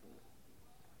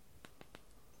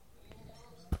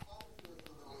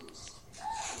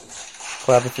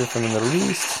 Clap if you're from the Middle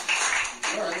East.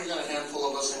 Alright, we got a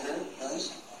handful of us in here,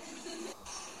 guys.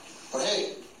 But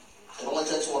hey, it only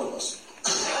takes one of us.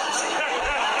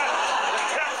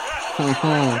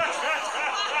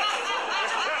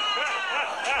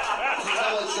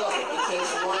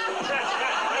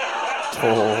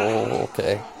 Oh,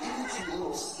 okay.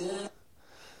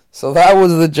 So that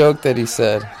was the joke that he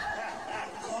said.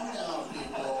 Calm down,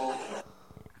 people.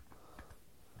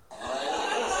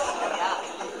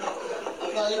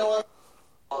 Now, you know what?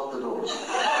 Lock the doors.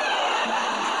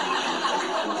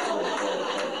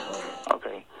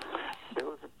 Okay. There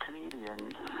was a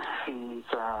comedian. He's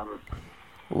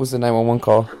What was the 911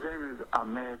 call? his name is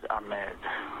Ahmed Ahmed.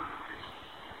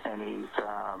 And he's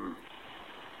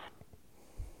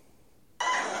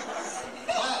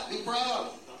Clap, be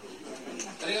proud.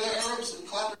 Any other Arabs?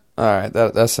 Clap. Alright,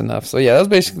 that's enough. So yeah, that was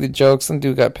basically the joke. Some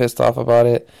dude got pissed off about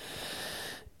it.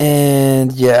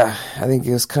 And yeah, I think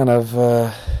it was kind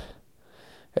of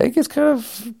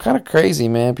crazy,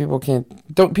 man. People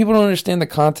don't understand the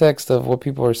context of what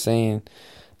people are saying.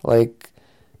 Like,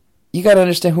 you gotta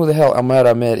understand who the hell Ahmed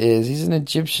Ahmed is. He's an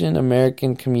Egyptian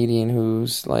American comedian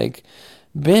who's like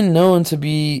been known to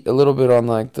be a little bit on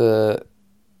like the,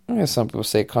 I guess some people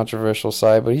say controversial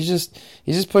side, but he's just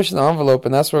pushing the envelope,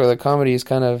 and that's where the comedy is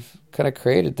kind of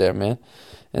created there, man.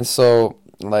 And so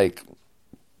like,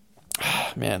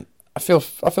 man, I feel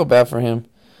bad for him,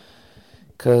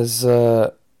 cause yeah,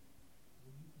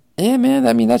 man.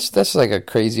 I mean, that's like a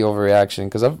crazy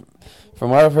overreaction. Cause from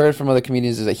what I've heard from other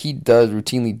comedians is that he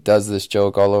routinely does this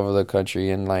joke all over the country,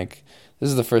 and like this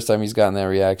is the first time he's gotten that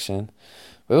reaction.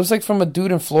 But it was like from a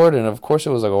dude in Florida, and of course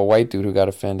it was like a white dude who got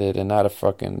offended, and not a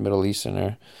fucking Middle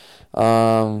Easterner.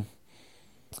 I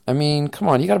mean, come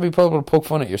on, you gotta be able to poke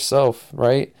fun at yourself,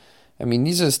 right? I mean,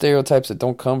 these are the stereotypes that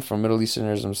don't come from Middle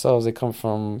Easterners themselves. They come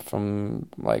from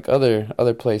like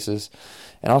other places.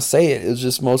 And I'll say it was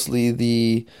just mostly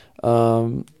the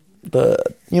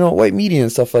white media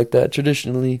and stuff like that.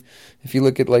 Traditionally, if you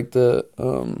look at like the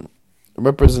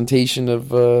representation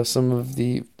of some of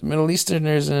the Middle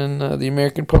Easterners in the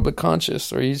American public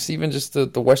conscious, or even just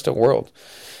the Western world,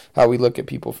 how we look at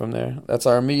people from there. That's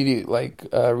our immediate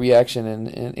reaction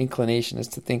and inclination is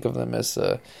to think of them as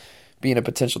being a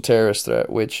potential terrorist threat,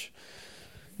 which,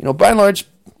 by and large,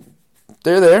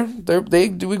 they're there. They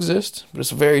do exist, but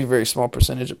it's a very, very small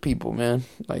percentage of people, man.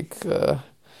 Like,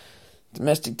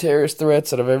 domestic terrorist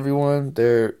threats out of everyone,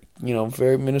 they're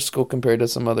very minuscule compared to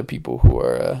some other people who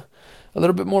are a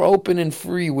little bit more open and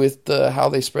free with how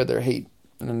they spread their hate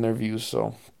and their views.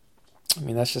 So, I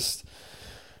mean, that's just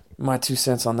my 2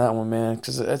 cents on that one, man.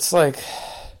 Because it's like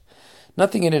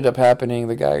nothing ended up happening.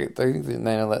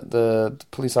 The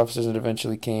police officers that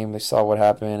eventually came, they saw what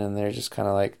happened, and they're just kind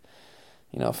of like,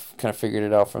 kind of figured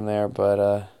it out from there.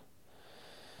 But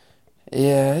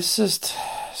yeah, it's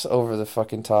over the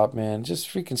fucking top, man. Just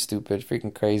freaking stupid,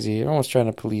 freaking crazy. Everyone's trying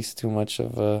to police too much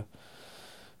of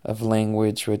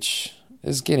language, which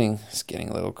is getting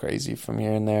a little crazy from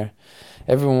here and there.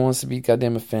 Everyone wants to be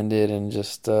goddamn offended, and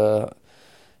just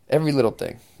every little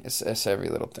thing. It's every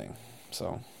little thing.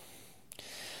 So,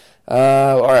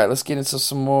 all right, let's get into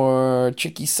some more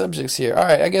tricky subjects here. All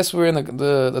right, I guess we're in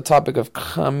the topic of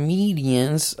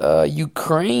comedians.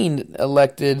 Ukraine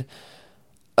elected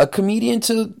a comedian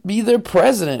to be their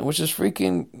president, which is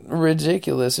freaking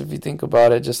ridiculous if you think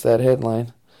about it, just that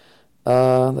headline.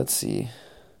 Let's see.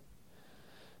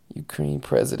 Ukraine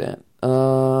president.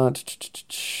 Let's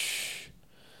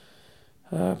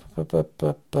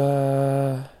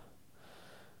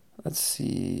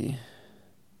see.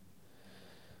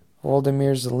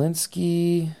 Volodymyr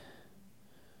Zelensky.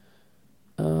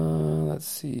 Let's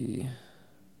see.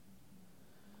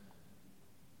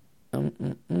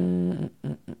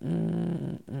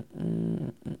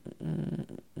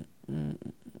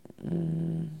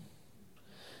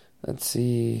 Let's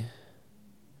see.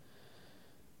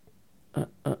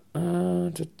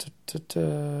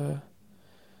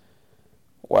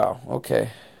 Wow, okay.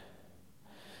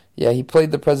 Yeah, he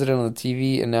played the president on the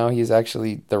TV, and now he's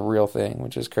actually the real thing,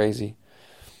 which is crazy.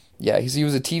 Yeah, he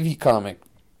was a TV comic,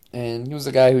 and he was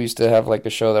the guy who used to have like a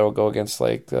show that would go against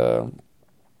like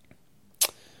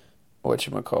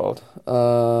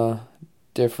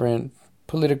different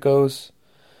politicos.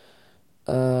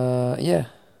 Yeah.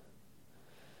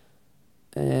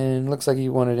 And looks like he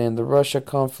wanted to end the Russia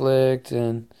conflict,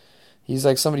 and he's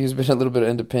like somebody who's been a little bit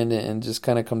independent and just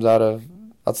kind of comes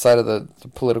outside of the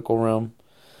political realm.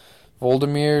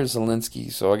 Volodymyr Zelensky.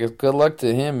 So I guess good luck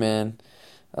to him, man.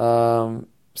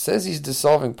 Says he's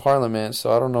dissolving parliament,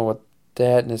 so I don't know what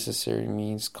that necessarily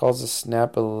means. Calls a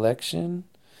snap election.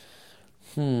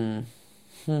 Let's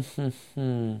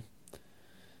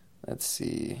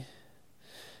see.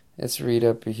 Let's read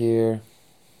up here.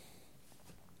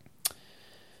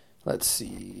 Let's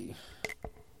see.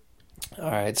 All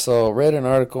right, so read an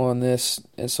article on this,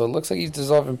 and so it looks like he's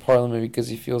dissolving parliament because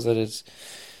he feels that it's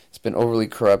been overly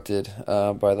corrupted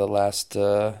by the last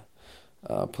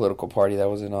political party that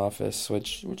was in office,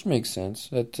 which makes sense.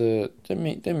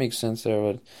 That makes sense there.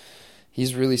 But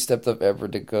he's really stepped up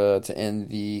effort to end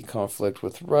the conflict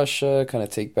with Russia, kind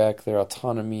of take back their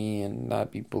autonomy and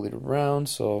not be bullied around.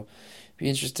 So, be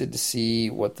interested to see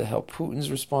what the hell Putin's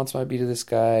response might be to this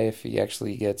guy if he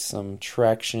actually gets some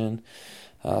traction.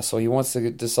 So he wants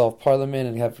to dissolve parliament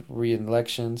and have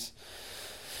re-elections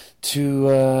to,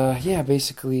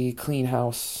 basically clean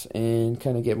house and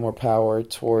kind of get more power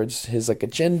towards his like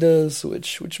agendas,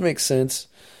 which makes sense.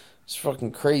 It's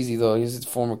fucking crazy though. He's a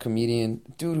former comedian,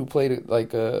 dude who played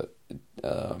like a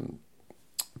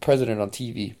president on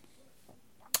TV.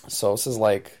 So this is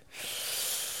like,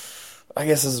 I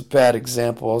guess this is a bad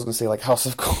example. I was gonna say like House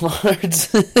of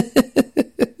Cards.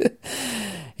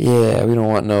 Yeah, we don't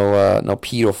want no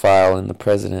pedophile in the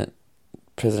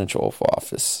presidential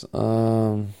office.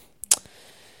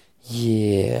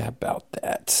 Yeah, about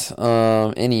that.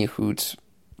 Any hoot.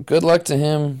 Good luck to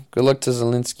him. Good luck to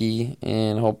Zelensky,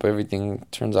 and hope everything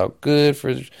turns out good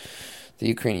for the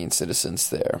Ukrainian citizens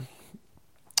there.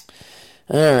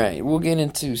 All right, we'll get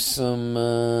into some.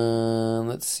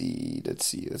 Let's see.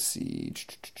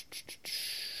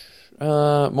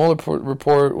 Mueller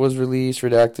report was released,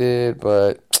 redacted,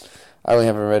 but I really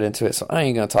haven't read into it, so I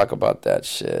ain't gonna talk about that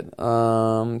shit.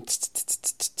 All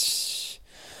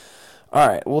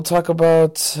right, we'll talk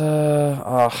about.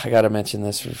 I gotta mention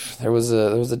this. There was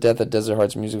a death at Desert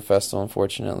Hearts Music Festival.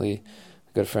 Unfortunately,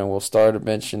 a good friend Will Starr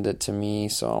mentioned it to me,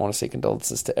 so I want to say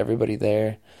condolences to everybody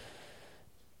there.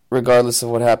 Regardless of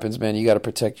what happens, man, you gotta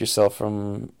protect yourself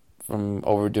from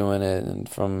overdoing it and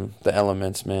from the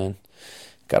elements, man.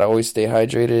 Gotta always stay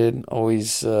hydrated.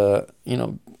 Always,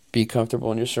 be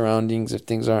comfortable in your surroundings. If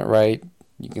things aren't right,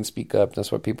 you can speak up.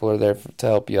 That's why people are there to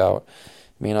help you out.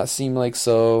 It may not seem like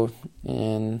so,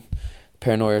 and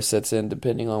paranoia sets in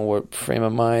depending on what frame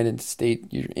of mind and state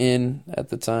you're in at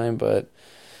the time. But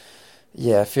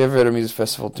yeah, if you're ever at a music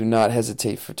festival, do not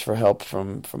hesitate for help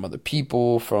from other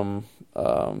people.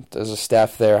 There's a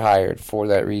staff there hired for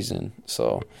that reason.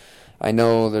 So I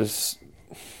know there's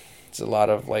a lot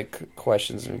of like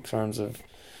questions in terms of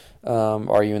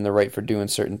Are you in the right for doing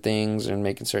certain things and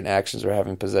making certain actions or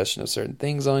having possession of certain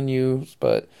things on you?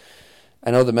 But I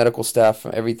know the medical staff,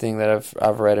 from everything that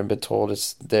I've read and been told,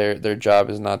 it's their job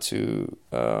is not to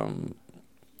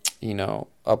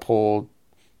uphold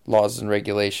laws and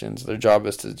regulations. Their job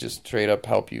is to just straight up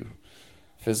help you,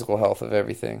 physical health of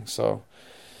everything. So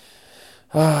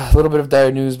a little bit of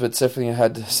dire news, but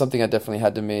definitely something I definitely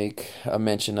had to make a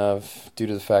mention of due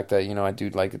to the fact that I do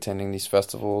like attending these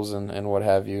festivals and what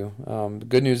have you. The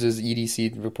good news is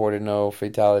EDC reported no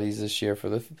fatalities this year for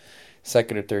the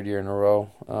second or third year in a row,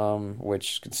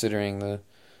 which, considering the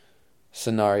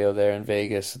scenario there in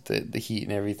Vegas, the heat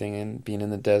and everything, and being in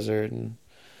the desert and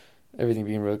everything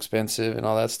being real expensive and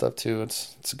all that stuff too,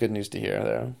 it's good news to hear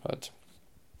there. But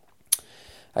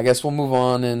I guess we'll move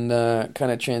on and kind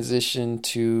of transition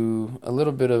to a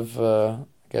little bit of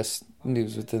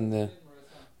news within the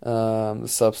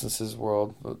substances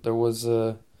world. But there was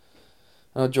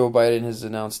I know Joe Biden has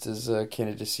announced his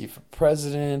candidacy for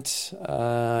president,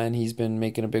 and he's been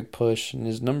making a big push, and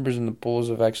his numbers in the polls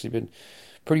have actually been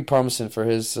pretty promising for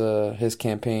his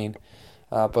campaign.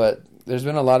 But there's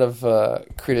been a lot of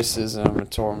criticism in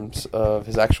terms of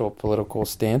his actual political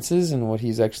stances and what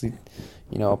he's actually,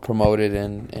 promoted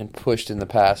and pushed in the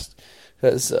past.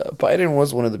 Because Biden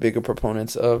was one of the bigger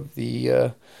proponents of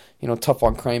the, tough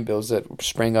on crime bills that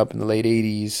sprang up in the late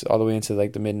 80s all the way into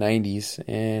like the mid 90s,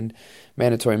 and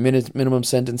mandatory minimum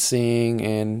sentencing.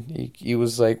 And he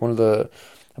was like one of the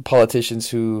politicians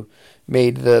who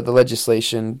made the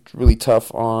legislation really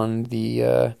tough on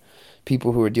the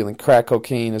people who were dealing crack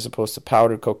cocaine as opposed to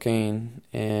powdered cocaine,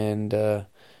 and the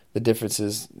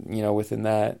differences, within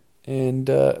that, and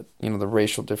the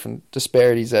racial different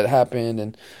disparities that happened,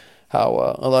 and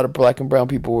how a lot of black and brown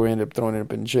people were ended up throwing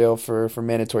up in jail for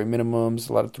mandatory minimums,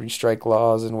 a lot of 3-strike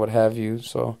laws and what have you.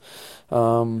 So,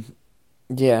 and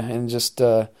just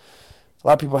a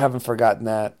lot of people haven't forgotten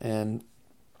that, and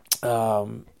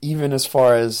even as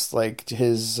far as like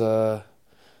his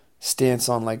stance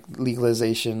on like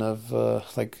legalization of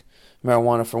like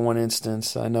marijuana, for one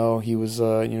instance, I know he was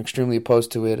extremely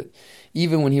opposed to it,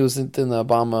 even when he was in the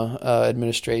Obama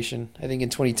administration. I think in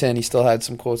 2010 he still had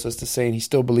some quotes as to saying he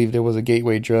still believed it was a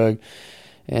gateway drug,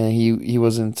 and he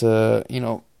wasn't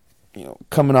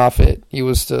coming off it. He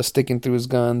was sticking through his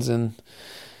guns and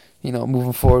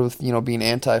moving forward with being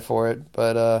anti for it,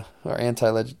 but or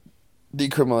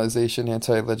decriminalization,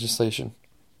 anti-legislation,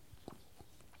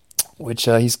 which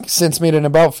he's since made an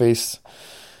about face.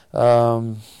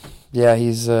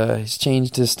 He's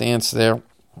changed his stance there.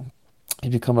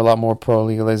 He's become a lot more pro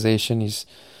legalization. He's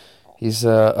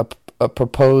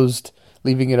proposed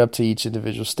leaving it up to each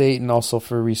individual state, and also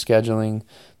for rescheduling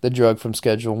the drug from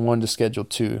Schedule 1 to Schedule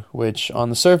 2, which on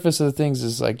the surface of the things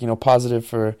is like positive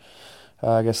for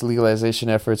legalization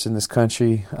efforts in this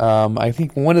country. I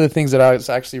think one of the things that I was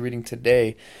actually reading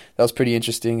today that was pretty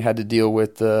interesting had to deal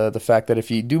with the fact that if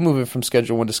you do move it from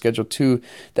Schedule 1 to Schedule 2,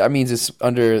 that means it's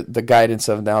under the guidance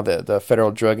of now the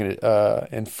Federal Drug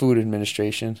and Food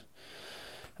Administration.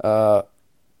 Food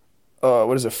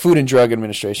and Drug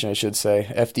Administration, I should say,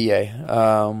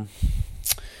 FDA.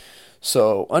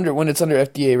 So when it's under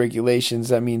FDA regulations,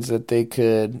 that means that they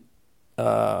could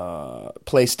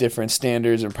place different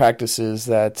standards and practices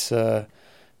that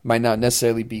might not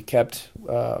necessarily be kept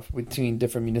between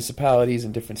different municipalities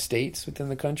and different states within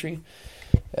the country.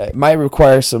 It might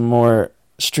require some more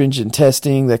stringent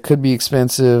testing that could be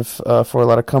expensive for a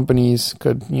lot of companies.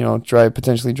 Could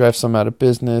potentially drive some out of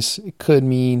business. It could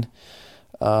mean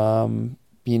certain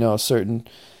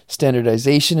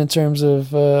standardization in terms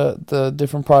of the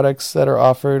different products that are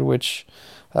offered, which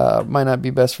might not be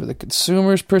best for the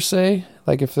consumers per se.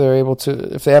 Like if they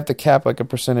have to cap like a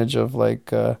percentage of like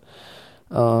THC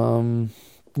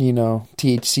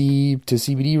to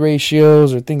CBD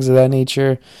ratios or things of that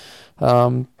nature,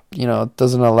 it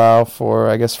doesn't allow for,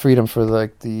 I guess, freedom for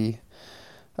like the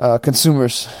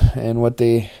consumers and what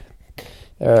they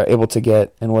are able to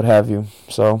get and what have you.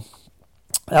 So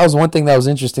that was one thing that was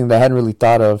interesting that I hadn't really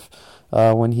thought of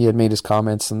when he had made his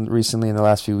comments recently in the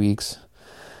last few weeks.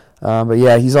 But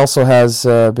yeah, he's also has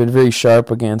been very sharp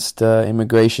against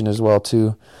immigration as well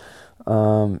too.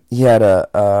 He had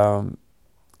a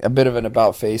bit of an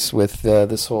about face with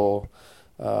this whole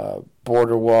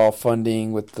border wall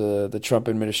funding with the Trump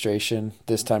administration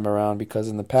this time around, because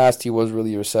in the past he was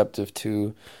really receptive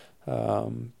to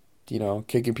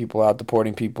kicking people out,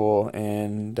 deporting people,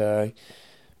 and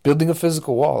building a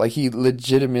physical wall. Like he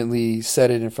legitimately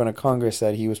said it in front of Congress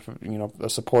that he was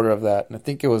a supporter of that. And I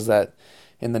think it was that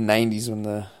in the 90s when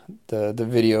the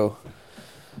video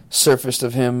surfaced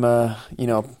of him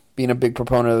being a big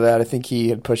proponent of that. I think he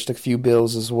had pushed a few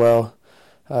bills as well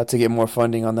to get more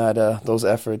funding on those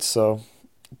efforts. So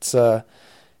it's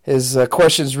his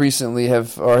questions recently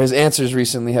his answers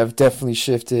recently have definitely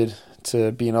shifted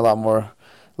to being a lot more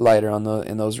lighter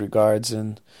in those regards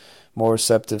and more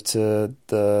receptive to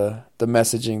the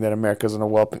messaging that America's in a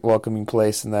welcoming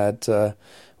place and that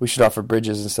we should offer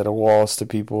bridges instead of walls to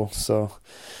people. So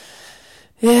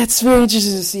yeah, it's very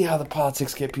interesting to see how the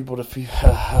politics get people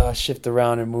to shift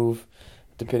around and move,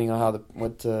 depending on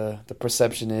what the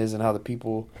perception is and how the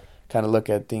people kind of look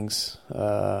at things,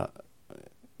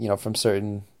 from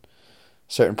certain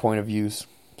point of views.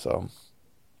 So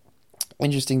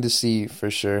interesting to see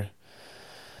for sure.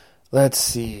 Let's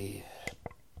see.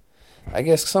 I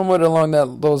guess somewhat along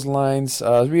those lines,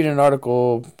 I was reading an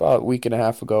article about a week and a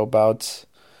half ago about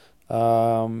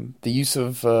the use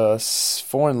of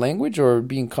foreign language or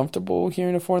being comfortable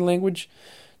hearing a foreign language.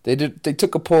 They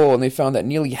took a poll and they found that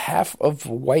nearly half of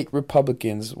white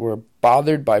Republicans were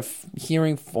bothered by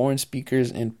hearing foreign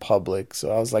speakers in public.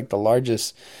 So I was like the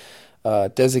largest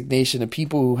designation of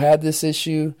people who had this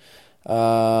issue.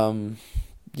 And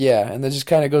that just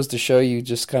kind of goes to show you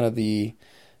just kind of the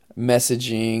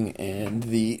messaging and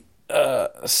the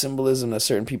symbolism that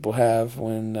certain people have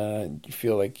when you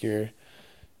feel like you're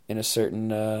in a certain,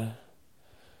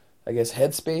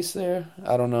 headspace there.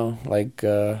 I don't know, like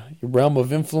your realm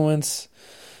of influence.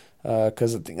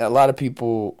 Because I think a lot of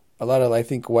I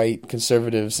think white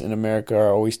conservatives in America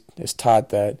are always taught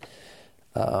that,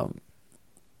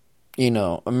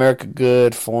 America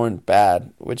good, foreign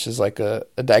bad, which is like a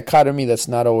dichotomy that's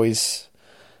not always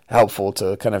helpful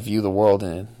to kind of view the world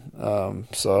in.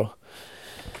 So,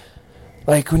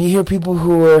 like when you hear people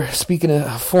who are speaking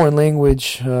a foreign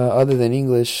language other than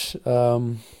English, I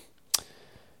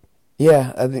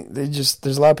think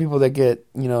there's a lot of people that get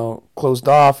closed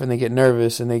off and they get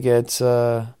nervous and they get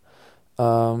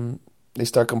they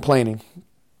start complaining,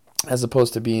 as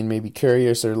opposed to being maybe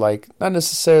curious or like not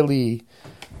necessarily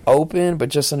open, but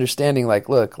just understanding, like,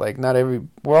 look, like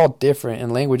we're all different,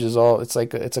 and language is it's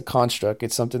a construct.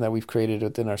 It's something that we've created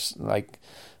within our, like,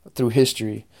 through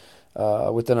history,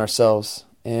 within ourselves,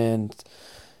 and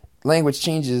language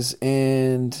changes,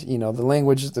 and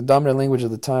the dominant language of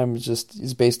the time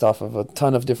is based off of a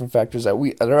ton of different factors that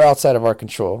are outside of our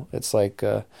control. It's like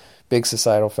big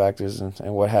societal factors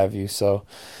and what have you. So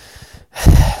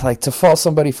like to fault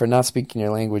somebody for not speaking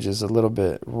your language is a little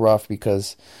bit rough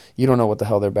because you don't know what the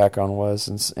hell their background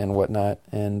was and whatnot.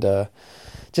 And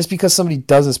just because somebody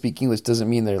doesn't speak English doesn't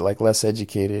mean they're like less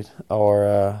educated or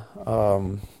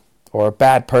a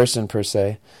bad person per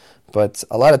se. But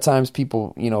a lot of times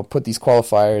people, put these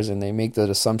qualifiers and they make the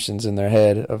assumptions in their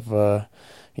head of,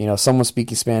 someone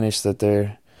speaking Spanish that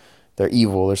they're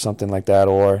evil or something like that,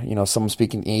 or someone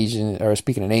speaking Asian or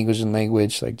speaking an Asian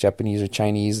language like Japanese or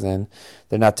Chinese, then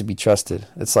they're not to be trusted.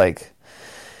 It's like,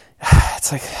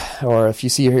 or if you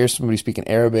see or hear somebody speaking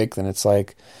Arabic, then it's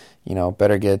like,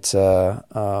 better get the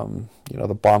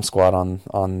bomb squad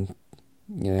on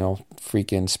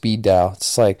freaking speed dial.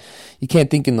 It's like you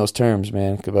can't think in those terms,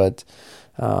 man. But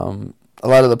a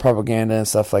lot of the propaganda and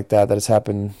stuff like that has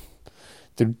happened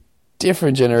through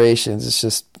different generations. It's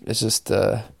just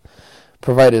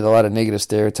provided a lot of negative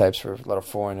stereotypes for a lot of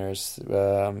foreigners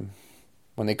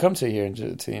when they come to the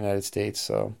United States.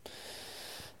 So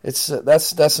it's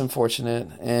that's unfortunate,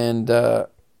 and I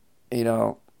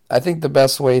think the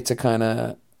best way to kind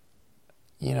of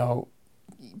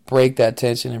break that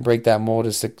tension and break that mold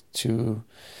is to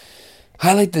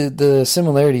highlight the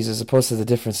similarities as opposed to the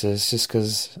differences. Just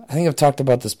because I think I've talked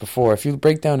about this before. If you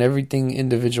break down everything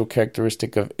individual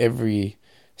characteristic of every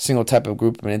single type of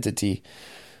group and entity,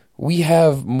 we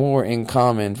have more in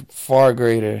common, far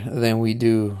greater than we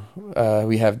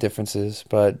have differences.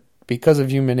 But because of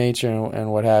human nature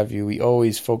and what have you, we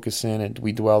always focus in and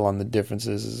we dwell on the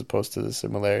differences as opposed to the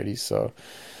similarities. So,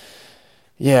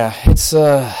 yeah, it's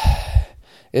a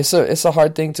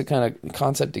hard thing to kind of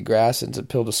concept to grasp and to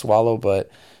pill to swallow.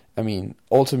 But I mean,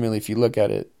 ultimately, if you look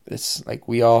at it, it's like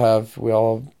we all have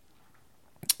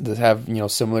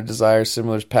similar desires,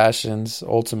 similar passions.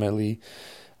 Ultimately,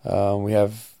 we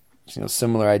have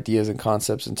similar ideas and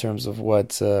concepts in terms of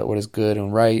what is good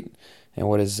and right and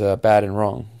what is bad and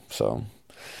wrong. So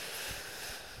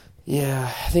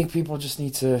yeah, I think people just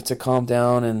need to calm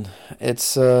down, and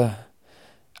it's I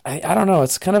don't know,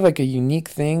 it's kind of like a unique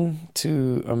thing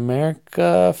to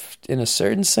America in a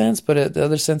certain sense, but in the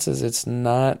other senses it's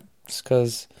not,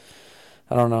 because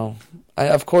I don't know.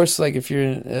 Of course, like if you're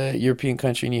in a European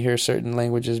country and you hear certain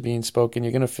languages being spoken,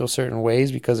 you're going to feel certain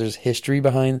ways because there's history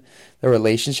behind the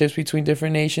relationships between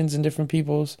different nations and different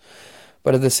peoples.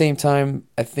 But at the same time,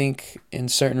 I think in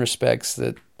certain respects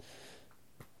that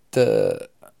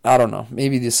I don't know.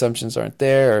 Maybe the assumptions aren't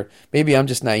there, or maybe I'm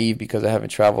just naive because I haven't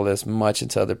traveled as much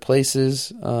into other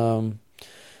places.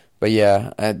 But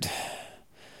yeah, I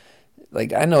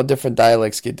know different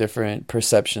dialects get different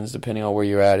perceptions depending on where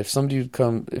you're at.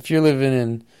 If you're living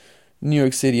in New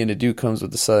York City and a dude comes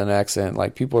with a southern accent,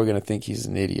 like, people are gonna think he's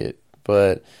an idiot.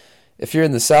 But if you're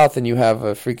in the South and you have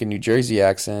a freaking New Jersey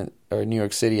accent or a New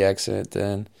York City accent,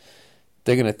 then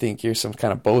they're gonna think you're some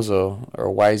kind of bozo or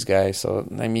a wise guy. So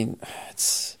I mean,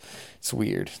 it's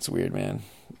weird. It's weird, man.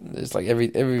 It's like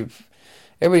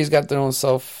everybody's got their own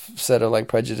self set of like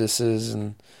prejudices,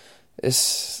 and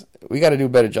we got to do a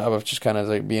better job of just kind of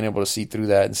like being able to see through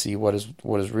that and see what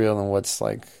is real and what's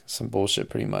like some bullshit,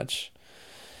 pretty much.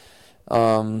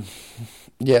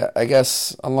 Yeah, I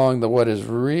guess along the what is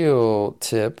real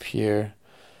tip here.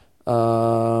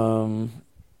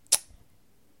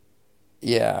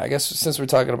 Yeah, I guess since we're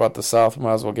talking about the South, we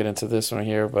might as well get into this one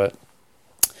here. But,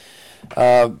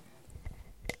 all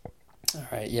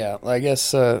right, yeah, I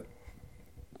guess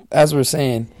as we're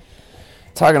saying,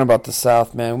 talking about the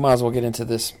South, man, we might as well get into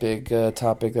this big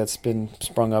topic that's been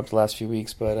sprung up the last few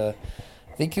weeks. But I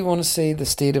think you want to say the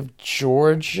state of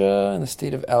Georgia and the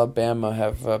state of Alabama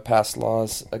have passed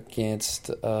laws against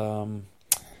the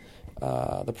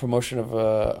promotion of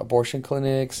abortion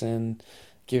clinics and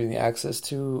giving the access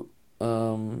to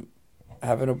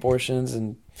having abortions,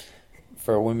 and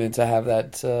for women to have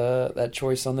that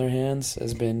choice on their hands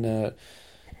has been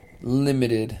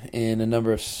limited in a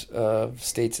number of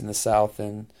states in the South.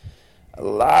 And a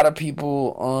lot of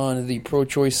people on the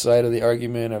pro-choice side of the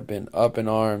argument have been up in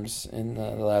arms in the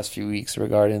last few weeks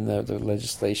regarding the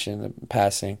legislation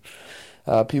passing.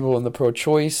 People in the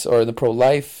pro-choice or the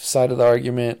pro-life side of the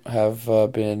argument have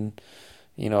been,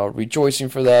 rejoicing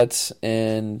for that,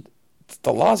 and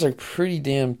the laws are pretty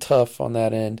damn tough on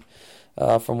that end.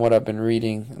 From what I've been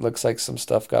reading, it looks like some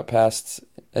stuff got passed.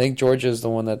 I think Georgia is the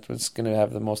one that was going to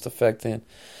have the most effect in.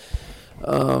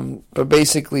 But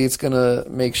basically, it's going to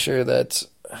make sure that,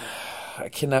 I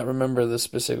cannot remember the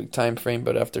specific time frame,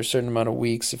 but after a certain amount of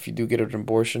weeks, if you do get an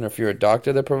abortion, or if you're a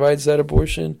doctor that provides that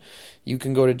abortion, you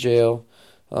can go to jail.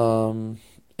 And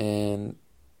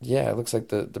yeah, it looks like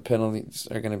the penalties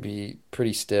are going to be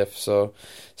pretty stiff. So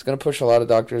it's going to push a lot of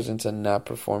doctors into not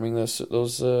performing those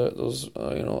elective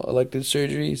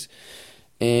surgeries.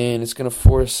 And it's going to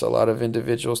force a lot of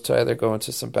individuals to either go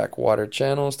into some backwater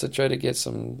channels to try to get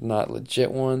some not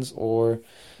legit ones, or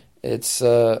it's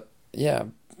going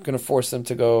to force them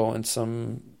to go and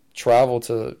some travel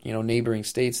to neighboring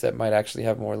states that might actually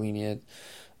have more lenient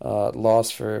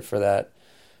laws for that.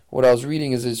 What I was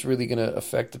reading is it's really going to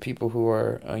affect the people who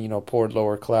are poor,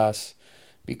 lower class,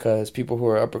 because people who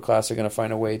are upper class are going to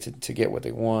find a way to get what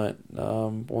they want,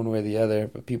 one way or the other.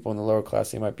 But people in the lower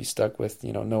class, they might be stuck with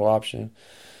no option.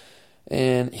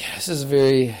 And yeah, this is a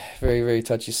very, very, very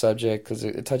touchy subject because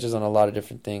it touches on a lot of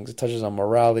different things. It touches on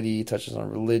morality, it touches on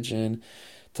religion,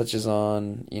 touches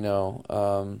on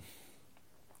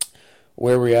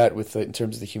where we're at with in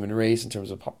terms of the human race, in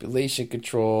terms of population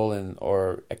control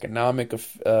or economic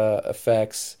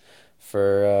effects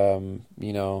for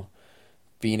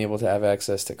being able to have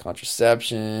access to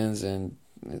contraceptions, and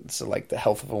it's like the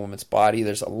health of a woman's body.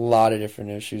 There's a lot of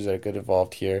different issues that get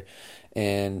involved here,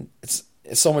 and it's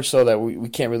so much so that we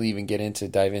can't really even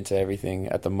dive into everything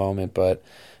at the moment. But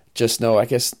just know, I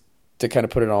guess, to kind of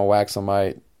put it on wax on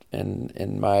my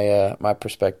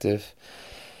perspective,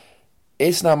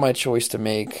 it's not my choice to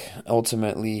make.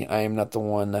 Ultimately, I am not the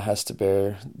one that has to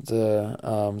bear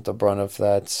the brunt of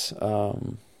that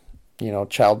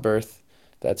childbirth.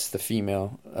 That's the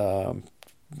female,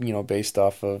 based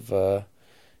off of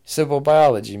civil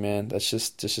biology, man. That's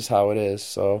just how it is.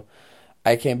 So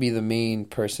I can't be the main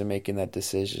person making that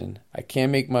decision. I can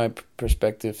make my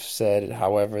perspective said,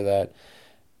 however, that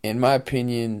in my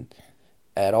opinion,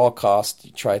 at all costs,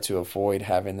 you try to avoid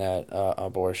having that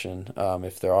abortion.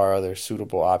 If there are other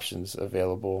suitable options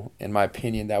available, in my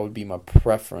opinion, that would be my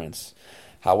preference.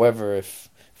 However, if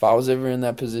I was ever in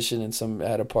that position and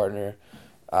had a partner,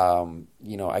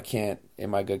 I can't, in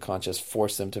my good conscience,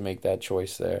 force them to make that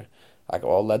choice there.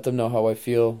 I'll let them know how I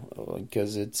feel,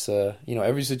 because it's,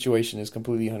 every situation is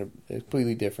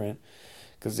completely different,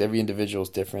 because every individual is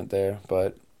different there.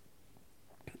 But,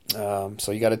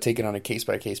 so you got to take it on a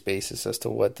case-by-case basis as to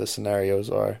what the scenarios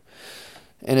are.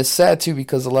 And it's sad, too,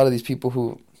 because a lot of these people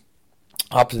who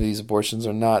opt for these abortions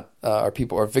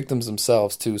are victims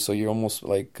themselves, too. So you're almost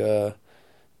like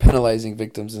penalizing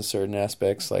victims in certain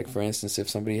aspects. Like, for instance, if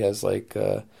somebody has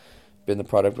been the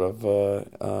product of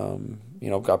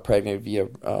got pregnant via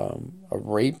a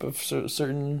rape of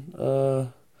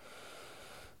certain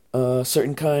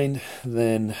kind,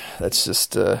 then that's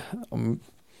just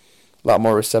a lot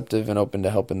more receptive and open to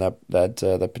helping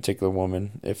that particular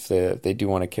woman if they do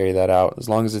want to carry that out, as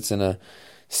long as it's in a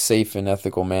safe and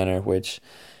ethical manner, which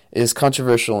is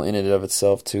controversial in and of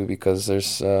itself too, because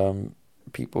there's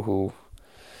people who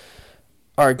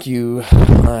argue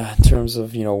in terms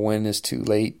of, you know, when is too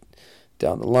late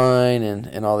down the line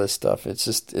and all this stuff. It's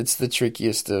the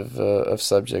trickiest of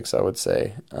subjects, I would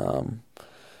say,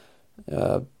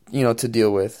 you know, to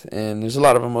deal with. And there's a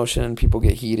lot of emotion and people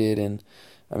get heated, and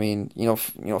I mean, you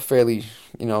know, fairly,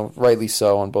 you know, rightly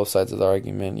so on both sides of the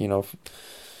argument. You know,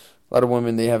 a lot of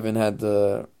women, they haven't had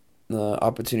the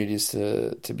opportunities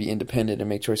to be independent and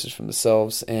make choices for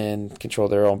themselves and control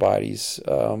their own bodies.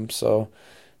 So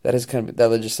that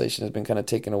legislation has been kind of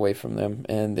taken away from them,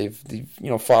 and they've you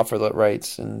know, fought for that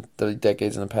rights in the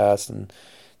decades in the past, and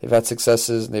they've had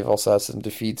successes and they've also had some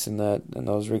defeats in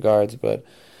those regards. But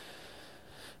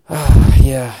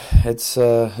yeah, it's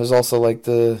there's also like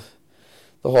the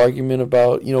whole argument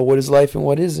about, you know, what is life and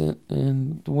what isn't,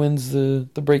 and when's the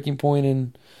breaking point,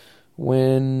 and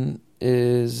when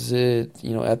is it,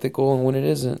 you know, ethical and when it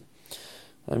isn't.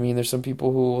 I mean, there's some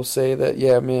people who will say that,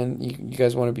 yeah, man, you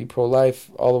guys want to be pro-life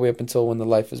all the way up until when the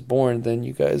life is born, then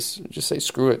you guys just say,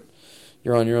 screw it,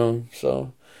 you're on your own.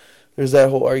 So there's that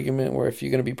whole argument where if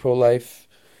you're going to be pro-life,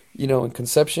 you know, in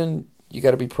conception, you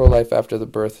got to be pro-life after the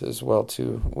birth as well,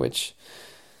 too, which,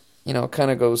 you know,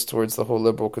 kind of goes towards the whole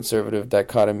liberal-conservative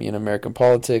dichotomy in American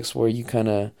politics, where you kind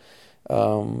of,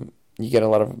 you get a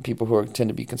lot of people who tend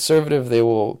to be conservative. They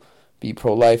will be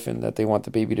pro-life and that they want the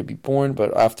baby to be born,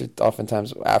 but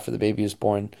oftentimes after the baby is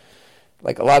born,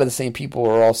 like, a lot of the same people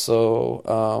are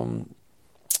also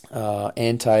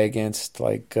against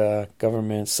like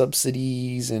government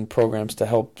subsidies and programs to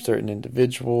help certain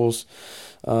individuals.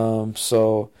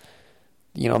 So,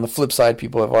 you know, on the flip side,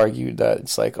 people have argued that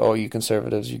it's like, oh, you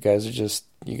conservatives, you guys are just,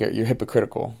 you're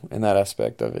hypocritical in that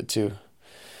aspect of it too.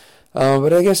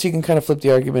 But I guess you can kind of flip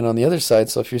the argument on the other side.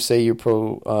 So if you say you're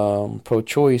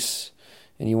pro-choice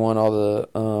and you want all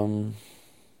the,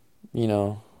 you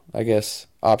know, I guess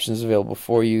options available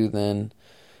for you, then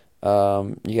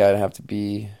you gotta have to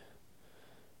be,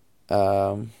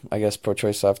 I guess,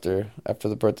 pro-choice after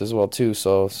the birth as well too.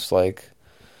 So it's like,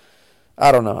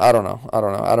 I don't know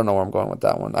where I'm going with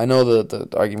that one. I know the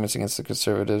arguments against the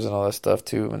conservatives and all that stuff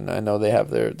too, and I know they have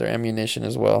their ammunition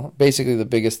as well. Basically, the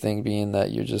biggest thing being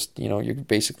that you're just, you know, you're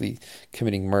basically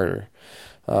committing murder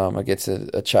against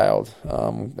a child,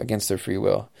 against their free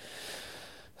will.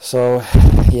 So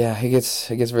yeah, it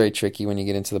gets very tricky when you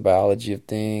get into the biology of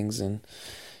things, and,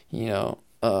 you know,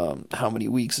 how many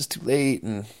weeks is too late.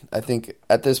 And I think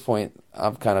at this point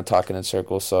I'm kind of talking in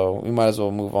circles, so we might as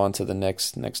well move on to the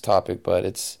next topic. But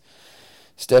it's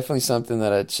definitely something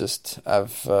that I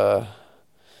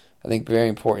think very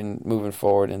important moving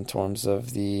forward in terms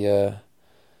of the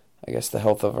I guess the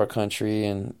health of our country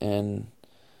and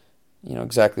you know,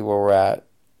 exactly where we're at.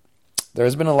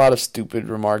 There's been a lot of stupid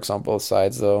remarks on both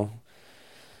sides though.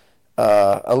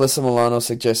 Alyssa Milano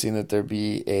suggesting that there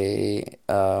be a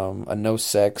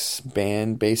no-sex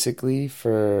ban, basically,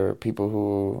 for people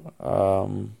who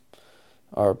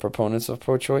are proponents of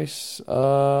pro-choice.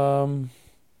 That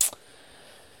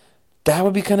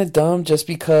would be kind of dumb, just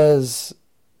because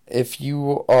if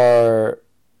you are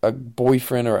a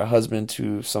boyfriend or a husband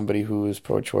to somebody who is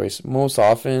pro-choice, most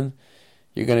often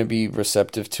you're going to be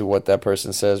receptive to what that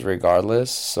person says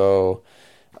regardless. So,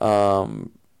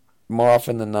 more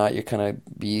often than not, you're kind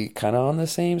of on the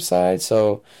same side.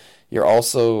 So you're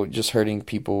also just hurting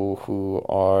people who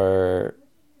are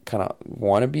kind of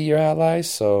want to be your allies.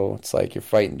 So it's like you're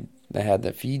fighting the hand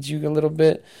that feeds you a little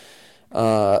bit.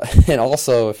 And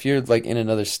also, if you're like in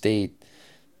another state,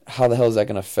 how the hell is that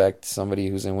going to affect somebody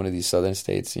who's in one of these southern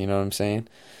states? You know what I'm saying?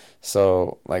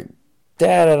 So, like,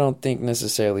 that I don't think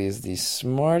necessarily is the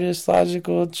smartest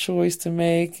logical choice to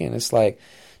make. And it's like,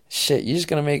 shit, you're just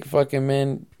going to make fucking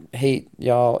men hate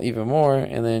y'all even more,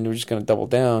 and then we're just going to double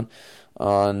down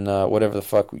on whatever the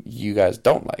fuck you guys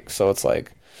don't like. So it's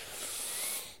like,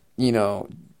 you know,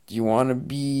 you want to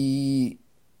be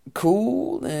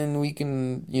cool and we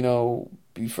can, you know,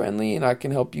 be friendly and I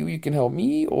can help you, you can help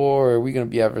me, or are we going to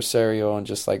be adversarial and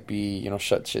just like be, you know,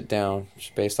 shut shit down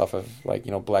just based off of like,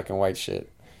 you know, black and white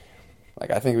shit?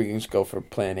 Like, I think we can just go for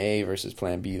plan A versus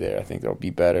plan B there. I think that'll be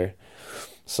better.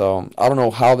 So I don't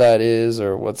know how that is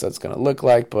or what that's going to look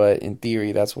like, but in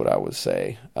theory, that's what I would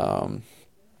say.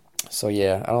 So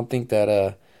yeah, I don't think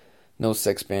that no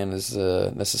sex ban is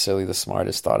necessarily the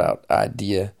smartest thought out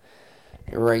idea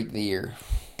right there.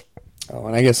 Oh,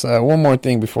 and I guess one more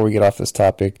thing before we get off this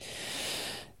topic.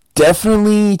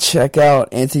 Definitely check out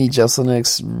Anthony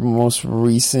Jeselnik's most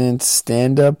recent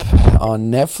stand-up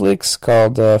on Netflix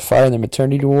called Fire in the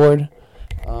Maternity Ward.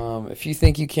 If you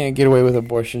think you can't get away with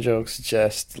abortion jokes,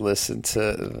 just listen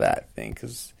to that thing,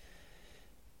 because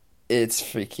it's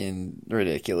freaking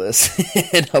ridiculous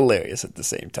and hilarious at the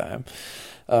same time.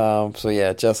 So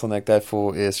yeah, Jeselnik, that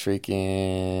fool is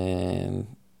freaking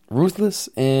ruthless,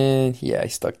 and yeah, he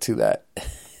stuck to that.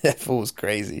 That fool was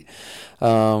crazy.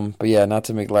 But yeah, not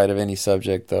to make light of any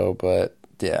subject though, but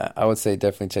yeah, I would say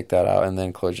definitely check that out, and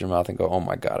then close your mouth and go, oh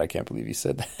my god, I can't believe you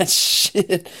said that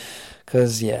shit.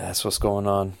 Because yeah, that's what's going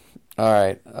on.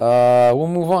 Alright, we'll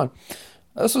move on.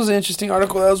 This was an interesting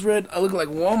article I was read. I look like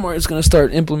Walmart is going to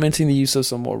start implementing the use of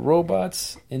some more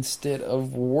robots instead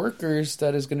of workers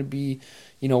that is going to be,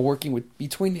 working with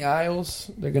between the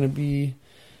aisles. They're going to be,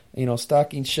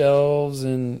 stocking shelves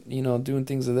and, doing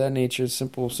things of that nature,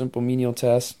 simple menial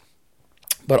tasks.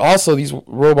 But also these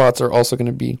robots are also going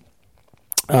to be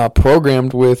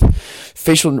programmed with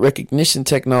facial recognition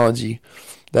technology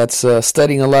that's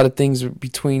studying a lot of things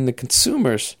between the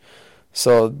consumers.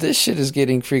 So this shit is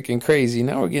getting freaking crazy.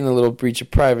 Now we're getting a little breach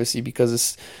of privacy, because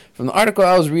it's, from the article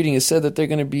I was reading, it said that they're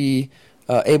going to be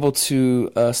able to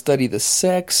study the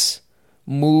sex,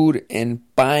 mood, and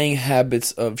buying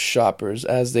habits of shoppers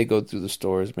as they go through the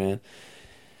stores, man.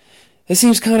 It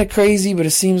seems kind of crazy, but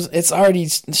it seems it's already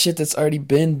shit that's already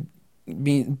been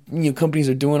companies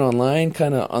are doing online,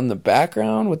 kind of on the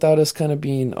background without us kind of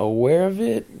being aware of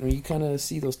it. You kind of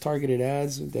see those targeted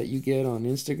ads that you get on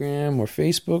Instagram or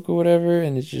Facebook or whatever,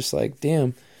 and it's just like,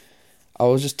 damn, I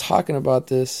was just talking about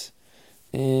this,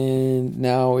 and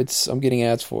now I'm getting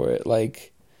ads for it.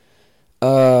 Like,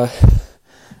 I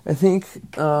think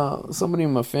somebody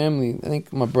in my family, I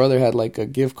think my brother had like a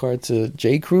gift card to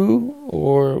J. Crew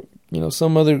or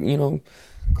some other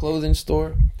clothing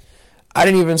store. I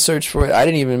didn't even search for it. I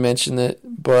didn't even mention it.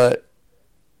 But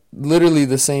literally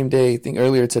the same day, I think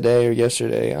earlier today or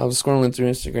yesterday, I was scrolling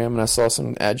through Instagram and I saw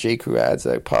some J. Crew ads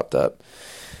that popped up.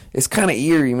 It's kind of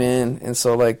eerie, man. And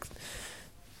so, like,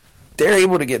 they're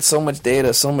able to get so much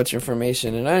data, so much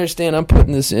information. And I understand I'm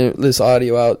putting this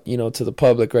audio out, to the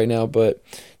public right now. But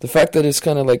the fact that it's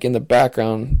kind of like in the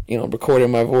background,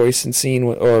 recording my voice and seeing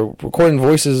or recording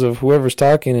voices of whoever's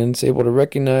talking, and it's able to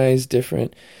recognize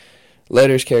different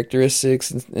letters, characteristics,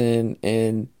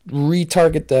 and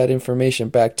retarget that information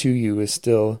back to you is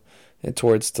still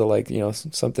towards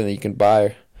something that you can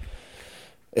buy,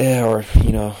 or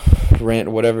rent,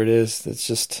 whatever it is.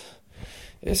 It's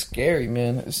scary,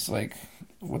 man. It's like,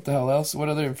 what the hell else? What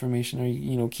other information are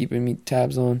you keeping me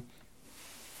tabs on?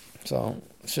 So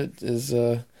shit is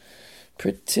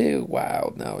pretty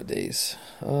wild nowadays.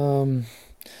 So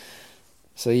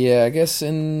yeah, I guess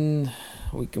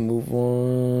we can move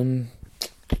on.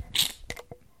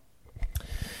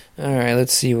 All right,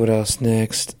 let's see what else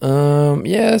next.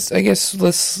 Yes, I guess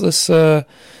let's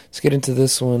get into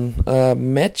this one.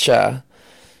 Mecha,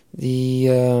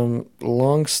 the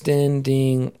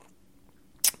long-standing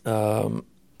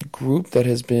group that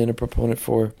has been a proponent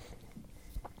for,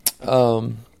 a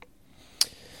lot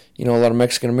of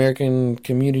Mexican American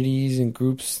communities and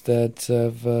groups that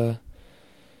have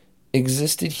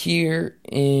existed here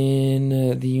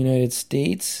in the United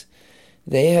States.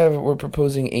 We're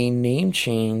proposing a name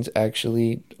change,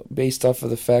 actually, based off of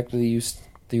the fact that they used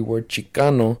the word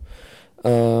Chicano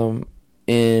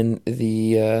in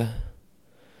the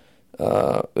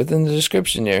within the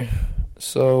description there.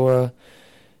 So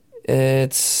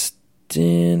it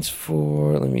stands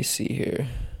for, let me see here.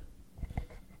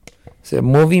 It's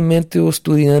Movimiento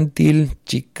Estudiantil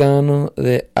Chicano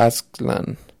de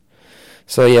Aztlán.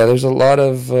 So yeah, there's a lot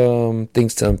of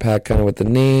things to unpack kind of with the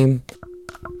name.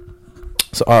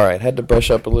 So alright, had to brush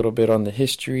up a little bit on the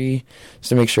history just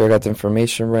to make sure I got the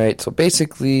information right. So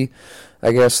basically,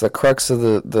 I guess the crux of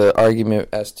the argument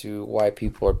as to why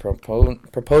people are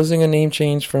proposing a name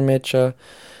change for Mecha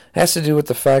has to do with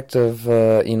the fact of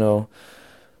the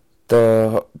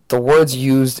words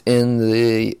used in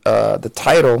the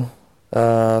title,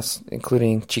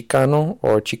 including Chicano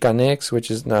or Chicanx, which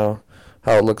is now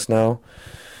how it looks now,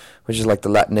 which is like the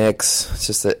Latinx. It's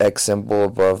just the X symbol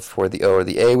above where the O or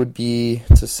the A would be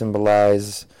to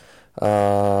symbolize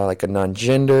like a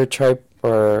non-gender type,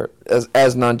 or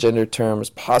as non-gender term as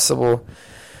possible.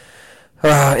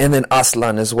 And then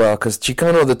Aztlán as well, because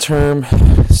Chicano, the term,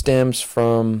 stems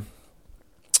from,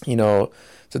 the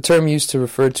term used to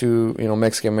refer to,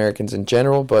 Mexican Americans in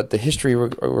general, but the history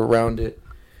around it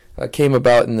came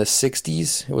about in the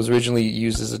 60s. It was originally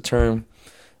used as a term,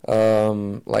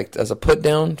 like as a put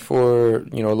down for,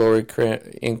 lower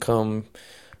income,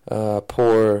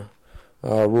 poor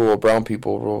rural brown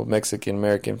people, rural Mexican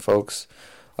American folks,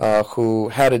 who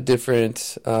had a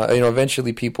different,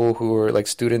 eventually people who were like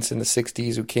students in the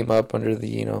 '60s who came up under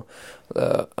the,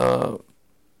 the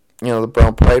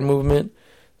Brown Pride movement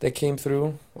that came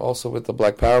through, also with the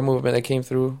Black Power movement that came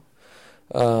through.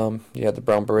 You had the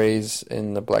Brown Berets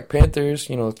and the Black Panthers,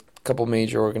 a couple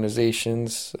major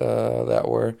organizations that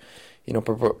were,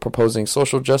 proposing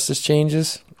social justice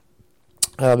changes.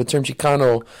 The term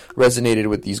Chicano resonated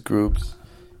with these groups,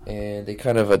 and they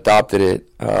kind of adopted it,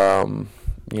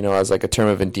 as like a term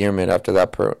of endearment after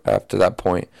that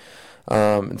point.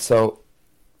 The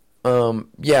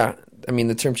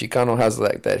term Chicano has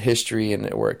like that history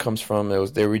and where it comes from.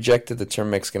 They rejected the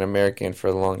term Mexican American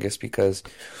for the longest because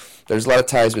there's a lot of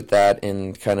ties with that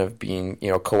in kind of being,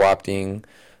 co-opting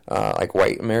like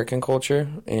white American culture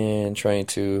and trying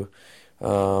to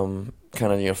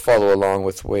follow along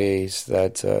with ways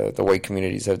that the white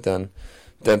communities have done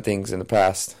things in the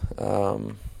past,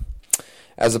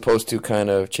 as opposed to kind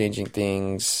of changing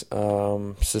things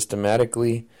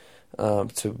systematically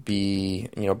to be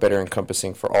better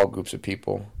encompassing for all groups of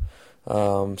people.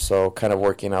 So kind of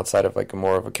working outside of like a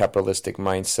more of a capitalistic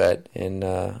mindset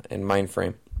and mind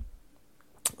frame.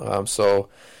 So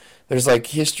there's like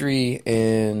history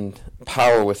and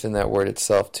power within that word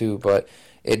itself too, but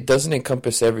it doesn't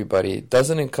encompass everybody. It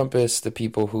doesn't encompass the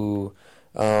people who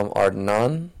are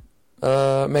non-Mexican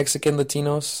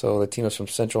Latinos, so Latinos from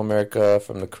Central America,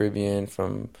 from the Caribbean,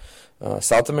 from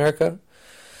South America.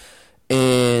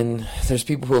 And there's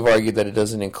people who have argued that it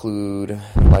doesn't include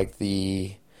like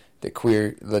the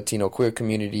queer Latino queer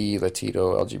community,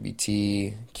 Latino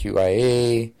LGBT,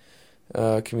 QIA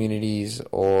communities,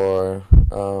 or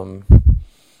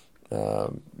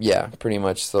pretty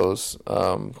much those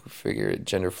figure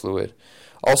gender fluid.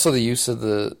 Also, the use of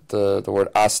the word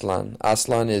Aztlan.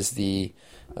 Aztlan is the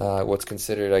what's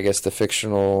considered, I guess, the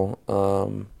fictional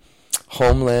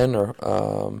homeland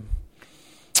or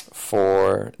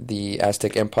for the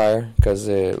Aztec Empire, because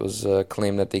it was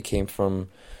claimed that they came from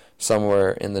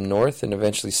somewhere in the north and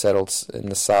eventually settled in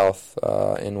the south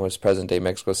in what's present-day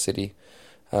Mexico City.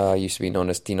 Used to be known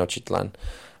as Tenochtitlan.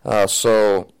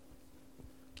 So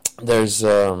there's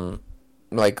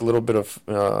like a little bit of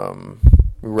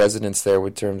resonance there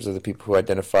with terms of the people who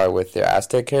identify with their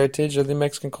Aztec heritage of the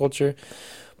Mexican culture.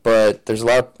 But there's a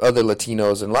lot of other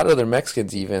Latinos and a lot of other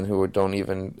Mexicans even who don't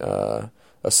even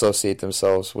associate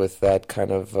themselves with that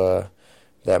kind of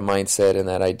that mindset and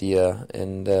that idea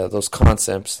and those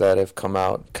concepts that have come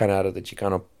out kind of out of the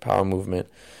Chicano power movement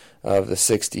of the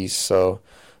 60s. So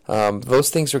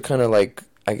those things are kind of like,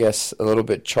 I guess, a little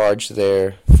bit charged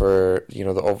there for,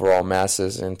 the overall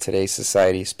masses in today's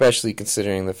society, especially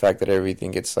considering the fact that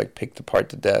everything gets like picked apart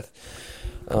to death.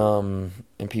 And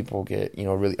people get,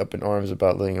 really up in arms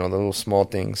about, the little small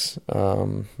things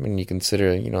when you consider,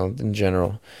 in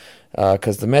general.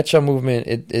 Because the Mecha movement,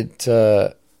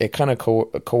 it kind of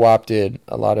co-opted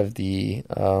a lot of the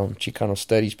Chicano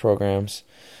studies programs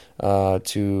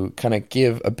to kind of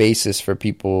give a basis for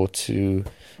people to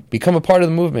become a part of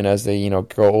the movement as they,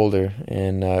 grow older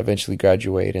and eventually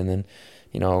graduate and then,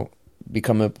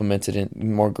 become implemented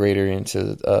more greater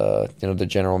into, the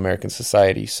general American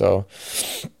society. So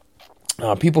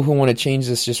people who want to change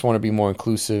this just want to be more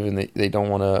inclusive, and they don't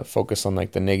want to focus on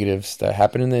like the negatives that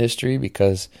happen in the history,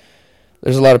 because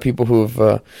there's a lot of people who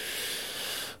have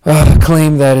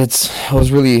claimed that it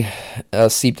was really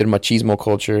seeped in machismo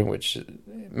culture, which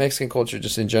Mexican culture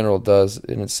just in general does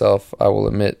in itself, I will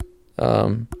admit.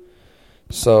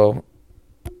 So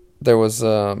there was,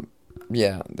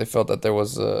 they felt that there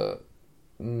was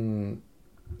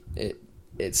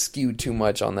it skewed too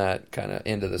much on that kind of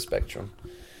end of the spectrum.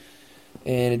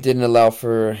 And it didn't allow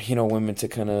for, women to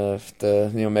kind of,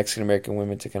 Mexican American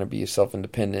women to kind of be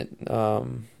self-independent,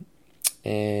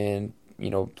 and,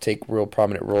 take real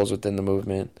prominent roles within the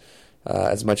movement,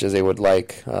 as much as they would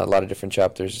like. A lot of different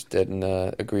chapters didn't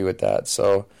agree with that.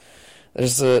 So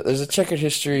there's a checkered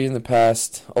history in the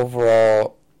past.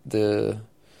 Overall, the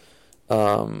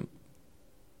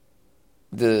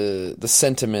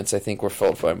sentiments, I think, were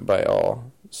felt by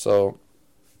all. So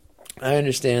I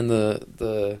understand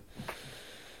the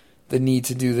need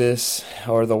to do this,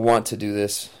 or the want to do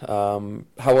this.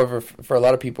 However, for a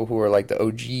lot of people who are like the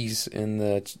OGs in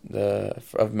the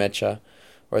of Mecha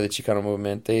or the Chicano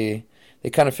movement, they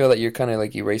kind of feel that you're kind of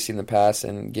like erasing the past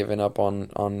and giving up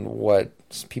on what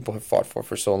people have fought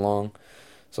for so long.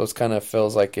 So it kind of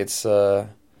feels like it's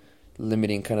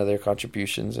limiting kind of their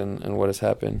contributions and what has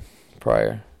happened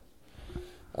prior.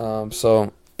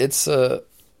 So it's a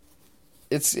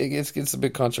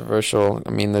bit controversial. I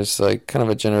mean, there's like kind of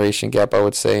a generation gap, I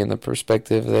would say, in the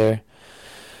perspective there.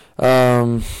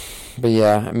 But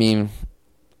yeah, I mean,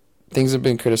 things have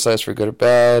been criticized for good or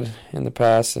bad in the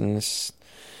past, and it's,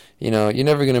 you're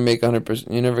never gonna make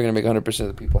 100%. You're never gonna make 100% of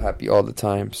the people happy all the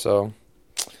time. So,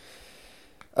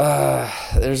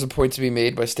 there's a point to be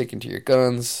made by sticking to your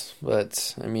guns,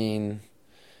 but I mean,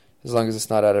 as long as it's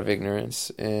not out of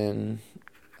ignorance. And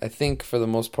I think for the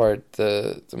most part,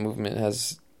 the movement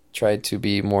has tried to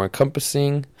be more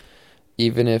encompassing,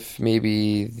 even if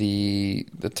maybe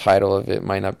the title of it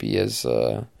might not be as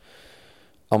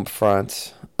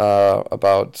upfront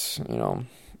about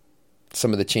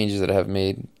some of the changes that I have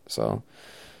made. So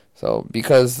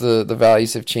because the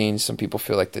values have changed, some people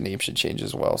feel like the name should change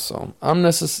as well. So I'm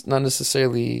not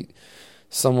necessarily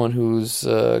someone who's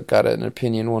got an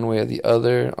opinion one way or the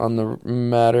other on the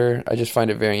matter. I just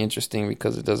find it very interesting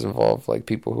because it does involve like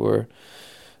people who are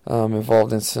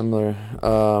involved in similar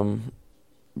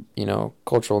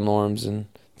cultural norms and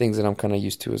things that I'm kind of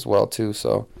used to as well too.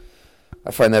 So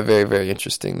I find that very, very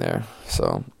interesting there.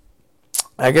 So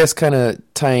I guess kind of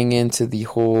tying into the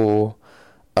whole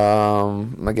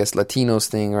Latinos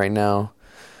thing right now.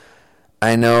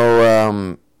 I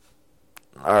know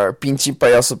our pinche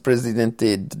payaso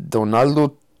presidente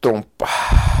Donaldo Trump.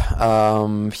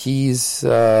 He's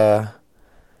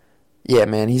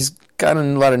he's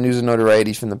gotten a lot of news and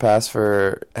notoriety from the past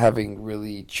for having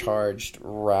really charged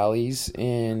rallies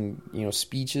and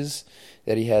speeches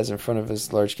that he has in front of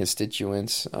his large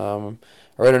constituents. I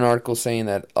read an article saying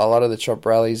that a lot of the Trump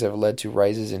rallies have led to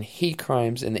rises in hate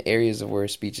crimes in the areas of where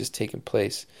his speech is taking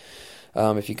place.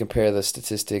 If you compare the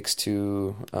statistics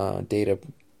to data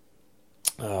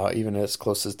even as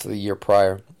close as to the year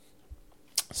prior.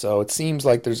 So it seems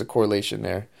like there's a correlation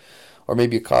there, or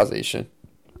maybe a causation.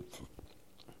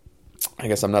 I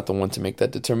guess I'm not the one to make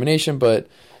that determination, but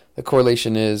the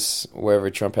correlation is wherever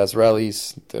Trump has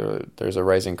rallies, there's a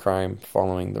rise in crime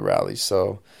following the rallies.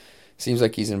 So it seems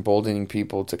like he's emboldening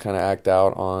people to kind of act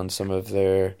out on some of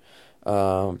their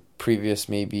previous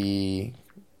maybe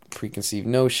preconceived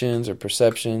notions or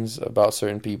perceptions about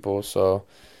certain people. So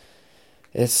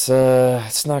it's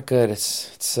not good.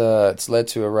 It's led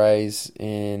to a rise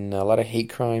in a lot of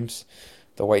hate crimes.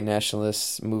 The white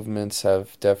nationalist movements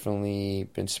have definitely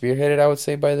been spearheaded, I would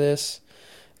say, by this.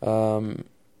 And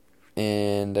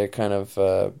they're kind of,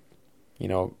 they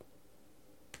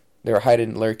were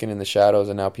hiding, lurking in the shadows,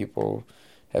 and now people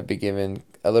have been given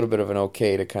a little bit of an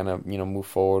okay to kind of, move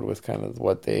forward with kind of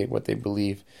what they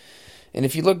believe. And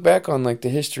if you look back on like the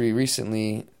history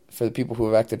recently for the people who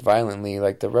have acted violently,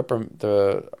 like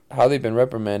how they've been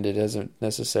reprimanded hasn't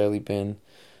necessarily been,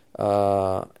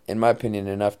 in my opinion,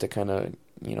 enough to kind of,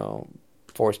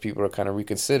 force people to kind of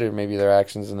reconsider maybe their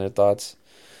actions and their thoughts.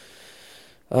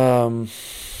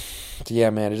 Yeah,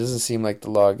 man, it doesn't seem like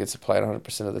the law gets applied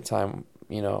 100% of the time,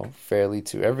 fairly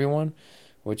to everyone,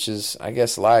 which is, I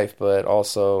guess, life, but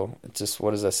also just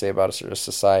what does that say about a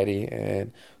society,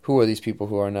 and who are these people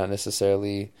who are not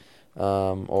necessarily,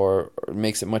 or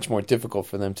makes it much more difficult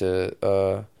for them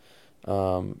to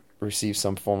receive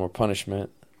some form of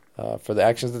punishment for the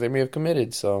actions that they may have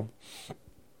committed. So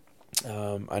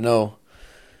I know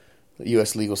the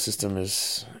U.S. legal system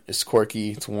is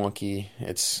quirky, it's wonky,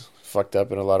 it's fucked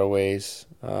up in a lot of ways,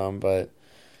 but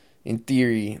in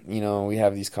theory, we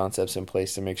have these concepts in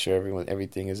place to make sure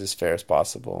everything is as fair as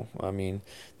possible. I mean,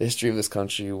 the history of this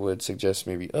country would suggest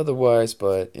maybe otherwise,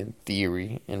 but in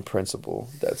theory, in principle,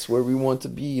 that's where we want to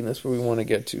be, and that's where we want to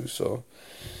get to. So,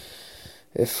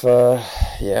 if, we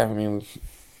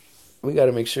got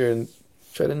to make sure and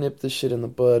try to nip this shit in the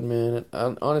bud, man.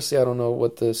 Honestly, I don't know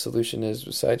what the solution is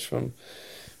besides from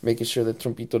making sure that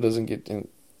Trumpito doesn't get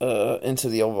into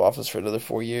the Oval Office for another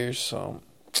 4 years. So,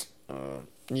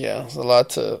 yeah, it's a lot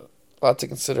to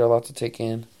consider, a lot to take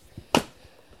in.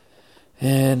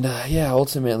 And,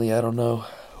 ultimately, I don't know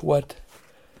what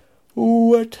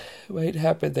might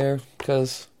happen there,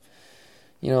 because,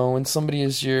 when somebody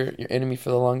is your enemy for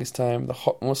the longest time,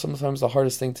 sometimes the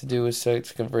hardest thing to do is to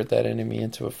convert that enemy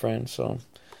into a friend. So,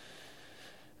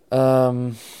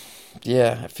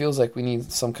 it feels like we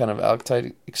need some kind of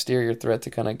outside exterior threat to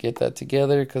kind of get that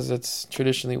together, because it's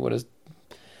traditionally what has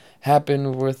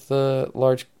happened with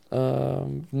large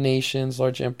nations,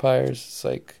 large empires. It's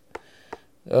like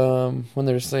when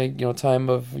there's time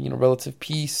of relative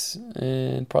peace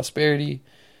and prosperity,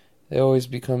 there always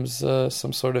becomes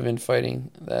some sort of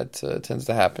infighting that tends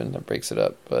to happen that breaks it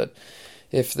up. But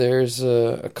if there's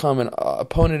a common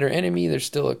opponent or enemy, there's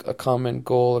still a common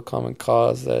goal, a common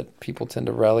cause that people tend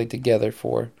to rally together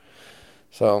for.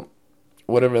 So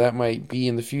whatever that might be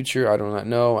in the future, I do not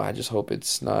know. I just hope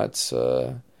it's not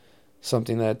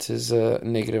something that is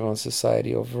negative on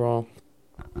society overall.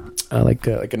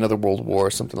 like another world war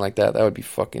or something like that. That would be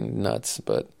fucking nuts.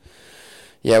 But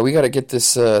yeah, we got to get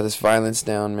this violence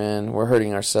down, man. We're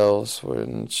hurting ourselves.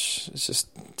 It just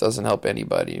doesn't help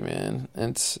anybody, man.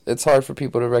 And it's hard for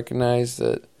people to recognize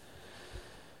that.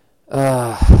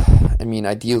 I mean,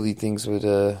 ideally things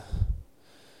would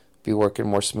be working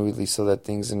more smoothly so that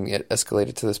things didn't get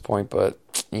escalated to this point. But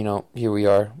here we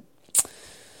are.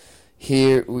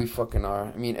 Here we fucking are.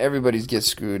 I mean, everybody's get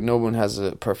screwed. No one has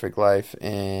a perfect life,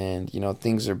 and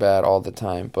things are bad all the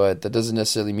time. But that doesn't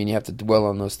necessarily mean you have to dwell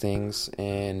on those things,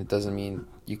 and it doesn't mean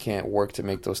you can't work to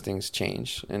make those things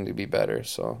change and to be better.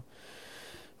 So,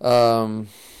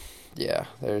 yeah,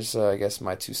 there's I guess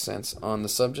my 2 cents on the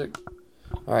subject.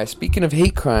 All right, speaking of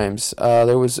hate crimes,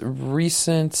 there was a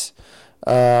recent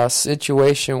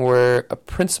situation where a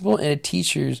principal and a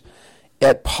teacher's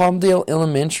at Palmdale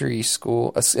Elementary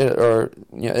School,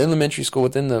 elementary school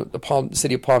within the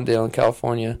city of Palmdale in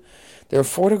California, they were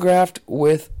photographed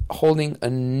with holding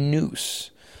a noose.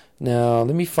 Now,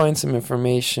 let me find some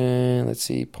information. Let's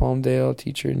see, Palmdale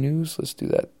teacher noose. Let's do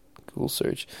that Google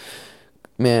search.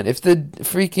 Man, if the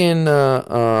freaking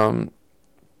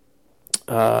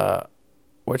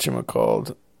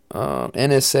whatchamacalled,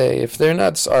 NSA, if they're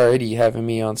not already having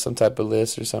me on some type of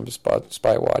list or some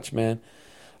spy watch, man,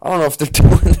 I don't know if they're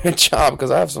doing their job, because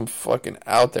I have some fucking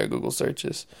out there Google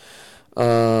searches.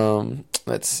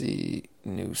 Let's see.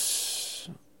 Noose.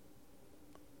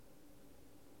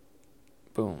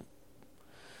 Boom.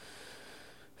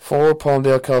 4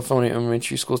 Palmdale, California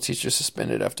elementary school teachers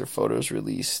suspended after photos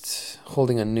released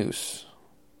holding a noose.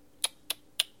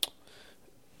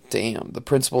 Damn. The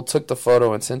principal took the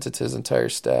photo and sent it to his entire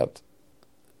staff.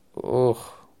 Ugh,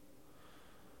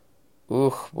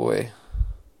 boy.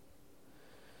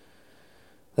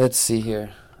 Let's see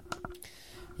here.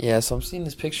 Yeah, so I'm seeing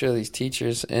this picture of these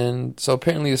teachers, and so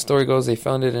apparently the story goes they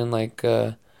found it in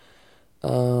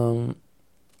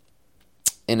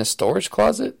in a storage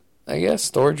closet, I guess,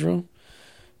 storage room,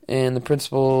 and the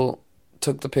principal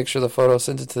took the picture of the photo,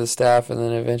 sent it to the staff, and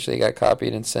then eventually got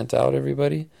copied and sent out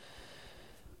everybody.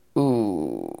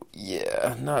 Ooh,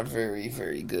 yeah, not very,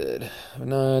 very good.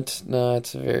 Not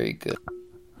very good.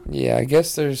 Yeah, I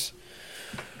guess there's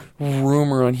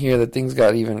rumor on here that things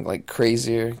got even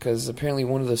crazier, because apparently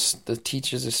one of the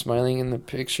teachers is smiling in the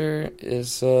picture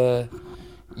is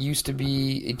used to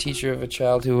be a teacher of a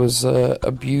child who was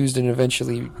abused and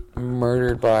eventually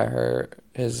murdered by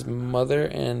his mother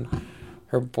and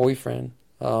her boyfriend,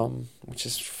 which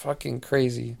is fucking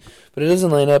crazy. But it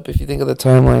doesn't line up if you think of the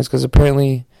timelines, because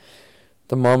apparently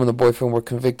the mom and the boyfriend were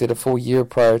convicted a full year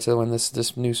prior to when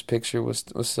this news picture was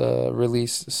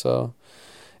released. So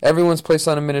everyone's placed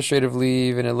on administrative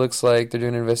leave, and it looks like they're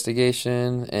doing an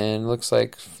investigation, and it looks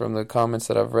like from the comments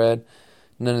that I've read,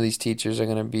 none of these teachers are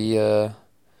going to be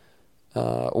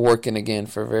working again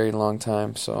for a very long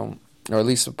time, so, or at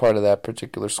least a part of that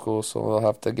particular school, so they'll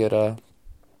have to get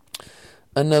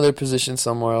another position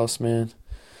somewhere else, man.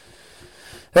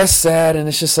 That's sad, and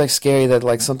it's just scary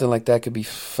that something like that could be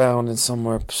found in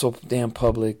somewhere so damn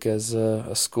public as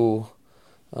a school.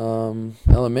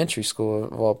 Elementary school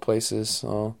of all places.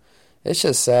 So it's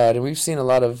just sad, and we've seen a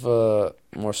lot of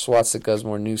more swastikas,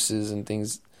 more nooses, and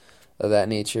things of that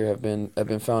nature have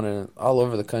been found in all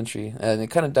over the country, and it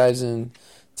kind of dives into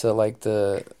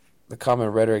the common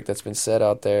rhetoric that's been said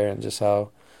out there, and just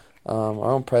how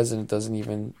our own president doesn't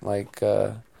even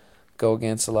go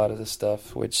against a lot of this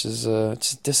stuff, which is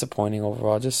just disappointing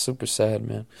overall. Just super sad,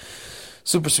 man.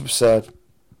 Super sad.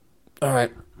 All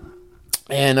right.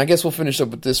 And I guess we'll finish up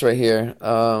with this right here.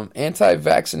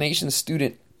 Anti-vaccination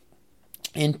student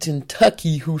in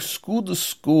Kentucky who schooled the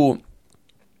school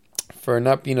for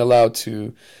not being allowed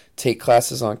to take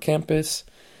classes on campus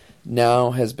now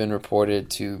has been reported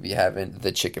to be having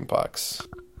the chicken pox.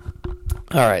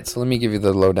 All right, so let me give you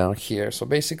the lowdown here. So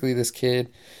basically this kid,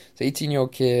 this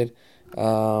 18-year-old kid,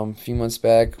 a few months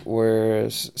back,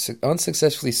 was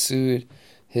unsuccessfully sued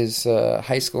his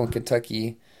high school in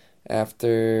Kentucky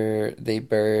after they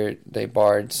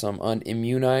barred some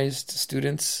unimmunized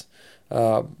students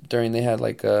during they had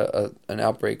an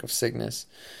outbreak of sickness.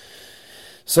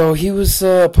 So he was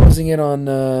opposing it on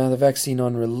the vaccine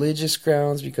on religious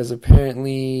grounds, because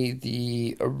apparently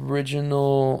the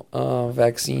original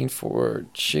vaccine for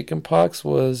chickenpox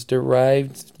was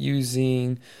derived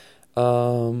using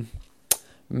matter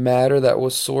that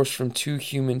was sourced from 2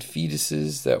 human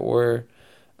fetuses that were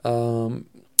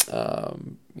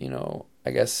I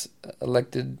guess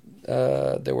elected,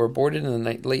 they were aborted in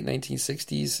the late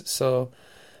 1960s. So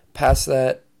past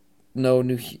that, no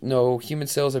human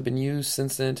cells have been used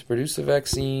since then to produce the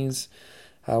vaccines.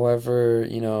 However,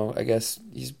 I guess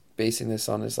he's basing this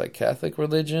on his like Catholic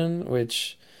religion,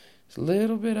 which is a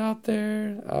little bit out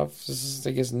there. This is,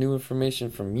 I guess, new information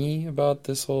from me about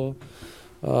this whole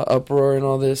uproar and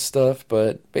all this stuff.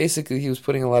 But basically, he was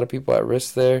putting a lot of people at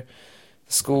risk there.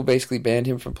 The school basically banned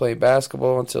him from playing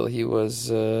basketball until he was,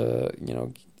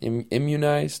 immunized.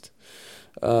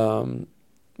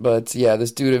 But yeah,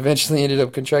 this dude eventually ended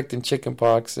up contracting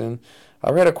chickenpox, and I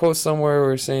read a quote somewhere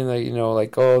where saying that,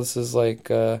 like, oh, this is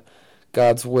like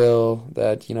God's will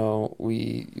that,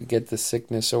 we get this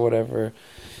sickness or whatever.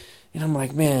 And I'm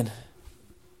like, man,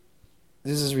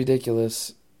 this is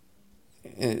ridiculous.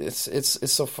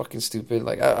 It's so fucking stupid.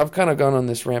 Like, I've kind of gone on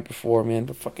this rant before, man,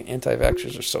 but fucking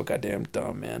anti-vaxxers are so goddamn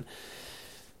dumb, man.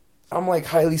 I'm like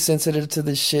highly sensitive to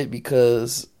this shit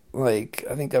because, like,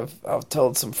 I think I've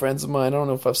told some friends of mine, I don't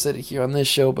know if I've said it here on this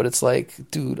show, but it's like,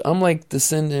 dude, I'm like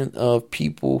descendant of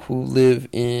people who live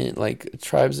in like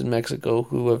tribes in Mexico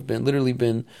who have literally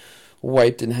been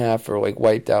wiped in half or like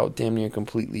wiped out damn near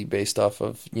completely based off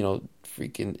of,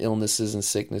 freaking illnesses and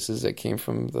sicknesses that came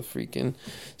from the freaking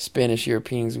Spanish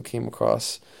Europeans who came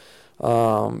across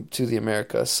to the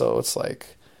Americas. So it's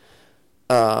like,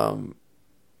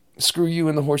 screw you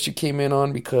and the horse you came in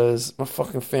on, because my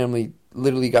fucking family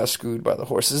literally got screwed by the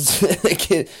horses,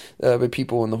 by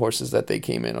people and the horses that they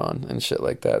came in on and shit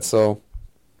like that. So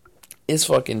it's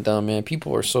fucking dumb, man.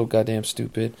 People are so goddamn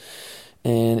stupid,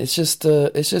 and it's just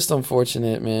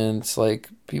unfortunate, man. It's like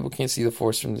people can't see the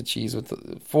forest from the trees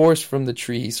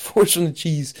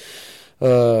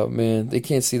man, they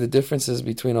can't see the differences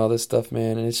between all this stuff,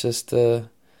 man. And it's just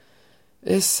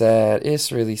it's sad.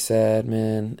 It's really sad,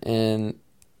 man. And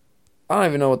I don't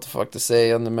even know what the fuck to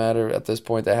say on the matter at this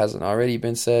point that hasn't already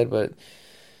been said, but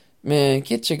man,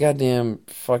 get your goddamn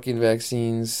fucking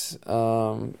vaccines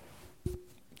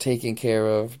taken care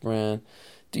of, man.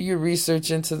 Do your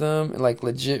research into them, like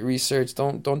legit research.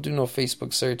 Don't do no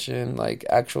Facebook searching. Like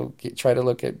try to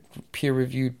look at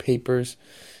peer-reviewed papers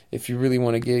if you really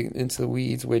want to get into the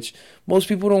weeds, which most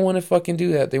people don't want to fucking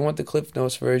do that. They want the Cliff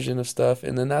Notes version of stuff,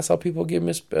 and then that's how people get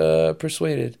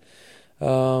persuaded.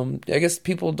 I guess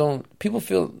people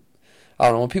feel, I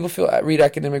don't know, when people read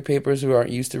academic papers who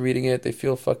aren't used to reading it, they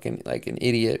feel fucking like an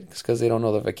idiot because they don't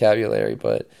know the vocabulary,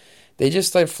 but they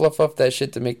just like fluff up that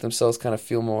shit to make themselves kind of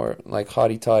feel more like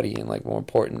haughty-taughty and like more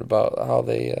important about how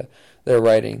they're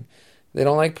writing. They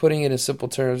don't like putting it in simple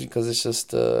terms because it's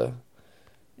just,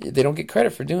 they don't get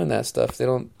credit for doing that stuff.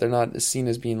 They're not seen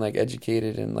as being like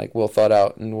educated and like well thought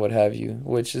out and what have you,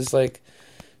 which is like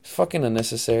fucking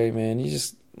unnecessary, man. You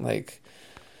just like,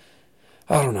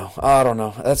 I don't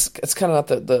know. It's kind of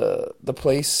not the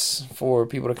place for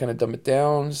people to kind of dumb it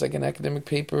down. It's like an academic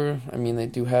paper. I mean, they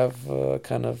do have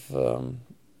kind of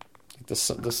the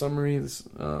summary.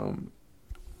 I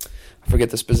forget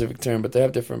the specific term, but they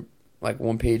have different like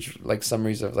one page like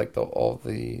summaries of like all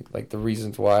the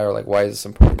reasons why, or like why is this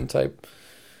important type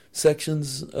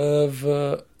sections of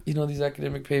these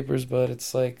academic papers. But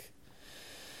it's like,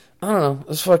 I don't know.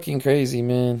 It's fucking crazy,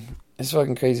 man. It's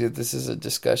fucking crazy that this is a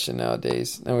discussion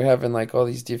nowadays. And we're having like all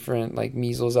these different like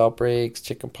measles outbreaks,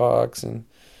 chickenpox, and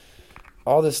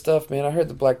all this stuff, man. I heard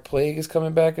the Black Plague is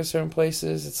coming back in certain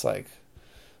places. It's like,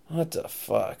 what the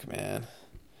fuck, man?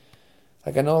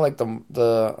 Like, I know like the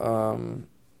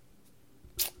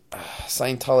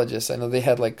Scientologists, I know they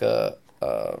had like a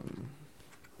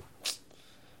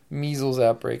measles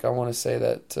outbreak, I want to say,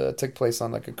 that took place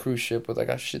on like a cruise ship with like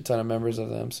a shit ton of members of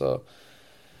them. So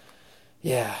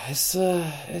yeah, it's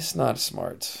not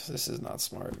smart. This is not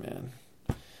smart, man.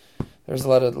 There's a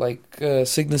lot of like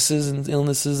sicknesses and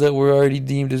illnesses that were already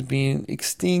deemed as being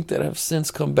extinct that have since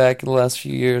come back in the last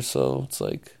few years. So it's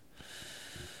like,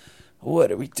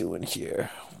 what are we doing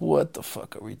here? What the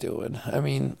fuck are we doing? I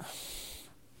mean,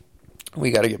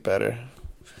 we gotta get better.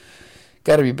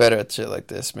 Gotta be better at shit like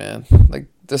this, man. Like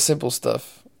the simple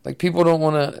stuff. Like, people don't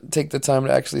want to take the time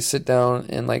to actually sit down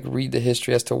and like read the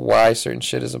history as to why certain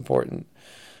shit is important.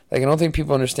 Like, I don't think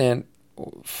people understand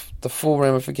the full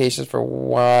ramifications for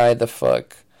why the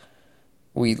fuck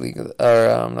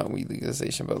not weed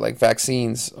legalization, but like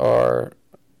vaccines are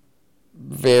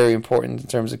very important in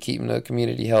terms of keeping the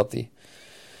community healthy.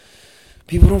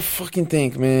 People don't fucking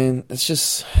think, man. It's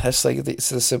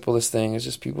the simplest thing. It's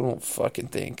just people don't fucking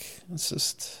think. It's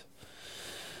just,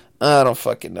 I don't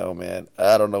fucking know, man.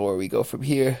 I don't know where we go from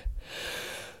here.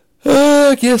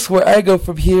 I guess where I go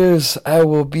from here is I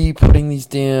will be putting these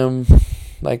damn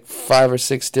like 5 or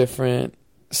 6 different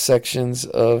sections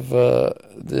of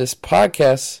this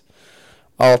podcast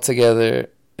all together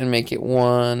and make it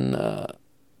one,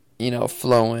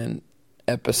 flowing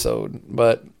episode.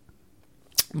 But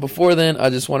before then, I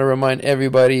just want to remind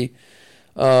everybody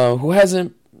who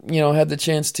hasn't had the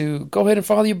chance to go ahead and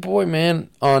follow your boy, man,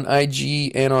 on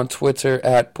IG and on Twitter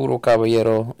at Puro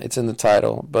Caballero. It's in the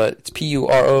title, but it's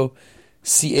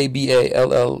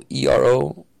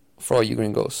PuroCaballero for all you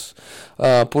gringos.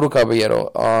 Puro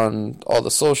Caballero on all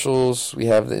the socials. We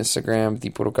have the Instagram,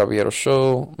 The Puro Caballero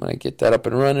Show. I'm going to get that up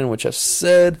and running, which I've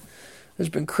said. There's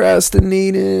been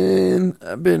crastinating.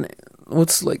 I've been,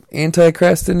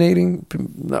 anti-crastinating?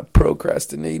 Not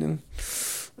procrastinating.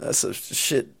 That's a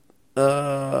shit.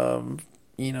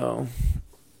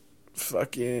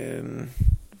 Fucking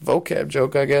vocab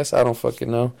joke, I guess. I don't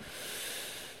fucking know.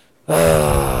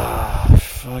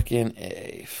 Fucking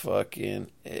A.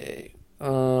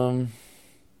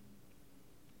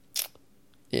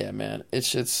 Yeah, man.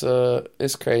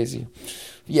 It's crazy.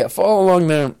 Yeah, follow along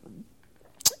there.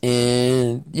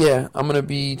 And yeah, I'm gonna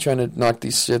be trying to knock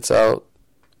these shits out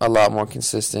a lot more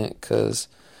consistent, because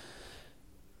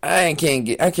I can't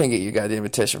get your goddamn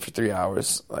attention for 3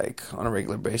 hours, like, on a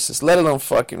regular basis, let alone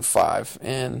fucking 5.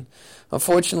 And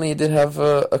unfortunately, I did have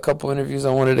a couple interviews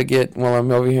I wanted to get while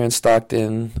I'm over here in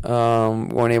Stockton.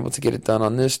 Weren't able to get it done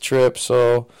on this trip,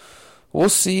 so we'll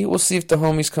see. We'll see if the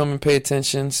homies come and pay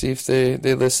attention, see if they're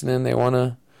listening, they want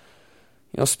to,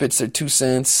 spit their 2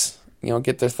 cents,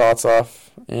 get their thoughts off,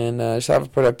 and just have a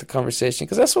productive conversation,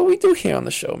 because that's what we do here on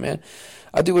the show, man.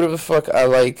 I do whatever the fuck I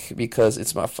like because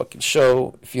it's my fucking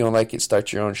show. If you don't like it,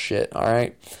 start your own shit,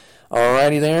 alright?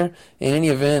 Alrighty there. In any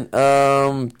event,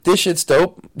 this shit's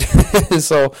dope.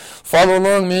 So follow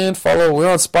along, man.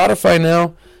 We're on Spotify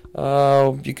now.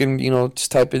 You can,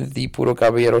 just type in The Puro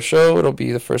Caballero Show. It'll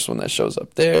be the first one that shows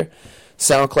up there.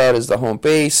 SoundCloud is the home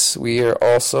base. We are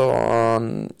also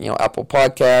on, Apple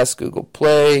Podcasts, Google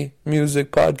Play,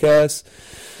 Music Podcasts,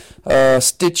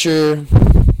 Stitcher,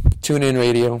 TuneIn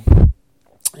Radio.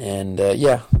 And,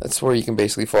 that's where you can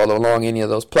basically follow along any of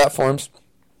those platforms.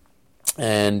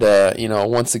 And,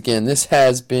 once again, this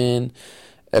has been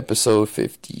episode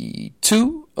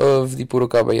 52 of the Puro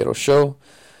Caballero Show.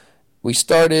 We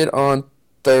started on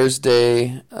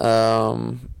Thursday,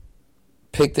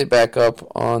 picked it back up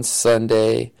on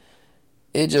Sunday.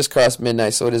 It just crossed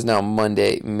midnight, so it is now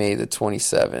Monday, May the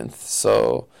 27th.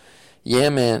 So, yeah,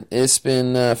 man, it's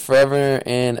been forever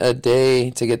and a day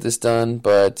to get this done,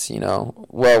 but,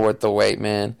 well worth the wait,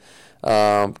 man.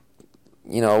 We'll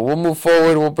move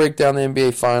forward. We'll break down the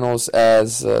NBA Finals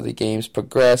as the games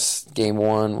progress. Game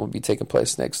 1 will be taking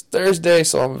place next Thursday,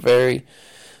 so I'm very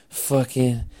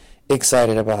fucking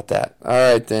excited about that. All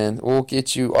right, then. We'll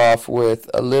get you off with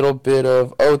a little bit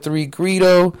of O3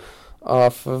 Greedo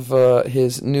off of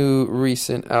his new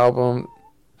recent album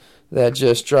that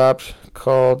just dropped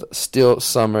called Still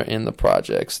Summer in the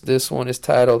Projects. This one is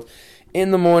titled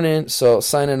In the Morning. So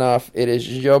signing off, it is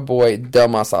your boy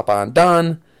Damasapan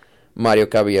Don, Mario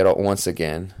Caballero once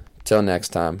again. Till next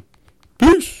time.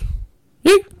 Peace.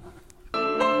 Yeah.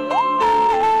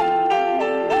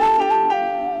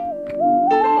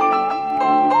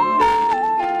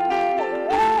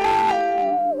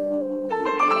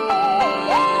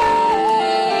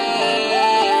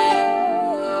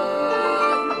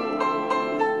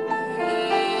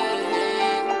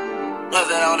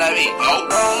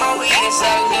 Roll my weed and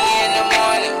suck me in the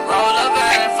morning. Roll up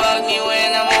and fuck me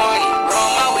in the morning.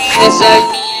 Roll my weed and suck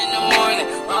me in the morning.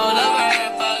 Roll up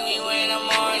and fuck me in the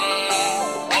morning.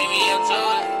 Wake me up to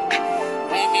it.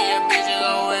 Make me a bitch and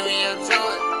gon' wake me up to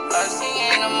it. First thing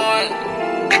in the morning.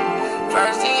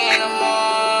 First thing in the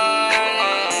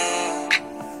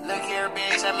morning. Look here,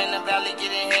 bitch. I'm in the valley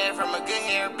getting hair from a good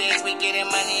hair, bitch. We getting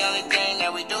money, only thing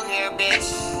that we do here, bitch.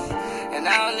 And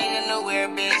I don't need a new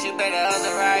wear, bitch. You better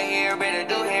hustle right here, better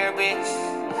do hair, bitch.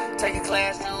 Take a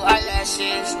class, do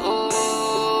eyelashes,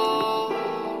 ooh.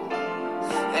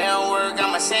 They don't work,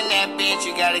 I'ma send that bitch.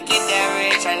 You gotta get that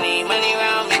rich. I need money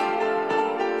around me,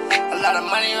 a lot of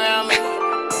money around me.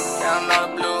 Counting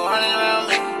all the blue honey around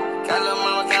me. Got a little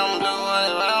mama counting blue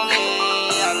honey around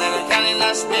me. I let her count it,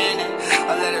 not spend it.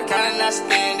 I let her count it, not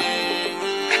spend it.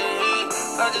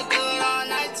 I'll just do it all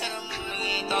night till the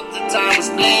morning. Thought the time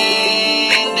was splendid.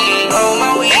 Roll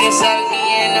my weed and suck me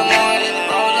in the morning.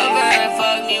 Roll over and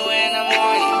fuck me in the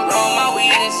morning. Roll my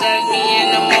weed and suck me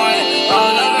in the morning.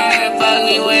 Roll over and fuck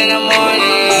me in the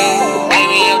morning. Wake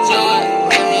me up to it.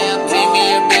 Take me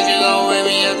a bitch, you gon' wake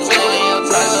me up to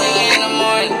it. First thing in the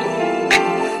morning.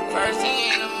 First thing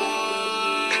in the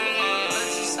morning.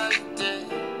 First she suck the dick.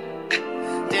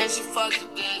 Then she fuck the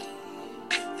dick.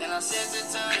 Then I sent it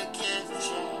to the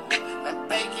kitchen.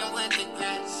 Been baking with the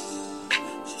grits.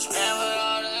 She spent with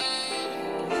all the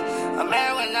I'm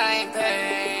mad when I ain't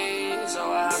paid.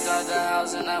 So I hopped out the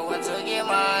house and I went down to get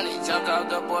money. Jumped off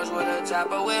the porch with a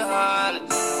chopper with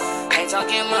hundreds. Ain't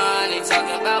talking money,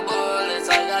 talking about bullets.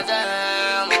 I got the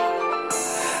ammo.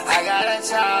 I got a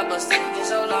chopper, sticking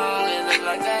so long it look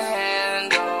like a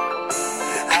handle.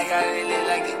 I got it lit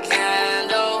like a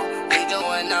candle. We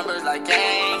doing numbers like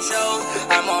game shows.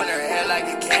 I'm on her head like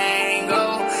a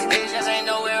Kango. It just ain't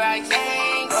nowhere I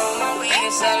can't go. My weed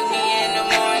is so good.